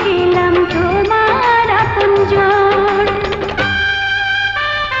হয়ে গেলাম তোমার আপনজন।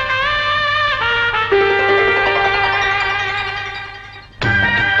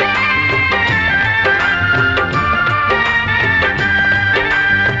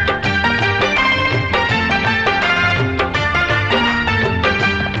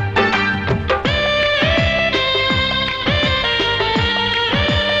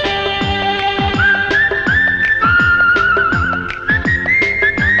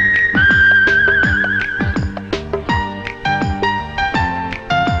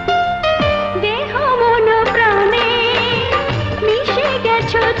 দেহ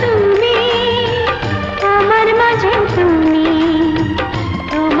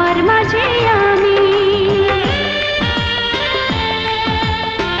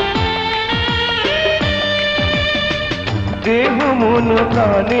মন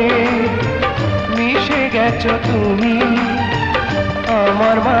প্রাণে মিশে গেছো তুমি,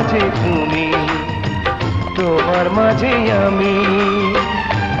 আমার মাঝে তুমি, তোমার মাঝে আমি।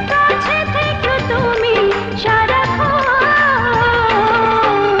 কাছে থেকো তুমি সারাক্ষণ।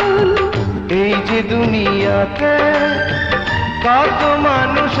 এই যে দুনিয়াতে কত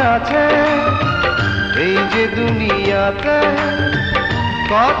মানুষ আছে, এই যে দুনিয়াতে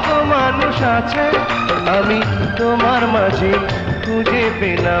কত মানুষ আছে আমি তোমার মাঝে খুঁজে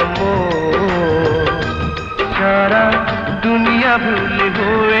পেলাম। সারা দুনিয়া ভুলে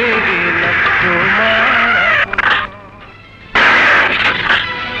হয়ে গেলাম তোমার।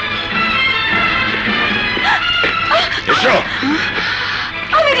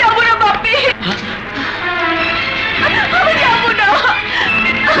 আমি যাবো না বাপি, আমি যাবো না।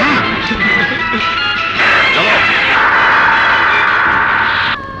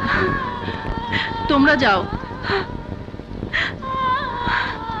 তোমরা যাও।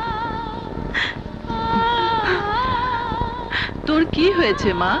 তোর কি হয়েছে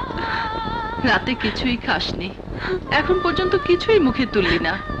মা? রাতে কিছুই খাসনি, এখন পর্যন্ত কিছুই মুখে তুললি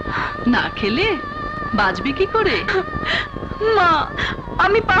না। না খেলে বাঁচবে কি করে? মা,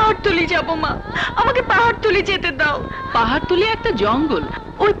 আমি পাহাড়তলি যাব মা, আমাকে পাহাড়তলি যেতে দাও। পাহাড়তলি একটা জঙ্গল,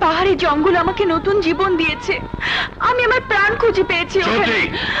 ওই পাহাড়ি জঙ্গল আমাকে নতুন জীবন দিয়েছে। আমি আমার প্রাণ খুঁজে পেয়েছি ওখানে।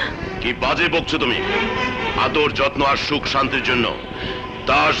 কি বাজে বকছো তুমি? আদর যত্ন আর সুখ শান্তির জন্য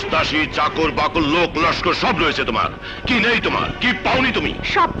দাস দাসী চাকর বাকর লোক লস্কর সব রয়েছে তোমার। কি নেই তোমার? কি পাওনি তুমি?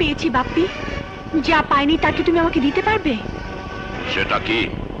 সব পেয়েছি বাপ্পি, যা পাইনি তা কি তুমি আমাকে দিতে পারবে? সেটা কি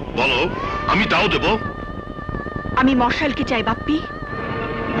বলো, আমি তাও দেব। আমি মশালকে চাই বাপ্পি।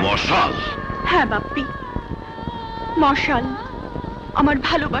 মশাল? হ্যাঁ বাপ্পি, মশাল, আমার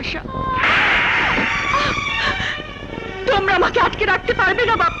ভালোবাসা। তোমরা আমাকে আটকে রাখতে পারবে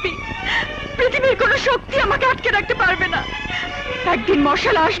না বাপ্পি, পৃথিবীর কোনো শক্তি আমাকে আটকে রাখতে পারবে না। একদিন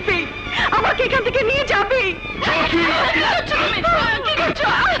মশাল আসবে, আমাকে এখান থেকে নিয়ে যাবে।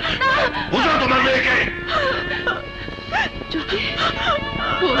 বুঝো তোমার মেয়েকে।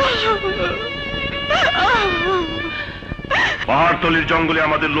 পাহাড়তলির জঙ্গলে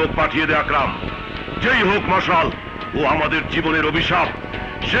আমাদের লোক পাঠিয়ে দে আকরাম। যেই হোক মশাল, ও আমাদের জীবনের অভিশাপ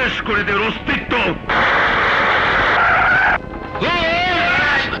শেষ করে দে অস্তিত্ব।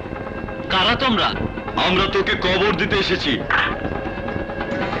 কারা তোমরা? আমরা তোকে কবর দিতে এসেছি।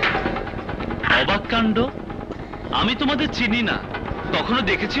 অবাক কাণ্ড, আমি তোমাদের চিনি না, কখনো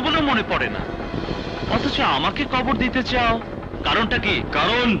দেখেছি বলে মনে পড়ে না, অথচ আমাকে কবর দিতে চাও, কারণটা কি?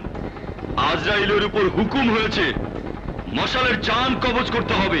 কারণ আজরাইলের উপর হুকুম হয়েছে মশালের জান কবজ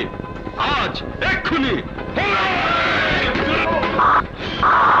করতে হবে আজ, এক্ষুনি।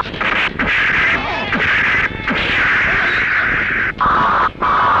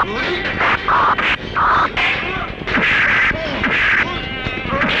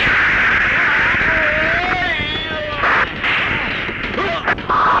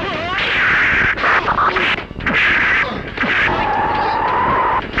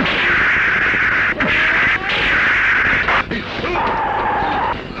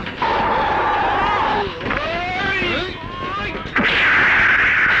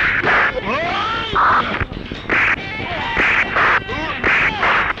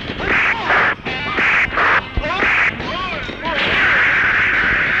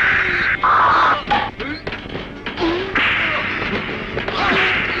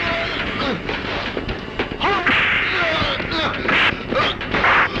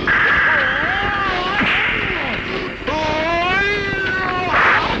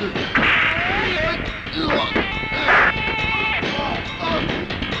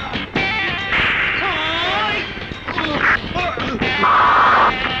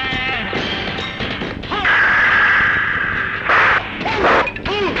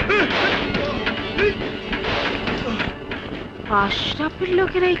 আশরাফের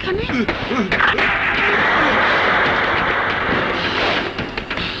লোকেরা এখানে?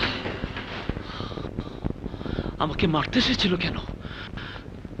 আমাকে মারতে এসেছিল কেন?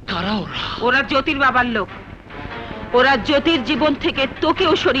 কারা ওরা? ওরা জ্যোতির বাবার লোক। ওরা জ্যোতির জীবন থেকে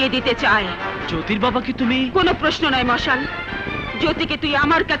তোকেও সরিয়ে দিতে চায়। জ্যোতির বাবা কি তুমি? কোনো প্রশ্ন নয় মশাল, জ্যোতিকে তুই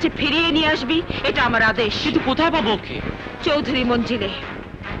আমার কাছে ফিরিয়ে নিয়ে আসবি, এটা আমার আদেশ। কিন্তু কোথায় পাবো ওকে? চৌধুরী মঞ্জিলে।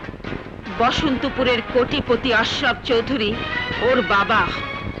 বসন্তপুরের কোটিপতি আশরাফ চৌধুরী ওর বাবা।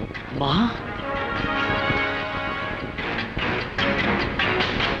 মা,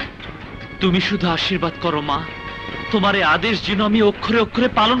 তুমি শুধু আশীর্বাদ করো মা, তোমার এই আদেশ যেন আমি অক্ষরে অক্ষরে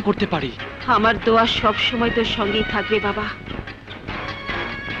পালন করতে পারি। আমার দোয়া সব সময় তোর সঙ্গেই থাকবে বাবা।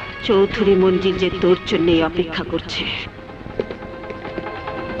 চৌধুরী মঞ্জিল যে তোর জন্যই অপেক্ষা করছে।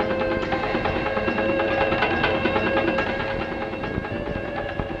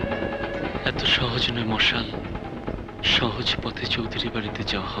 এত সহজ নয় মশাল, সহজ পথে চৌধুরী বাড়িতে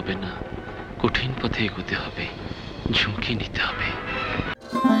যাওয়া হবে না, কঠিন পথে এগোতে হবে, ঝুঁকি নিতে হবে।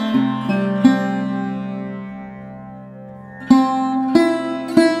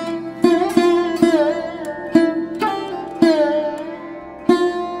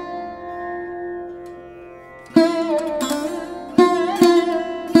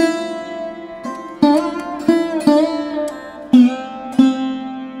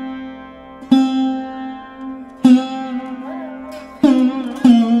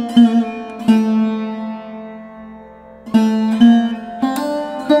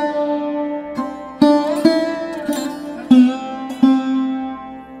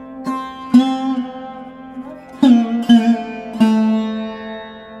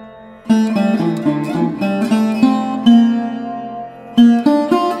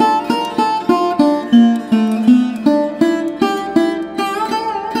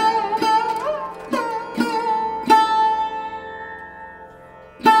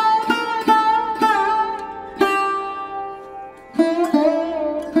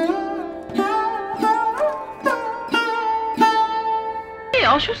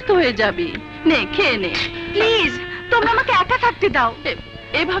 অসুস্থ হয়ে যাবি। নে খেয়ে নে প্লিজ, তোমরা আমাকে একা থাকতে দাও।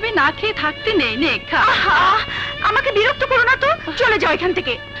 এভাবে না খেয়ে থাকতে নেই, নে খা। আমাকে বিরক্ত করো না তো, চলে যাও এখান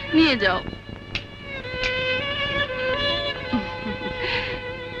থেকে। নিয়ে যাও।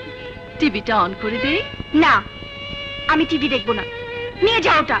 টিভিটা অন করে দেই। না, আমি টিভি দেখবো না। নিয়ে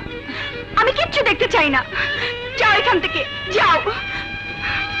যাও ওটা, আমি কিচ্ছু দেখতে চাই না। যাও এখান থেকে, যাও।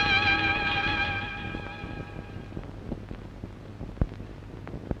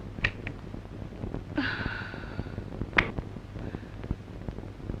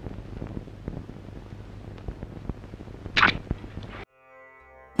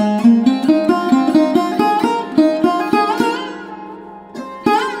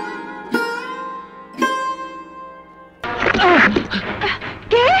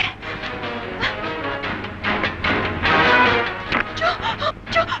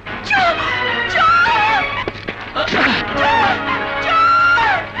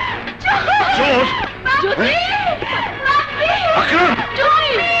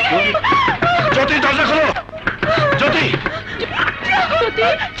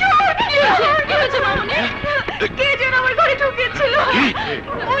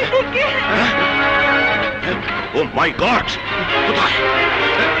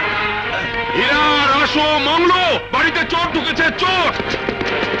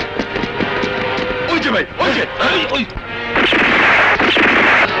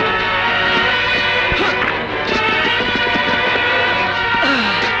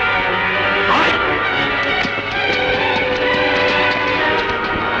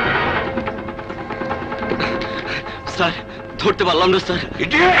 ধরতে পারলাম না স্যার।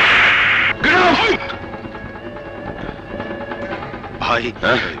 ভাই,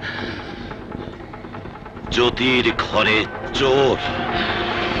 জ্যোতির ঘরে চোর।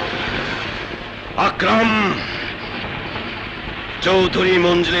 আকরাম, চৌধুরী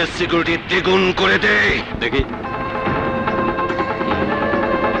মঞ্জিলের সিকিউরিটি দ্বিগুণ করে দে। দেখি।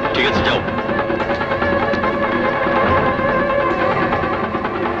 ঠিক আছে, যাও।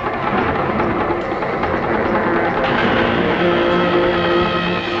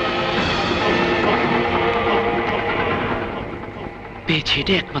 পেয়েছি,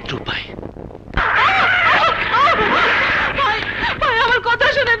 এটা একমাত্র উপায়। ভাই আমার কথা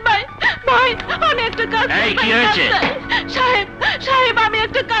শুনেন ভাই। ভাই আমি একটা কাজ চাই। কি হয়েছে? সাহেব, সাহেব আমি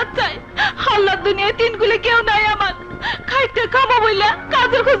একটা কাজ চাই। আল্লাহ দুনিয়ায় তিন গুলে কেউ নাই আমার। খাইতে খাবো বইলা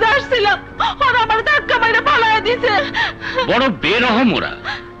কাজের খোঁজে আসছিলাম, ওরা আমার ধাক্কা মাইরা পালায়া দিছে। বড় বেরহম ওরা,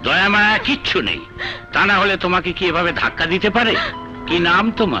 দয়া মায়া কিচ্ছু নেই। তা না হলে তোমাকে কি এভাবে ধাক্কা দিতে পারে? কি নাম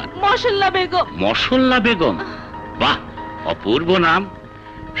তোমার? মশল্লা বেগম। মশল্লা বেগম, বাহ, অপূর্ব নাম।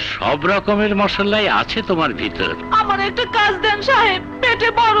 সব রকমের মশলাই আছে তোমার ভিতর। আমার একটা কাজ দেন সাহেব, পেটে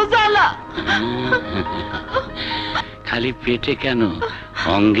বড় জ্বালা। খালি পেটে কেন,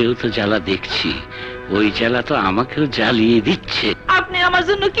 অঙ্গেও তো জ্বালা দেখছি। ওই জ্বালা তো আমাকেও জ্বালিয়ে দিচ্ছে। আপনি আমার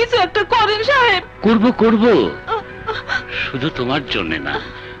জন্য কিছু একটা করেন সাহেব। করব করব, শুধু তোমার জন্য না,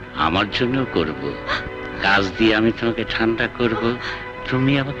 আমার জন্য করব। কাজ দিয়ে আমি তোমাকে ঠান্ডা করব,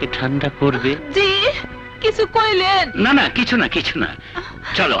 তুমি আমাকে ঠান্ডা করবে। জি, কিছু কইলেন? না না, কিছু না কিছু না।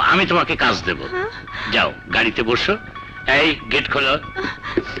 চলো আমি তোমাকে কাজ দেব। যাও গাড়িতে বসো। এই গেট খোলো।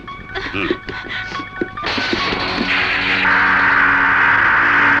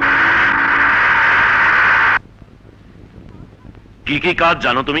 কি কি কাজ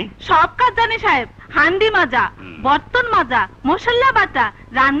জানো তুমি? সব কাজ জানি সাহেব। হান্ডি মাজা, বর্তন মাজা, মশলা বাটা,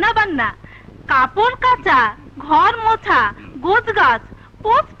 রান্না বান্না, কাপড় কাচা, ঘর মোছা, গোছ গাছ,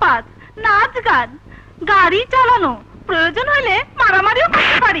 পোছ পাছ, নাচ গান, গাড়ি চালানো, প্রয়োজন হলে মারামারিও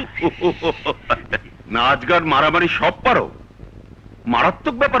করতে পারি। নাচ গান মারামারি সব পারো?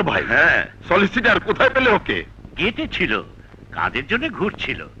 মারাত্মক ব্যাপার ভাই। হ্যাঁ। সলিসিটার কোথায় পেলে ওকে? গেটে ছিল, কাজের জন্য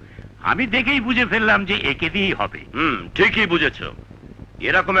ঘুরছিল। আমি দেখেই বুঝে ফেললাম যে একে দিয়েই হবে। ঠিকই বুঝেছো।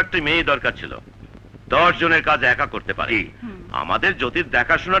 এরকম একটা মেয়ে দরকার ছিল, 10 জনের কাজ একা করতে পারে। আমাদের জ্যোতির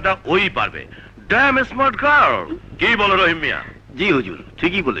দেখাশোনাটা ওই পারবে। Dam smart girl. কি বলো রহিম মিয়া? জি হুজুর,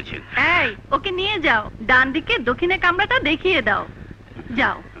 ঠিকই বলেছেন। এই, ওকে নিয়ে যাও, ডান দিকে দক্ষিণে কামরাটা দেখিয়ে দাও।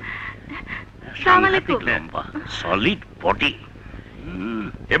 যাও। আসসালামু আলাইকুম। Solid body.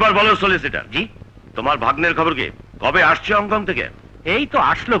 এবার বলো সলিসিটার জি, তোমার ভাগ্নের খবর কি? কবে আসছে হংকং থেকে? এই তো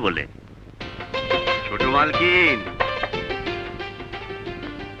আসলো বলে। ছোট মালকিন,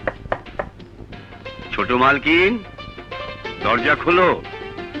 ছোট মালকিন, দরজা খোলো।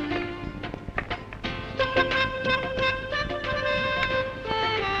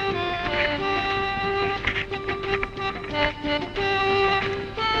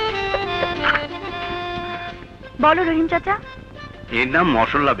 বলো রহিম চাচা। এর নাম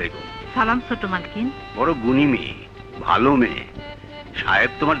মশল্লা বেগম। সালাম ছোট মালকিন। বড় গুণী মেয়ে, ভালো মেয়ে।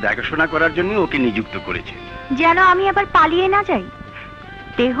 সাহেব তোমার দেখাশোনা করার জন্য ওকে নিযুক্ত করেছে। যেন আমি আবার পালিয়ে না যাই।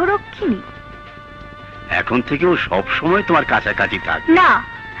 দেহরক্ষিণী? এখন থেকে ও সব সময় তোমার কাছাকাছি থাকবে। না,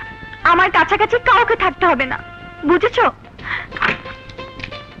 আমার কাছাকাছি কাউকে থাকতে হবে না, বুঝেছো?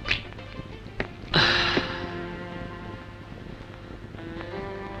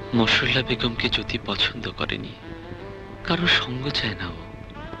 মশরুল্লাহ বেগমকে যদি পছন্দ করেনি, কারো সঙ্গ চায় না ও,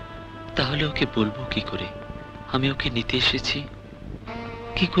 তাহলে ওকে বলবো কি করে আমি ওকে নিতে এসেছি?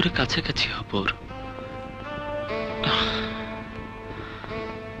 কি করে কাছাকাছি হব ওর?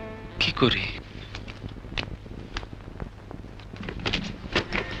 কি করে?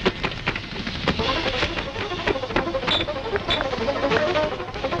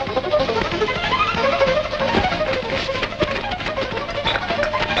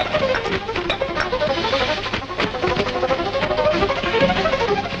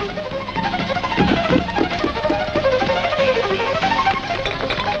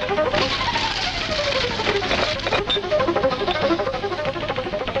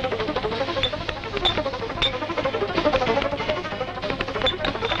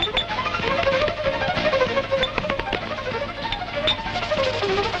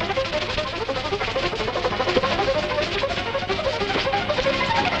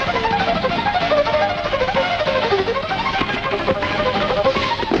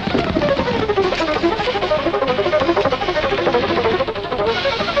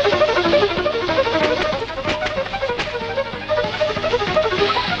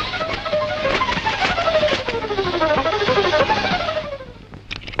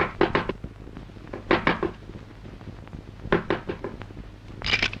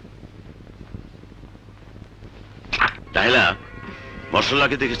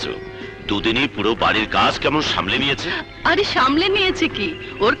 মশলাকে দেখেছো? দুদিনই পুরো বাড়ির কাজ কেমন সামলে নিয়েছে। আরে সামলে নিয়েছে কি,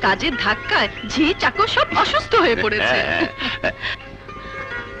 ওর কাজের ধাক্কায় ঝি চাকর সব অসুস্থ হয়ে পড়েছে।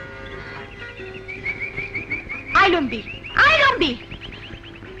 আইরম্বি,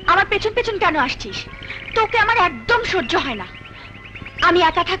 আমার পেছন পেছন কেন আসছিস? তোকে আমার একদম সহ্য হয় না। আমি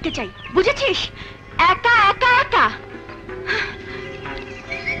একা থাকতে চাই, বুঝেছিস? একা একা একা।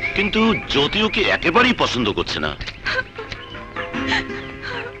 কিন্তু জ্যোতি ওকে একেবারেই পছন্দ করছে না।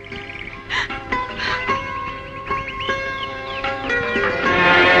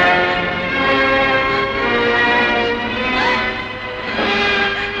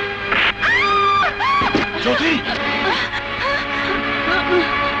 জ্যোতি,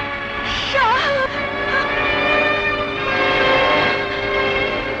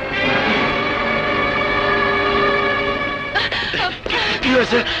 কি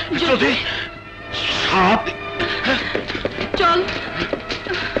হয়েছে জ্যোতি? সাপ? চল।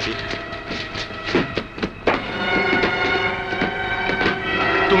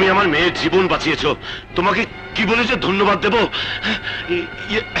 তুমি আমার মেয়ের জীবন বাঁচিয়েছো, তোমাকে কি বলে যে ধন্যবাদ দেব।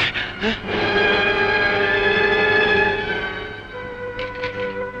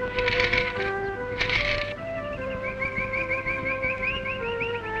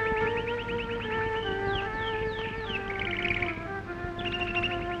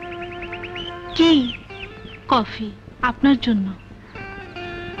 কি? কফি আপনার জন্য।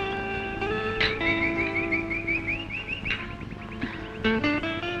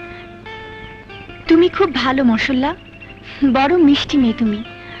 তুমি খুব ভালো মশলা, বড় মিষ্টি মেয়ে তুমি।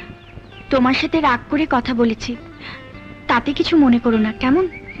 তোমার সাথে রাগ করে কথা বলেছি, তাতে কিছু মনে করো না, কেমন?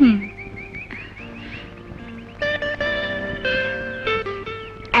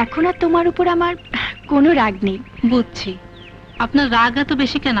 এখন আর তোমার উপর আমার কোনো রাগ নেই। বুঝছি। আপনার রাগ এত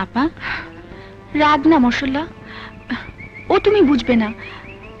বেশি কেন আপা? রাগ না মশলা, ও তুমি বুঝবে না।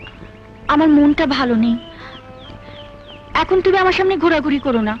 আমার মনটা ভালো নেই। এখন তুমি আমার সামনে ঘোরাঘুরি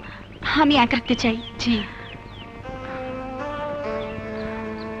করো না, আমি একাতে চাই। জি।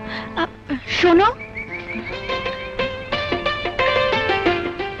 শোনো।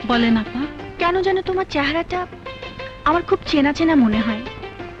 বলেন আপা। কেন যেন তোমার চেহারাটা আমার খুব চেনা চেনা মনে হয়।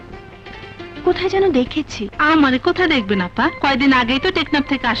 কোথায় যেন দেখেছি। আমারে কোথায় দেখবেন আপা? কয়দিন আগেই তো টেকনাফ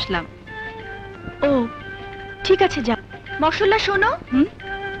থেকে আসলাম। ও ঠিক আছে, যা। মশলা শোনো।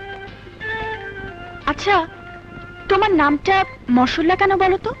 আচ্ছা, তোমার নামটা মশলা কেন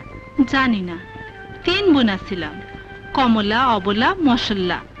বলো তো? জানি না, 3 বোন ছিলাম, কমলা, অবলা,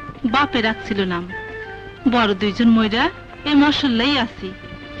 মশলা। বাপে রাখছিল নাম। বড় 2 জন মইরা এই মশলাই আছি।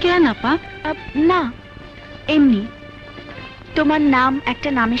 কেন আপা? না, এমনি। তোমার নাম একটা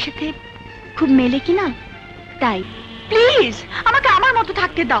নামের সাথে খুব মেলে কি না, তাই। প্লিজ আমাকে আমার মতো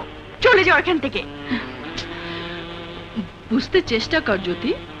থাকতে দাও, চলে যাও এখান থেকে। বুঝতে চেষ্টা কর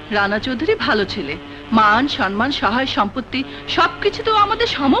জ্যোতি, রানা চৌধুরী ভালো ছেলে। মান সম্মান, সহায় সম্পত্তি সবকিছু তো আমাদের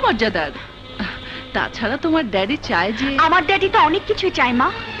সমমর্যাদার। তাছাড়া তোমার ড্যাডি চায় যে আমার ড্যাডি তো অনেক কিছু চায় মা,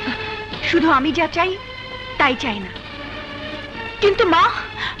 শুধু আমি যা চাই তাই চাই না। কিন্তু মা,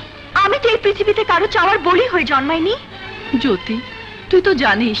 আমি তো এই পৃথিবীতে কারো চাওয়ার বলি হয়ে জন্মাইনি। জ্যোতি, তুই তো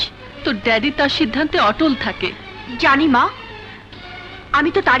জানিস তোর ড্যাডি তার সিদ্ধান্তে অটল থাকে। জানি মা, আমি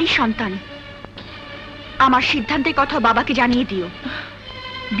তো তারই সন্তান। আমার সিদ্ধান্তের কথা বাবাকে জানিয়ে দিও।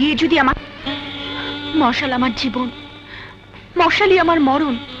 বিয়ে যদি আমার মশাল আমার জীবন, মশালই আমার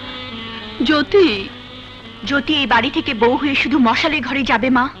মরণ। জ্যোতি, জ্যোতি এই বাড়ি থেকে বউ হয়ে শুধু মশালের ঘরে যাবে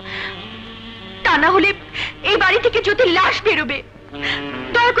মা, তা না হলে এই বাড়ি থেকে জ্যোতির লাশ বেরোবে।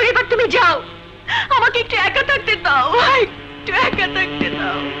 দয়া করে এবার তুমি যাও, আমাকে একটু একা থাকতে দাও, একটু একা থাকতে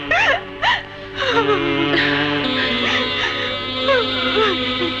দাও।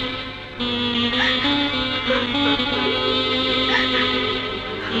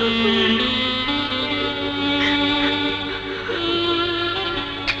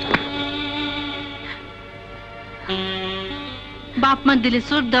 বাপ মার দিলে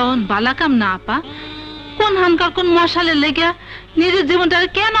চোর দেওয়ান বালা কাম না আপা। কোন হানকার কোন মশালে লেগে নিজের জীবনটা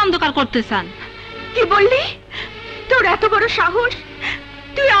কেন অন্ধকার করতে চান? কি বললি? তোর এত বড় সাহস,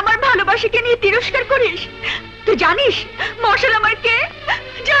 তুই আমার ভালোবাসাকে নিয়ে তিরস্কার করিস? তুই জানিস মশাল আমার কে?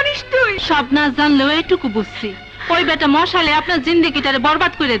 জানিস তুই? সব না জানলেও এইটুকু বুঝছি, ওই বেটা মশালে আপনার জিন্দেগিটারে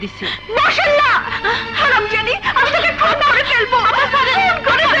বরবাদ করে দিছে। মশাল না, হারামজানি, আমি তোকে খুন করে ফেলবো, খুন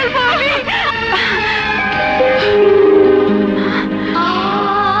করে ফেলবো আমি।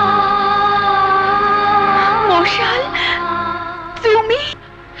 মশাল, তুমি?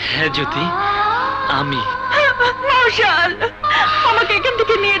 হ্যাঁ জ্যোতি, আমি। মশাল, আমাকে এখান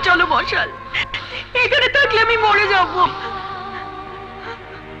থেকে নিয়ে চলো মশাল, এখানে থাকলে আমি মরে যাব।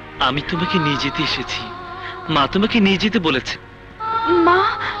 আমি তোমাকে নিয়ে যেতে এসেছি, মা তোমাকে নিয়ে যেতে বলেছে। মা?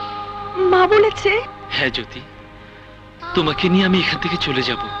 মা বলেছে? হ্যাঁ জ্যোতি, তোমাকে নিয়ে আমি এখান থেকে চলে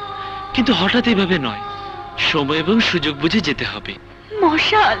যাব, কিন্তু হঠাৎ এভাবে নয়, সময় এবং সুযোগ বুঝে যেতে হবে।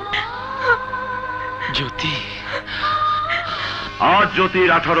 মশাল। জ্যোতি, আজ জ্যোতির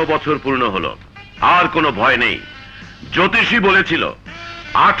 18 বছর পূর্ণ হলো, আর কোনো ভয় নেই। জ্যোতিষী বলেছিল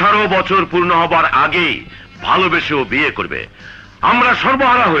 18 বছর পূর্ণ হবার আগেই ভালোবেসেও বিয়ে করবে। আমরা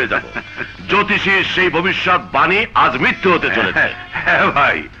সর্বহারা হয়ে যাব। জ্যোতিষীর সেই ভবিষ্যৎ বাণী আজ মিথ্যে হতে চলেছে। হ্যাঁ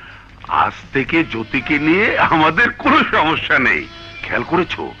ভাই, আজ থেকে জ্যোতিকে নিয়ে আমাদের কোনো সমস্যা নেই। খেয়াল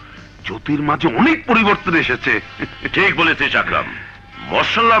করেছো জ্যোতির মাঝে অনেক পরিবর্তন এসেছে। ঠিক বলেছিস আকরাম,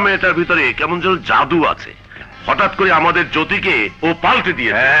 মশাল্লা মেয়েটার ভিতরে কেমন যেন জাদু আছে। হঠাৎ করে আমাদের জ্যোতিকে ও পাল্টে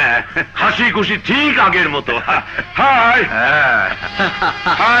দিয়ে হাসি খুশি ঠিক আগের মতো। হাই।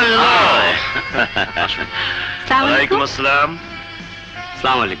 হ্যালো। ওয়ালাইকুম আসসালাম।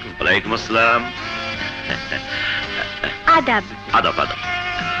 আসসালামু আলাইকুম। ওয়ালাইকুম আসসালাম। আদাব। আদাব আদাব।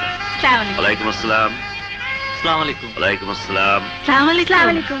 ওয়ালাইকুম আসসালাম। আসসালামু আলাইকুম। ওয়ালাইকুম আসসালাম। আসসালামু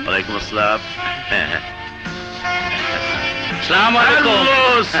আলাইকুম। ওয়ালাইকুম আসসালাম। হ্যাঁ। Assalamu alaikum.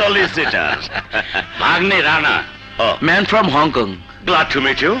 Hello, solicitor. Magne Rana. Oh. Man from Hong Kong. Glad to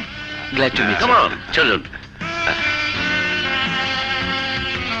meet you. Glad to meet you. Come on, children.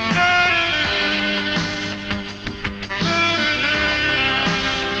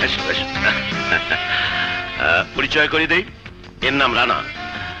 পরিচয় করে দেই, এর নাম রানা,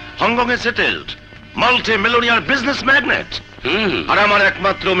 হংকং এ settled, multi millionaire business magnate. আর আমার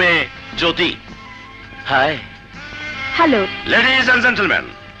একমাত্র মেয়ে জ্যোতি। High. Hello. Ladies and gentlemen,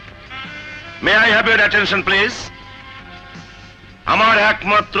 may I have your attention please? আমার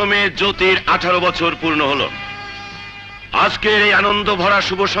একমাত্র মেয়ে জ্যোতির 18 বছর পূর্ণ হলো। আজকের এই আনন্দ ভরা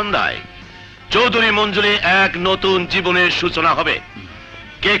শুভ সন্ধ্যায় চৌধুরী মঞ্জুরি এক নতুন জীবনের সূচনা হবে।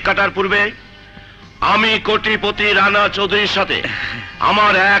 কেক কাটার পূর্বে আমি কোটিপতি রানা চৌধুরীর সাথে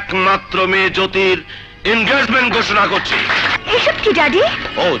আমার একমাত্র মেয়ে জ্যোতির এনগেজমেন্ট ঘোষণা করছি। এসব কি ড্যাডি?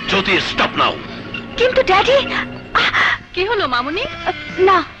 ও জ্যোতি, স্টপ নাও। কিন্তু ড্যাডি। কি হলো মামুনি?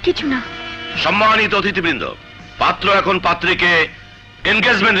 না, কিছু না। সম্মানিত অতিথিবৃন্দ, পাত্র এখন পাত্রীকে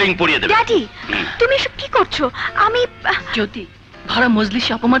এনগেজমেন্ট রিং পরিয়ে দেবে। ড্যাডি, তুমি এসব কি করছো? আমি জ্যোতি, ভরা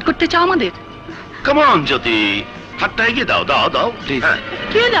মজলিসে অপমান করতে চাও আমাদের? কাম অন জ্যোতি, হাতটা এগিয়ে দাও, দাও দাও প্লিজ।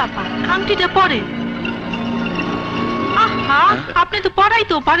 কে আপা, আংটিটা পরে। আহা, আপনি তো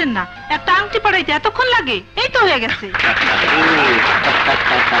পড়াইতেও পারেন না, একটা আংটি পড়াইতে এতক্ষণ লাগে? এই তো হয়ে গেছে।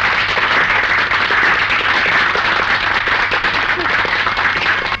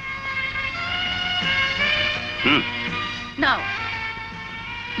 নাও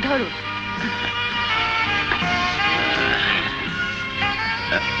ধরো।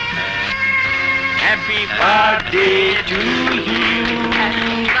 Happy birthday to you.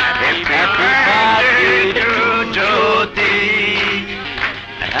 Happy birthday to Jyoti.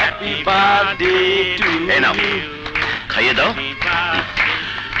 Happy birthday to you. এই নাও, খাইয়ে দাও।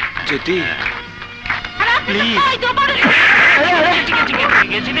 জ্যোতি, please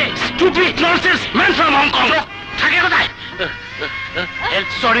stupid nonsense man from Hong Kong থাকে কোথায়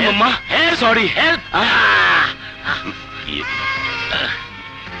সরি মাম্মা সরি হেল্প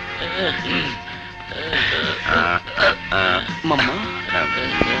মাম্মা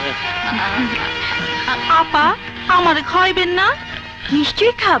আপা আমারে খাইবেন না?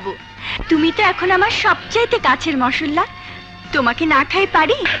 নিশ্চয়ই খাবো, তুমি তো এখন আমার সবচাইতে কাছের মশলা, তোমাকে না খাই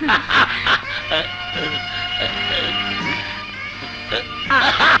পারি?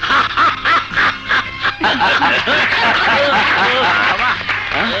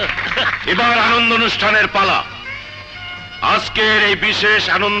 এবার আনন্দ অনুষ্ঠানের পালা। আজকের এই বিশেষ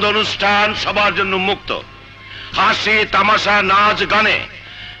আনন্দ অনুষ্ঠান সবার জন্য মুক্ত। হাসি তামাশা নাচ গানে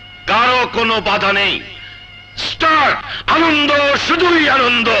কারো কোনো বাধা নেই। স্টার্ট! আনন্দ, শুধুই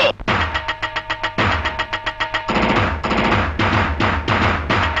আনন্দ।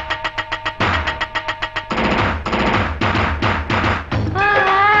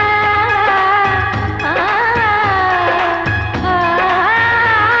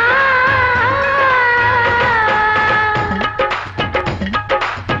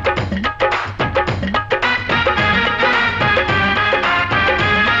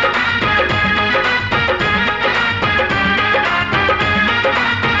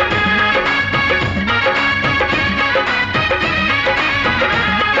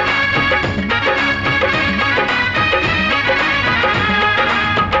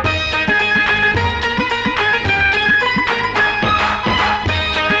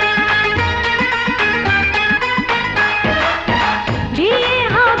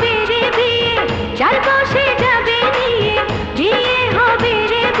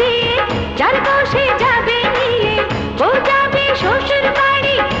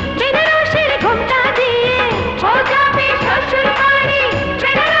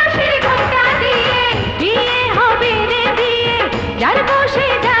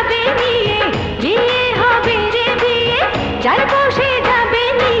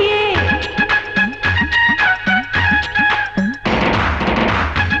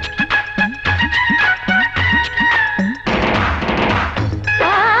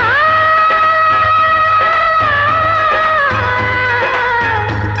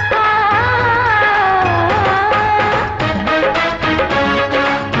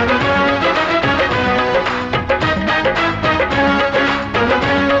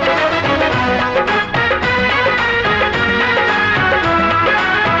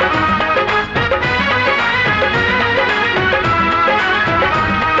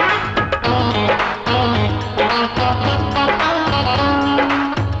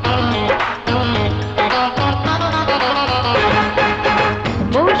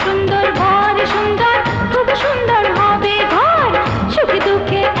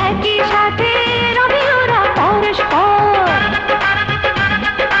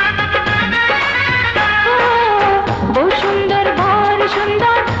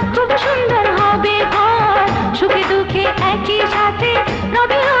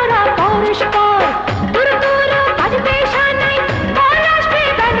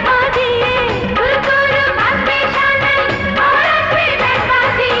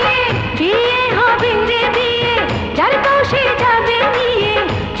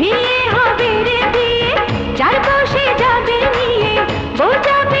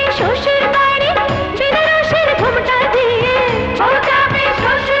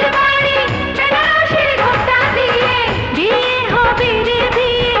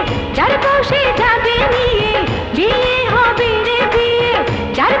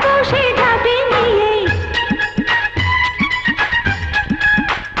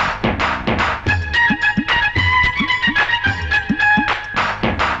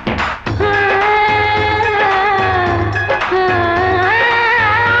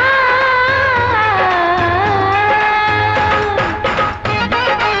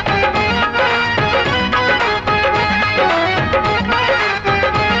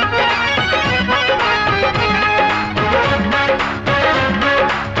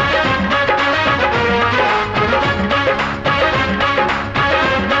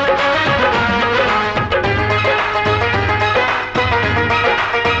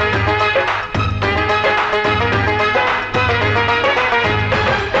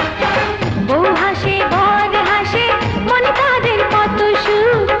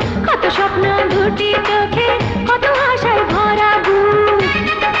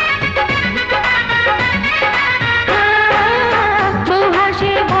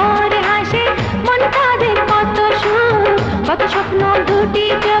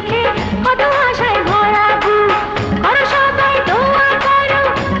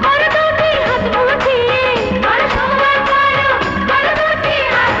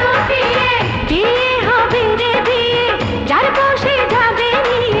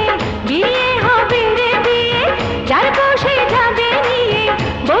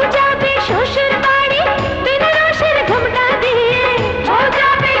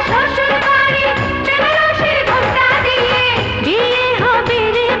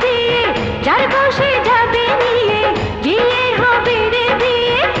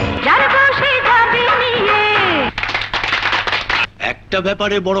 একটা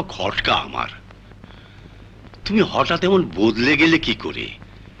ব্যাপারে বড় খটকা আমার। তুমি হঠাৎ এমন বদলে গেলে কি করে?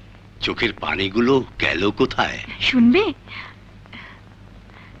 চোখের পানিগুলো গেল কোথায়? শুনবে?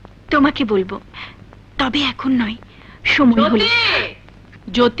 তোমাকে বলবো, তবে এখন নয়, সময় হলে।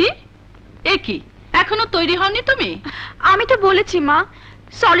 জ্যোতি, এ কি এখনো তৈরি হওনি তুমি? আমি তো বলেছি মা,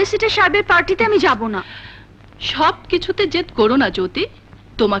 সলিসিটর সাহেবের পার্টিতে আমি যাব না। সব কিছুতে জেদ করো না জ্যোতি,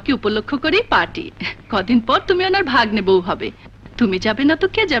 তোমাকে উপলক্ষ করে পার্টি। কদিন পর তুমি ওনার ভাগ্নে বউ হবে। তুমি যাবে না তো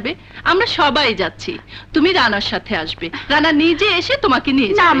কে যাবে? আমরা সবাই যাচ্ছি। তুমি রানার সাথে আসবে, রানা নিজে এসে তোমাকে নিয়ে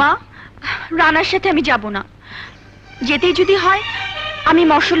যাবে। না মা, রানার সাথে আমি যাব না। যেতেই যদি হয় আমি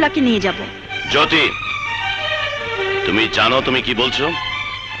মশল্লাকে নিয়ে যাব। জ্যোতি, তুমি জানো তুমি কি বলছো?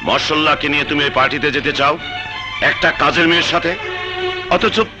 মশল্লাকে নিয়ে তুমি এই পার্টিতে যেতে চাও একটা কাজের মেয়ের সাথে,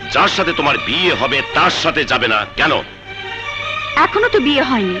 অথচ যার সাথে তোমার বিয়ে হবে তার সাথে যাবে না কেন? এখনো তো বিয়ে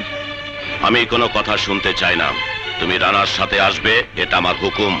হয়নি। আমি কোনো কথা শুনতে চাই না। তুমি রানার সাথে আসবে, এটা আমার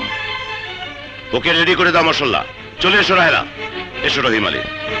হুকুম। ওকে রেডি করে দাও মশল্লা। চলে এসো রাহেলা, এসো রহিম আলী।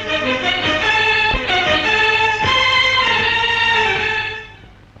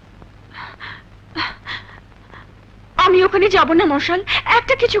 আমি ওখানে যাব না মশাল,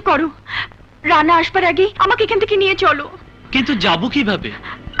 একটা কিছু করো। রানা আসবার আগে আমাকে এখান থেকে নিয়ে চলো। কিন্তু যাবো কিভাবে?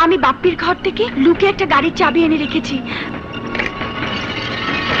 আমি বাপ্পির ঘর থেকে লুকে একটা গাড়ির চাবি এনে রেখেছি।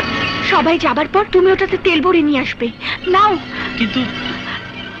 সবাই যাবার পর তুমি ওটাতে তেল ভরে নিয়ে আসবে। নাও। কিন্তু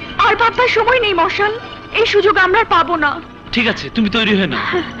আর ভাববার সময় নেই মশাল, এই সুযোগ আমরা আর পাবো না। ঠিক আছে, তুমি তৈরি হয়ে নাও।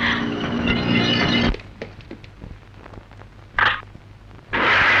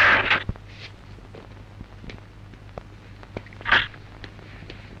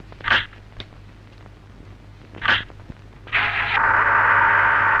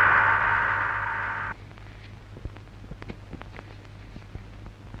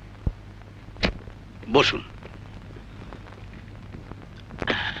 বসুন।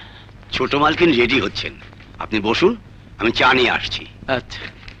 ছোট মালকিন রেডি হচ্ছেন, আপনি বসুন, আমি চা নিয়ে আসছি। আচ্ছা।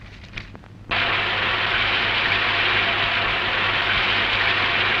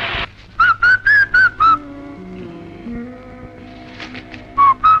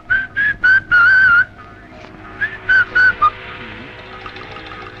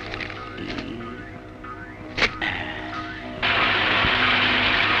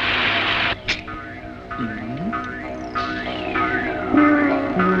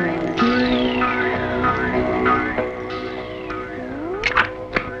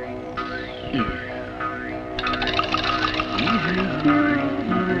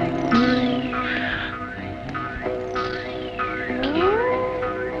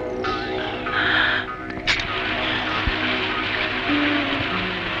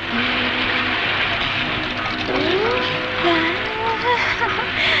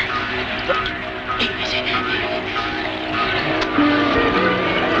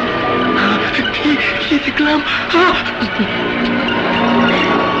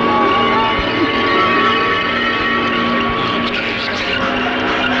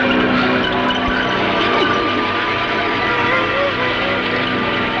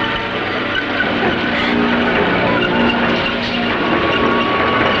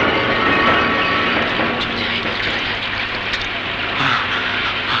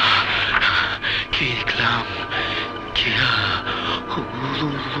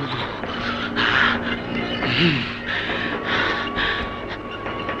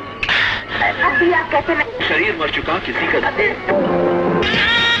 शरीर मर चुका किसी का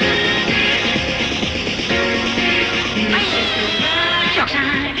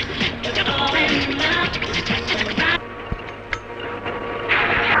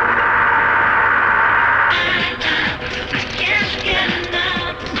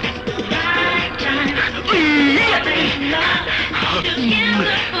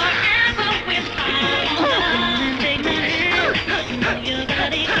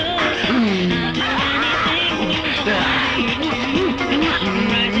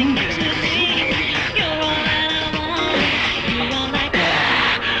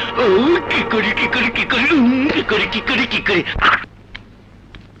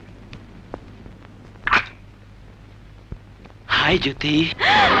হাই জ্যোতি,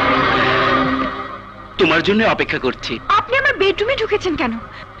 তোমার জন্য অপেক্ষা করছি। আপনি আমার বেডরুমে ঢুকেছেন কেন?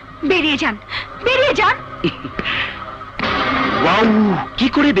 বেরিয়ে যান, বেরিয়ে যান। ওয়াও, কি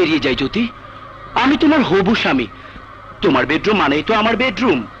করে বেরিয়ে যাই জ্যোতি? আমি তোমার হবু স্বামী, তোমার বেডরুম মানেই তো আমার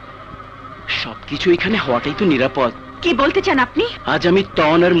বেডরুম। সবকিছু এখানে হওয়াটাই তো নিরাপদ। কি বলতে চান আপনি? আজ আমি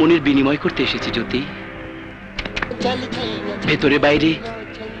তন আর মনির বিনিময় করতে এসেছি জ্যোতি। ভেতরে বাইরে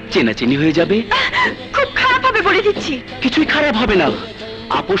চেনাচেনি হয়ে যাবে। খুব খারাপ হবে বলে দিচ্ছি। কিছুই খারাপ হবে না,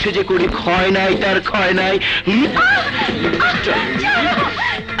 আপোষে যে করি ক্ষয় নাই তার ক্ষয় নাই।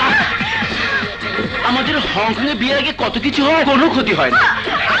 আমাদের হংকংয়ে বিয়ের আগে কত কিছু হয়, কোনো ক্ষতি হয় না।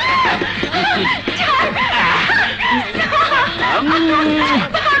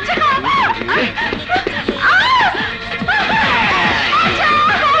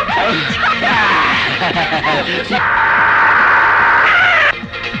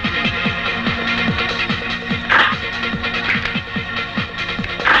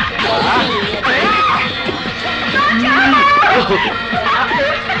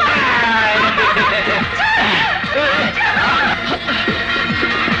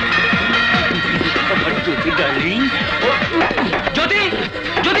 জ্যোতি,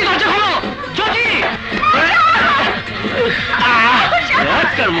 জ্যোতি দরজা খোলো, জ্যোতি।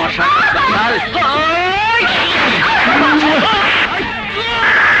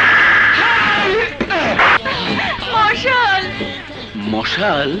 মশাল,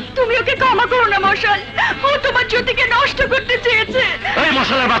 মশাল, তুমি ওকে ক্ষমা করো না মশাল, ও তোমার জ্যোতিকে নষ্ট করতে চেয়েছে। এই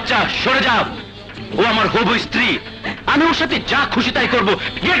মশালের বাচ্চা সরে যাও, ও আমার হবু স্ত্রী, আমি ওর সাথে যা খুশি তাই করবো।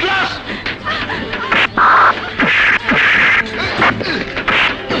 Get lost.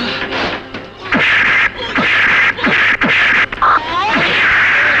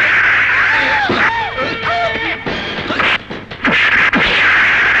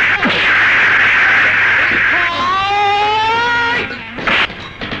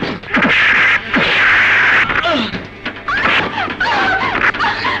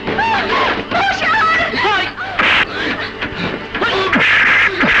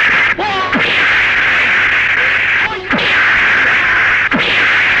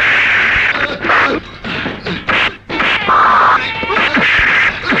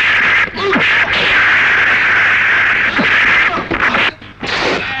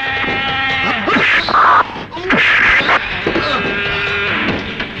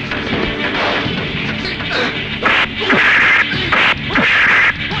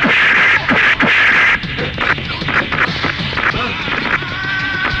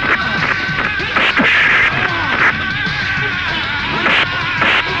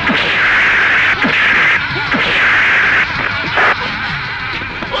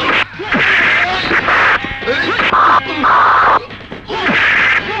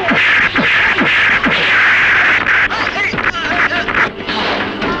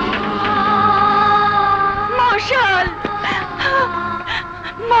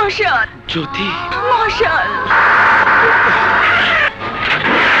 জ্যোতি, মশাল,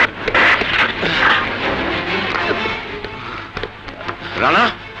 রানা,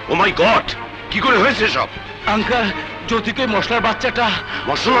 ও মাই গড, কি করে হয়েছে সব? আঙ্কেল, জ্যোতিকে মশলার বাচ্চাটা।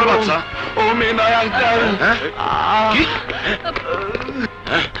 মশলার বাচ্চা? ও মেয়ে নয় আঙ্কেল। কি?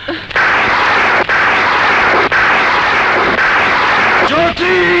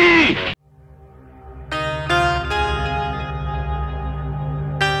 জ্যোতি!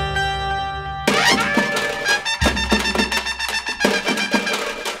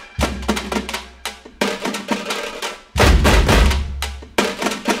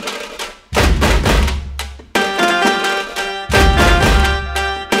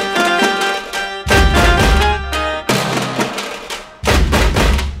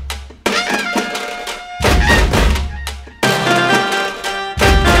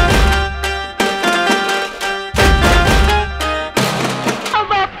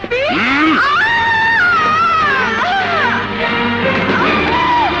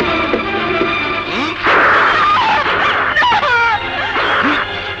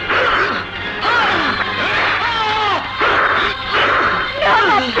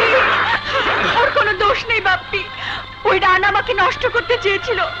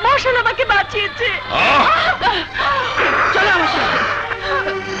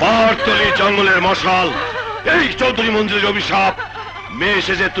 জঙ্গলের মশাল, এই চৌধুরী মঞ্জিলের অভিশাপ, মেয়ে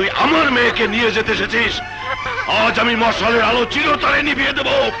এসেছে তুই আমার মেয়েকে নিয়ে যেতে এসেছিস। আজ আমি মশালের আলো চিরতরে নিভিয়ে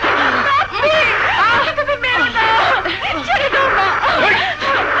দেবো।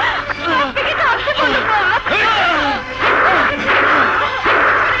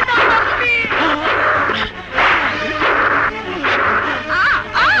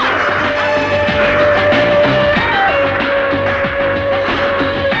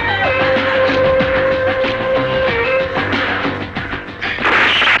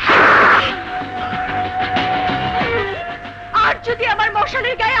 যদি আমার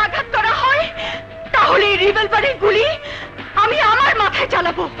মশালের গায়ে আঘাত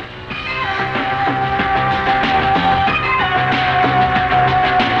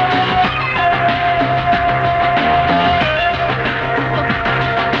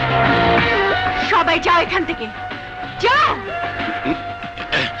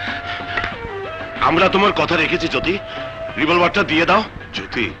আমরা তোমার কথা রেখেছি জ্যোতি, রিভলভারটা দিয়ে দাও।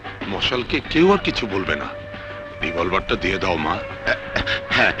 জ্যোতি, মশালকে কেউ আর কিছু বলবে না, রিভলভারটা দিয়ে দাও মা।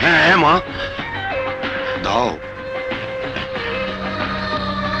 হ্যাঁ হ্যাঁ মা, দাও।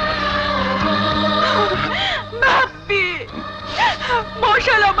 বাপ্পি,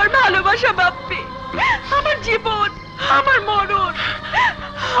 মশাল আমার ভালোবাসা বাপ্পি, আমার জীবন, আমার মরণ।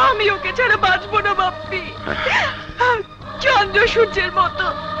 আমি ওকে ছাড়া বাঁচবো না বাপ্পি। চন্দ্র সূর্যের মতো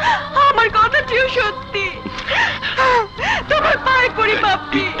আমার কথাটিও সত্যি। তোমার পায়ে পড়ি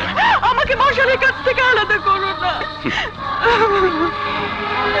বাপ্পি, আমাকে মশালের কাছ থেকে আলাদা করো না।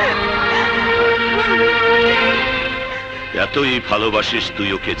 এতই ভালোবাসিস তুই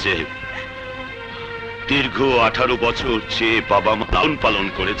ওকে যে দীর্ঘ 18 বছর চেয়ে বাবা মা লালন পালন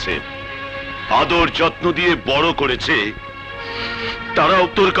করেছে, আদর যত্ন দিয়ে বড় করেছে, তারাও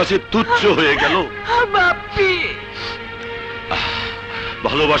তোর কাছে তুচ্ছ হয়ে গেল। বাপ্পি,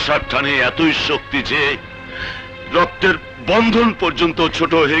 ভালোবাসার টানে এতই শক্তি যে রক্তের বন্ধন পর্যন্ত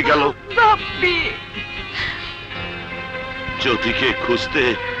ছোট হয়ে গেল। বাপ্পি, জ্যোতিকে খুঁজতে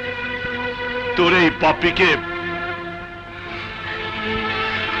তোর এই পাপ্পিকে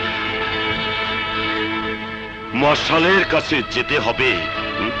মশালের কাছে যেতে হবে,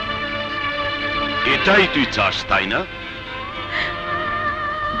 এটাই তুই চাস তাই না?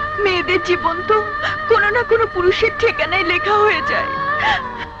 মেয়েদের জীবন তো কোনো না কোনো পুরুষের ঠিকানায় লেখা হয়ে যায়,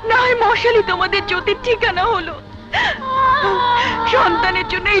 না হয় মশালই তোমাদের জ্যোতির ঠিকানা হলো। সন্তানের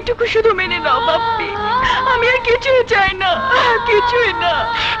জন্য এইটুকু শুধু মেনে নাও বাপ্পি, আমি আর কিছুই চাই না, কিছুই না।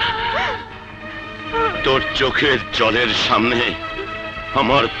 তোর চোখের জলের সামনে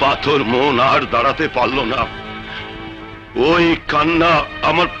আমার পাথর মন আর দাঁড়াতে পারলো না। ওই কান্না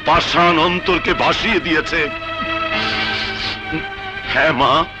আমার পাষাণ অন্তরকে ভাসিয়ে দিয়েছে। হ্যাঁ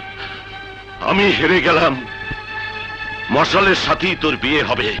মা, আমি হেরে গেলাম, মশালের সাথেই তোর বিয়ে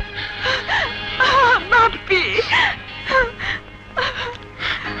হবে। বাপ্পি,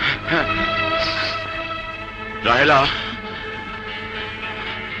 রাহেলা,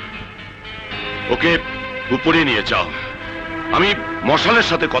 ওকে উপরে নিয়ে যাও, আমি মশালের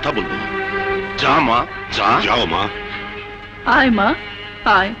সাথে কথা বলবো। যা মা, যা। যাও মা। আয় মা,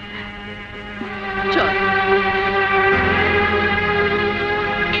 আয়, চল।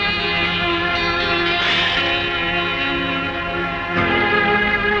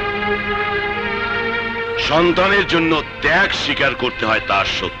 সন্তানের জন্য ত্যাগ স্বীকার করতে হয়, তার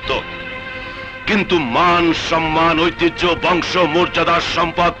সত্য, কিন্তু মান সম্মান ঐতিহ্য বংশ মর্যাদার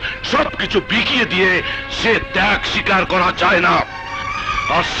সম্পদ সবকিছু বিকিয়ে দিয়ে সে ত্যাগ স্বীকার করা যায় না।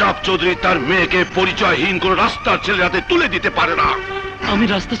 আশরাফ চৌধুরী তার মেয়েকে পরিচয়হীন কোন রাস্তার ছেলের হাতে তুলে দিতে পারে না। আমি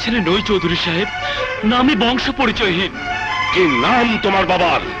রাস্তা ছেলে নই চৌধুরী সাহেব, না আমি বংশ পরিচয়হীন। কি নাম তোমার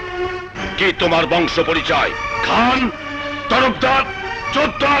বাবার? কি তোমার বংশ পরিচয়? খান, তরফদার,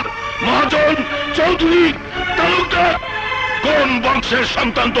 চোদ্দার, মহাজন, চৌধুরী, তালুকদার? কোন বংশের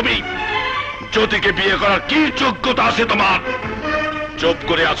সন্তান তুমি? জ্যোতিকে বিয়ে করার কি যোগ্যতা আছে তোমার? চুপ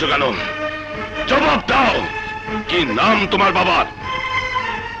করে আছো কেন? জবাব দাও, কি নাম তোমার বাবার?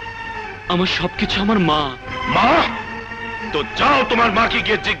 আমার সবকিছু আমার মা। মা? তো যাও তোমার মাকে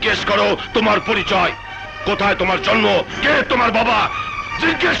গিয়ে জিজ্ঞেস করো তোমার পরিচয়, কোথায় তোমার জন্ম, কে তোমার বাবা,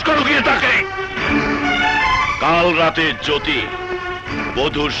 জিজ্ঞেস করো গিয়ে তাকে। কাল রাতে জ্যোতি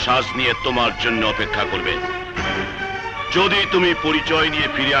বধূর সাজ নিয়ে তোমার জন্য অপেক্ষা করবে। যদি তুমি পরিচয় নিয়ে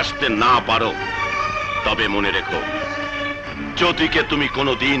ফিরে আসতে না পারো তবে মনে রেখো জ্যোতিকে তুমি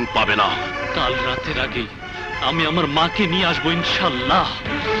কোনোদিন পাবে না। কাল রাতের আগে আমি আমার মাকে নিয়ে আসবো ইনশাল্লাহ।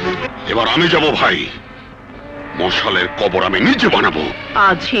 এবার আমি যাব ভাই, মশালের কবর আমি নিজে বানাবো।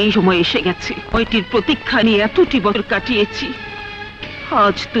 আজ সেই সময় এসে গেছে, ওইটির প্রতীক্ষা নিয়ে এতটি বছর কাটিয়েছি।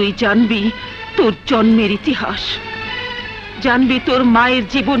 আজ তুই জানবি তোর জন্মের ইতিহাস, জানবি তোর মায়ের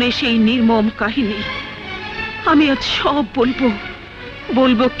জীবনে সেই নির্মম কাহিনী। আমি আজ সব বলবো,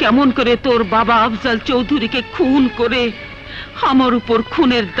 বলবো কেমন করে তোর বাবা আফজাল চৌধুরীকে খুন করে আমার উপর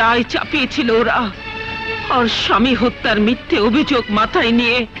খুনের দায় চাপিয়েছিল ওরা, আর স্বামী হত্যার মিথ্যে অভিযোগ মাথায়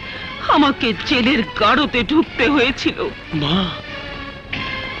নিয়ে আমাকে জেলের গাড়োতে ঢুকতে হয়েছিল। মা,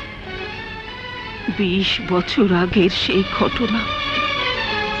 20 বছর আগের সেই ঘটনা।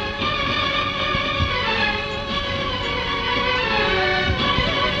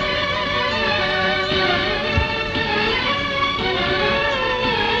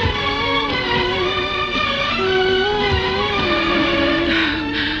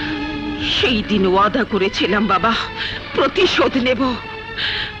 সেই দিন ওয়াদা করেছিলাম বাবা, প্রতিশোধ নেব।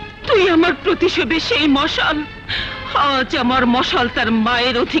 তুই আমার প্রতিশোধে সেই মশাল, আজ আমার মশাল তার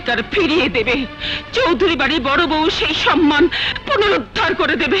মায়ের অধিকার ফিরিয়ে দেবে। চৌধুরী বাড়ি বড় বউ সেই সম্মান পুনরুদ্ধার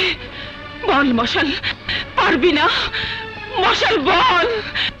করে দেবে। বল মশাল, পারবি না? মশাল বল,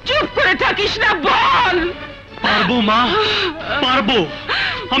 চুপ করে থাকিস না, বল। পারবো মা, পারবো,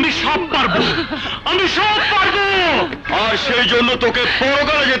 আমি সব পারবো, আমি সব পারবো। আর সেই জন্য তোকে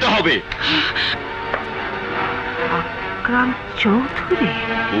পরকালে যেতে হবে। আকরাম চৌধুরী?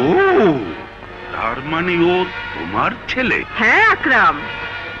 ও, তার মানে ও তোমার ছেলে? হ্যাঁ আকরাম,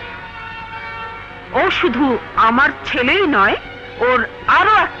 ও শুধু আমার ছেলেই নয়, ওর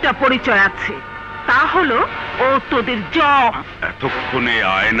আরো একটা পরিচয় আছে, তা হলো ও তোদের জম। এতক্ষণে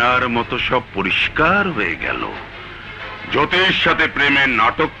আয়নার মতো সব পরিষ্কার হয়ে গেল। জ্যোতির সাথে প্রেমের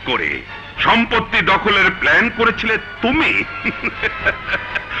নাটক করে সম্পত্তি দখলের প্ল্যান করেছিলে তুমি।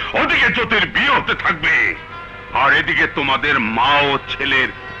 ওদিকে জ্যোতির বিয়ে হতে থাকবে, আর এদিকে তোমাদের মা ও ছেলের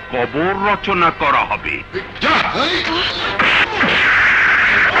কবর রচনা করা হবে।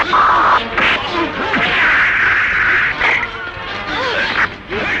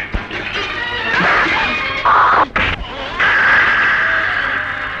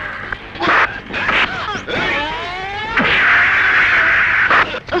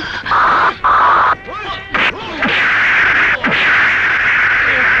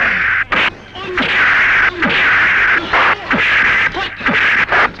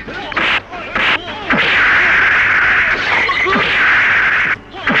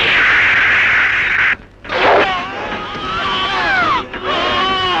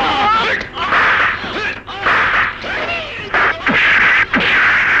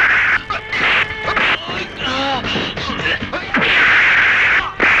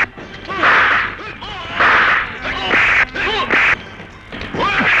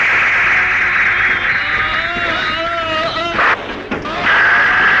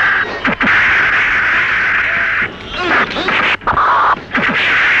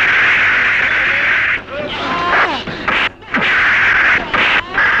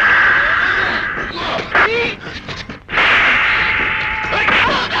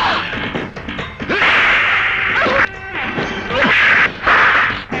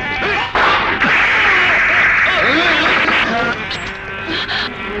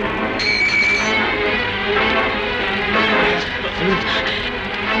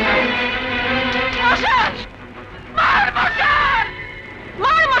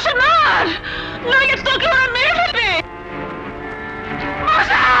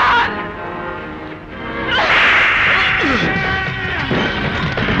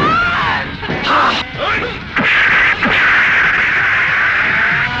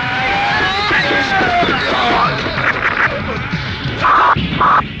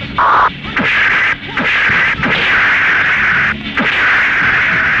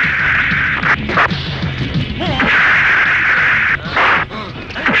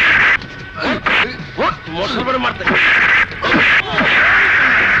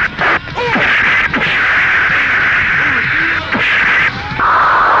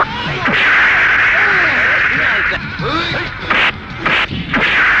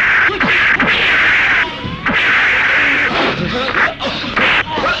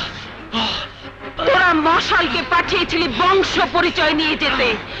 পরিচয় নিয়ে যেতে,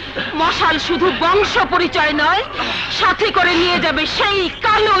 মশাল শুধু বংশ পরিচয় নয়, সাথে করে নিয়ে যাবে সেই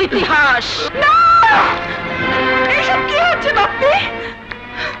কালো ইতিহাস। এসব কি হচ্ছে বাপ্পি?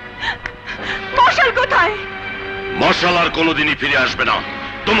 মশাল কোথায়? মশাল আর কোনোদিনই ফিরে আসবে না,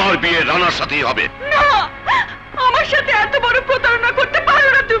 তোমার বিয়ে রানার সাথেই হবে। না, আমার সাথে এত বড় প্রতারণা করতে পারো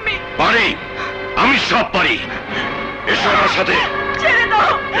না তুমি। পারি, আমি সব পারি। এসো আমার সাথে। ছেড়ে দাও,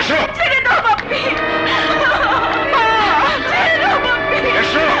 এসো। ছেড়ে দাও বাপ্পি, ছেড়ে দাও বাপ্পি।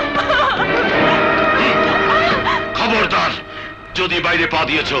 এসো। খবরদার, যদি বাইরে পা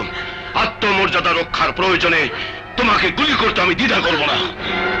দিয়েছ, আত্মমর্যাদা রক্ষার প্রয়োজনে তোমাকে গুলি করতে আমি দ্বিধা করব না।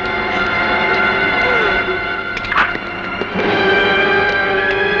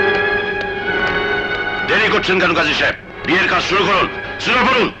 দেরি করছেন কেন কাজী সাহেব? বিয়ের কাজ শুরু করুন, শুরু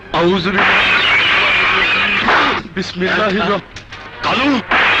করুন। কালু,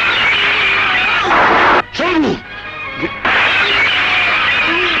 শম্ভু,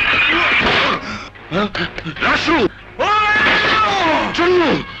 রাসু,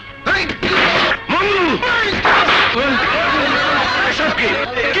 চন্নু, মঙ্গু, এসব কি?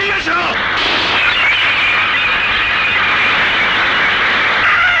 কি এসব?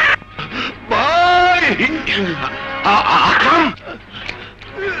 ভাই আকরাম,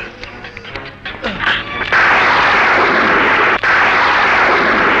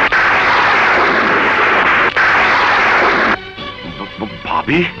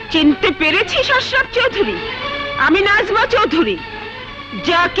 ভাবি চিনতে পেরেছিস আশরাফ চৌধুরী? আমি নাজমা চৌধুরী,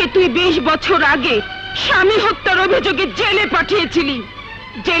 যাকে তুই 20 বছর আগে স্বামী হত্যার অভিযোগে জেলে পাঠিয়েছিলি।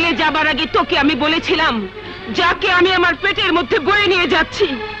 জেলে যাবার আগে তোকে আমি বলেছিলাম যাকে আমি আমার পেটের মধ্যে বয়ে নিয়ে যাচ্ছি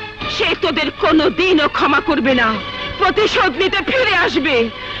সে তোদের কোনোদিনও ক্ষমা করবে না। প্রতিশোধ নিতে ফিরে আসবে।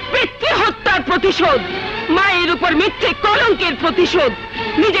 পিতৃ হত্যার প্রতিশোধ, মায়ের উপর মিথ্যে কলঙ্কের প্রতিশোধ,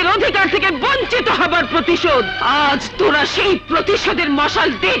 নিজের অধিকার থেকে বঞ্চিত হবার প্রতিশোধ। আজ তোরা সেই প্রতিশোধের মশাল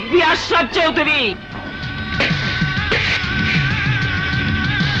দেখবি আশরাফ চৌধুরী।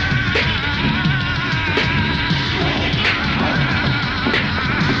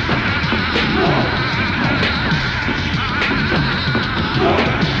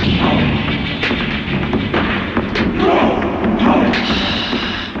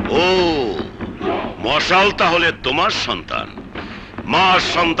 ও মশাল তাহলে তোমার সন্তান। মার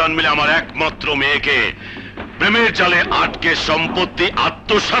সন্তান মিলে আমার একমাত্র মেয়েকে প্রেমের জালে আটকে সম্পত্তি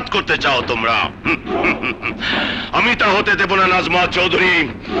আত্মসাৎ করতে চাও তোমরা। আমি তা হতে দেব না নাজমা চৌধুরী।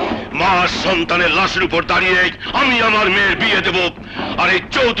 মার সন্তানের লাশের উপর দাঁড়িয়ে আমি আমার মেয়ের বিয়ে দেব, আর এই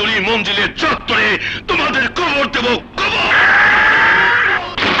চৌধুরী মঞ্জিলের চত্বরে তোমাদের কবর দেব। কবর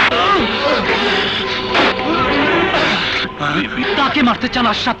কাকে মারতে চান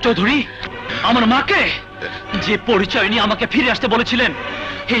আশরাফ চৌধুরী? আমার মাকে? যে পরিচয় নিয়ে আমাকে ফিরে আসতে বলেছিলেন,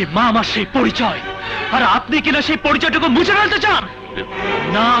 এই মা আমার সেই পরিচয়, আর আপনি কিনা সেই পরিচয়টুকু মুছে ফেলতে চান?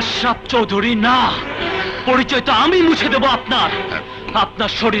 না আশরাফ চৌধুরী না, পরিচয় তো আমি মুছে দেব আপনার।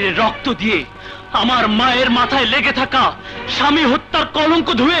 আপনার শরীরে রক্ত দিয়ে আমার মায়ের মাথায় লেগে থাকা স্বামী হত্যার কলঙ্ক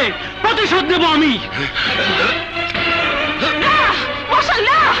ধুয়ে প্রতিশোধ নেব আমি।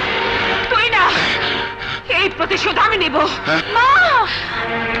 তুই না, এই প্রতিশোধ আমি নেব। মা,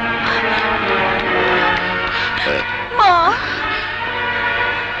 মা,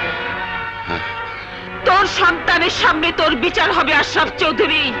 তোর সন্তানের সামনে তোর বিচার হবে আশরাফ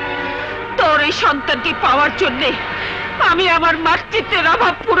চৌধুরী। তোর এই সন্তানকে পাওয়ার জন্য আমি আমার মাতৃত্বের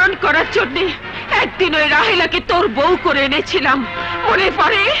অভাব পূরণ করার জন্য একদিন ওই রাহেলাকে তোর বউ করে এনেছিলাম, মনে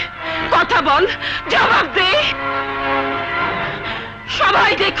পড়ে? কথা বল, জবাব দে।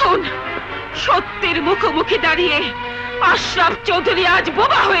 সবাই দেখুন, সত্যের মুখোমুখি দাঁড়িয়ে আশরাফ চৌধুরী আজ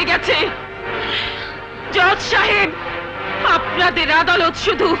বোবা হয়ে গেছে। জজ সাহেব, আপনাদের আদালত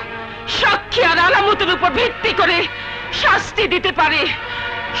শুধু সাক্ষী আর আলামতের উপর ভিত্তি করে শাস্তি দিতে পারে,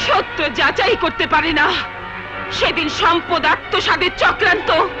 সত্য যাচাই করতে পারে না। সেদিন সম্পদ আত্মসাতের চক্রান্ত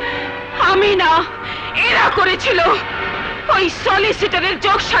আমি না, এরা করেছিল। ওই সলিসিটারের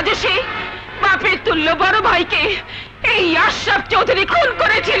যোগ সাজেশে বাপের তুল্য বড় ভাইকে এই আশরাফ চৌধুরী খুন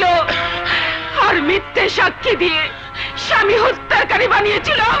করেছিল, আর মিথ্যে সাক্ষী দিয়ে স্বামী হত্যাকারী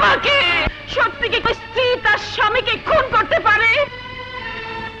বানিয়েছিল আমাকে। সত্যি কি স্ত্রী তার স্বামীকে খুন করতে পারে?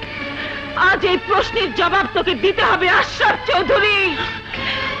 আজ এই প্রশ্নের জবাব তোকে দিতে হবে আশরাফ চৌধুরী।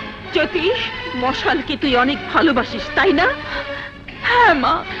 জ্যোতি, মশালকে তুই অনেক ভালোবাসিস, তাই না? হ্যাঁ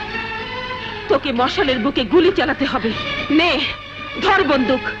মা। তোকে মশালের বুকে গুলি চালাতে হবে। নে, ধর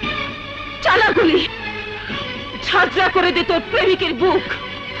বন্দুক, চালা গুলি, ঝাঁঝরা করে দে তোর প্রেমিকের বুক।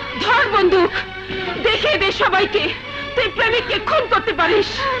 ধর বন্দুক, দেখে দে সবাইকে তুই প্রেমিককে খুন করতে পারিস।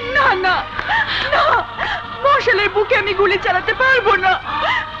 না না না, মশালের বুকে আমি গুলি চালাতে পারবো না,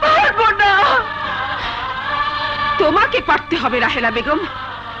 পারবো না। তোমাকে পারতে হবে রাহেলা বেগম।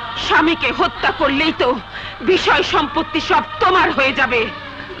 স্বামীকে হত্যা করলেই তো বিষয় সম্পত্তি সব তোমার হয়ে যাবে।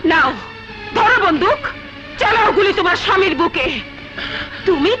 নাও, ধরো বন্দুক, চালাও গুলি তোমার স্বামীর বুকে।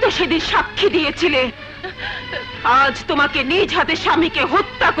 তুমি তো সেদিন সাক্ষী দিয়েছিলে। আজ তোমাকে নিজ হাতে স্বামীকে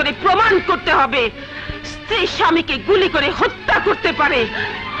হত্যা করে প্রমাণ করতে হবে স্ত্রী স্বামীকে গুলি করে হত্যা করতে পারে।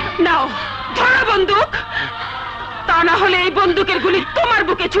 নাও, ধরো বন্দুক, তা না হলে এই বন্দুকের গুলি তোমার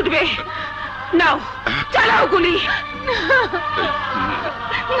বুকে ছুটবে। নাও, চালাও গুলি।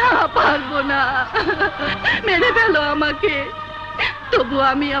 না, পারবো না, মেরে ফেলো আমাকে, তবু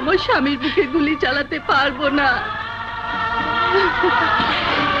আমি আমার স্বামীর বুকে গুলি চালাতে পারবো না।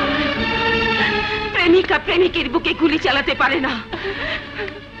 প্রেমিকা প্রেমিকের বুকে গুলি চালাতে পারে না,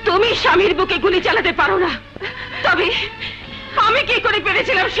 তুমি স্বামীর বুকে গুলি চালাতে পারো না। তবে আমি কি করে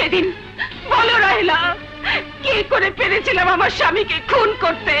পেরেছিলাম সেদিন? বলো রাহেলা, কি করে পেরেছিলাম আমার স্বামীকে খুন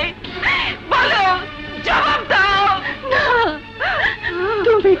করতে? বলো, জবাব দাও। না,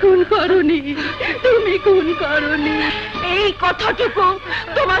 তুমি খুন করনি, তুমি খুন করনি। এই কথাটুকু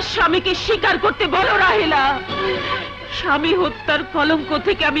তোমার স্বামীকে স্বীকার করতে বলো রাহেলা। স্বামী হত্যার কলঙ্ক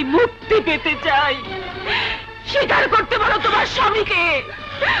থেকে আমি মুক্তি পেতে চাই। স্বীকার করতে বলো তোমার স্বামীকে।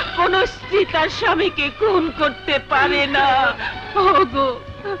 কোন স্ত্রী তার স্বামীকে খুন করতে পারে না। ওগো,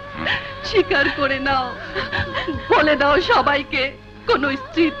 স্বীকার করে নাও, বলে দাও সবাইকে কোন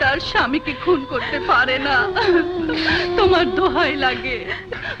স্ত্রী তার স্বামীকে খুন করতে পারে না। তোমার দোহাই লাগে,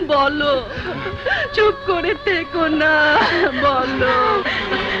 বলো, চুপ করে থেকো না, বলো।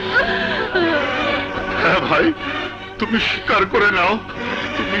 হ্যাঁ ভাই, তুমি স্বীকার করে নাও,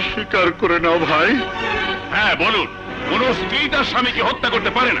 তুমি স্বীকার করে নাও ভাই। হ্যাঁ বলুন, কোন স্ত্রী তার স্বামীকে হত্যা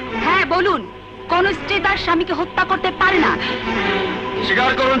করতে পারে না? হ্যাঁ বলুন, কোন স্ত্রী তার স্বামীকে হত্যা করতে পারে না?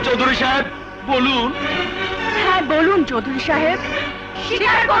 স্বীকার করুন চৌধুরী সাহেব, বলুন। হ্যাঁ বলুন চৌধুরী সাহেব,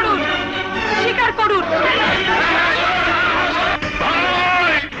 স্বীকার করুন, স্বীকার করুন।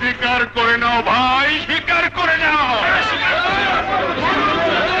 ভাই স্বীকার করে নাও, ভাই স্বীকার করে নাও।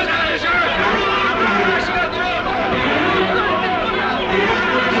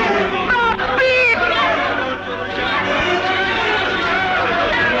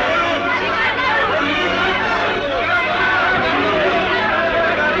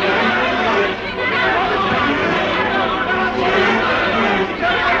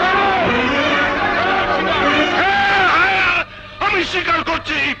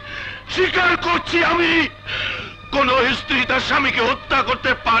 স্বীকার করছি আমি কোন স্ত্রী তার স্বামীকে হত্যা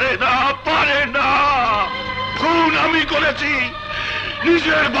করতে পারে না, পারে না। খুন আমি করেছি,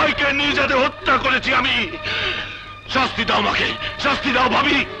 নিজের ভাইকে নিজেদের হত্যা করেছি আমি। শাস্তি দাও আমাকে, শাস্তি দাও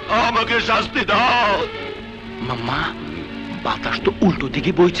ভাবি, আমাকে শাস্তি দাও। মাম্মা, বাতাস তো উল্টো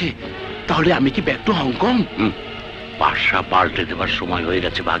দিকে বইছে, তাহলে আমি কি ব্যাক টু হংকং? বাসা পাল্টে দেবার সময় হয়ে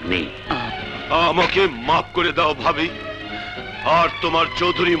গেছে ভাগ্নে। আমাকে মাফ করে দাও ভাবি, আর তোমার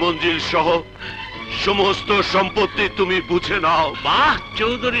চৌধুরী মঞ্জিল সহ সমস্ত সম্পত্তি তুমি বুঝে নাও। বাহ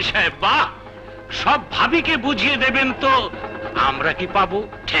চৌধুরী সাহেব, বাহ! সব ভাবিকে বুঝিয়ে দেবেন তো আমরা কি পাবো?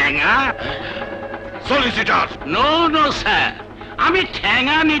 ঠ্যাঙা? সলিসিটার? নো নো স্যার, আমি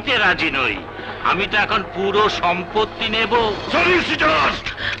ঠ্যাঙা নিতে রাজি নই। আমি তো এখন পুরো সম্পত্তি নেব। সলিসিটার!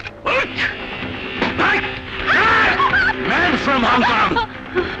 Man from Hong Kong!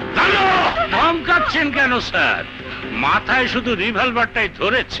 ধমকাচ্ছেন কেন স্যার? মাথায় শুধু রিভলভারটাই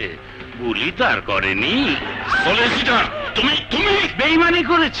ধরেছে, গুলি তো আর করেনি। সলিসিটার, তুমি বেইমানি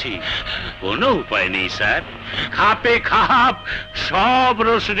করেছি? কোনো উপায় নেই স্যার, খাপে খাপ সব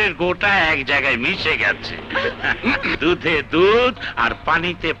রসুনের গোটা এক জায়গায় মিশে গেছে। দুধে দুধ আর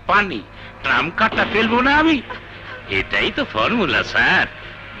পানিতে পানি, ট্রাম্প কার্ডটা ফেলবো না আমি? এটাই তো ফর্মুলা স্যার।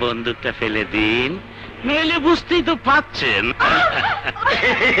 বন্দুকটা ফেলে দিন, নইলে বুঝতেই তো পাচ্ছেন।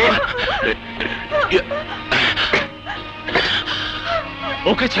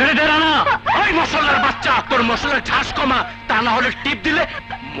 ওকে ছেড়ে দে না। ওই মশলার বাচ্চা, তোর মশলার ঝাঁস কমা, তা না হলে টিপ দিলে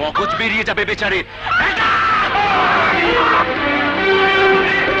মগজ বেরিয়ে যাবে বেচারে।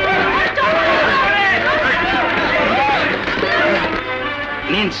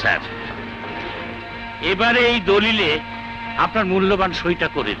 নিন স্যার, এবারে এই দলিলে আপনার মূল্যবান সইটা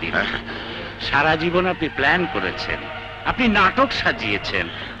করে দিন। সারা জীবন আপনি প্ল্যান করেছেন, আপনি নাটক সাজিয়েছেন,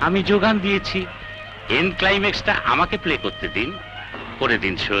 আমি যোগান দিয়েছি। এন্ড ক্লাইম্যাক্সটা আমাকে প্লে করতে দিন, করে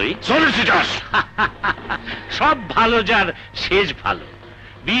দিন সই। সব ভালো যার শেষ ভালো।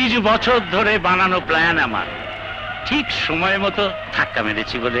 20 বছর ধরে বানানো প্ল্যান আমার, ঠিক সময় মতো ধাক্কা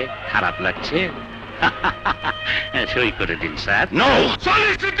মেরেছি বলে খারাপ লাগছে? সই করে দিন স্যার। নো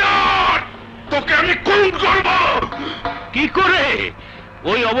সলিসিটার, তোকে আমি খুন করব। কি করে?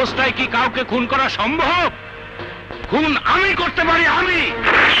 ওই অবস্থায় কি কাউকে খুন করা সম্ভব? খুন আমি করতে পারি, আমি।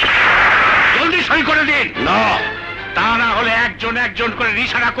 জলদি সই করে দিন। না, তা না হলে একজন একজন করে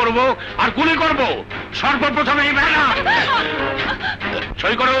নিশানা করব আর গুলি করব। সর্বপ্রথমে এই মেলা।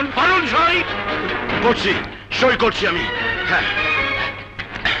 সই করুন, করুন সই। করছি, সই করছি আমি। হ্যাঁ।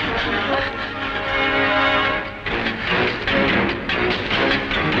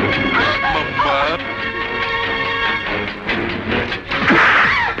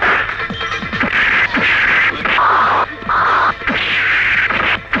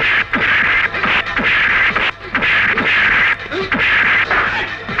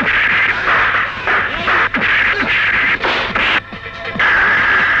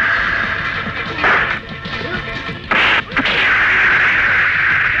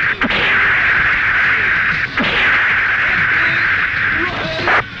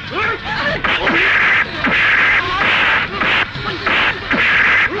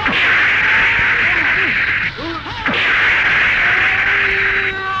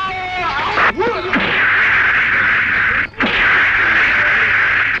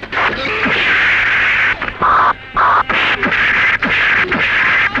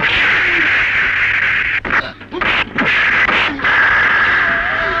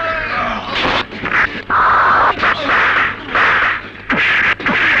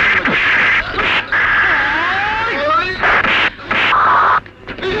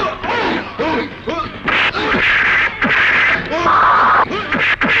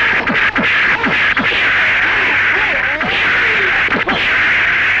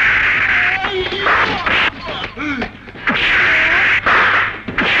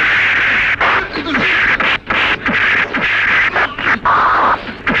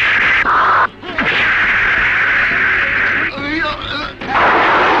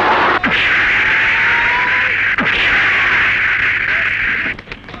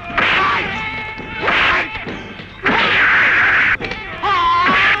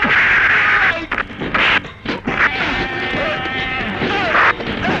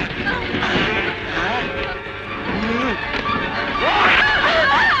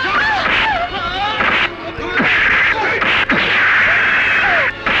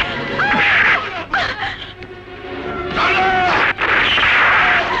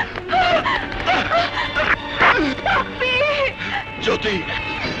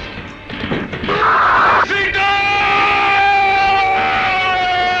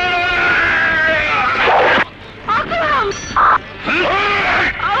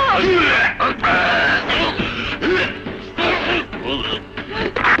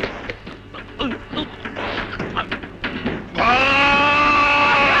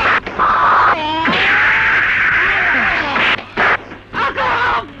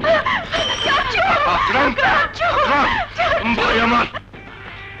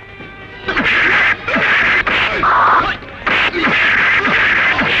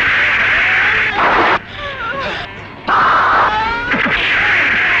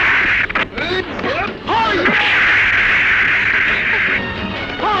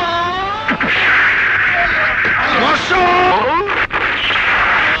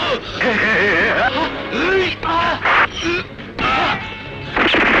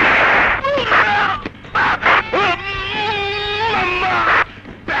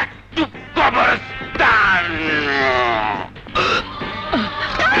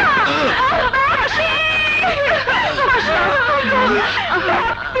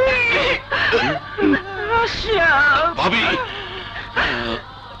 ভাবি,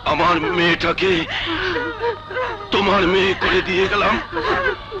 আমার মেয়েটাকে তোমার মেয়ে করে দিয়ে গেলাম,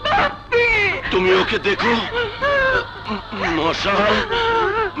 তুমি ওকে দেখো। মশাল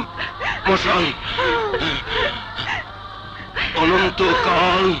মশাল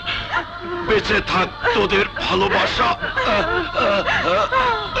অনন্তকাল বেঁচে থাক তোদের ভালোবাসা।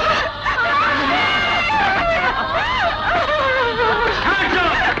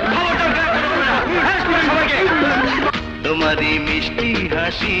 তোমারই মিষ্টি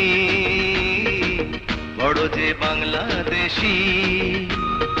হাসি বড় যে বাংলাদেশি,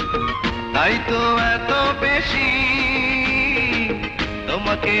 তাই তো এত বেশি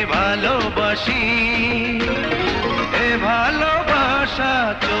তোমাকে ভালোবাসি। এ ভালোবাসা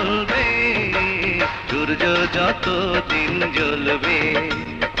চলবে সূর্য যত দিন জ্বলবে,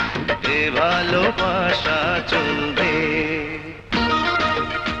 এ ভালোবাসা চলবে।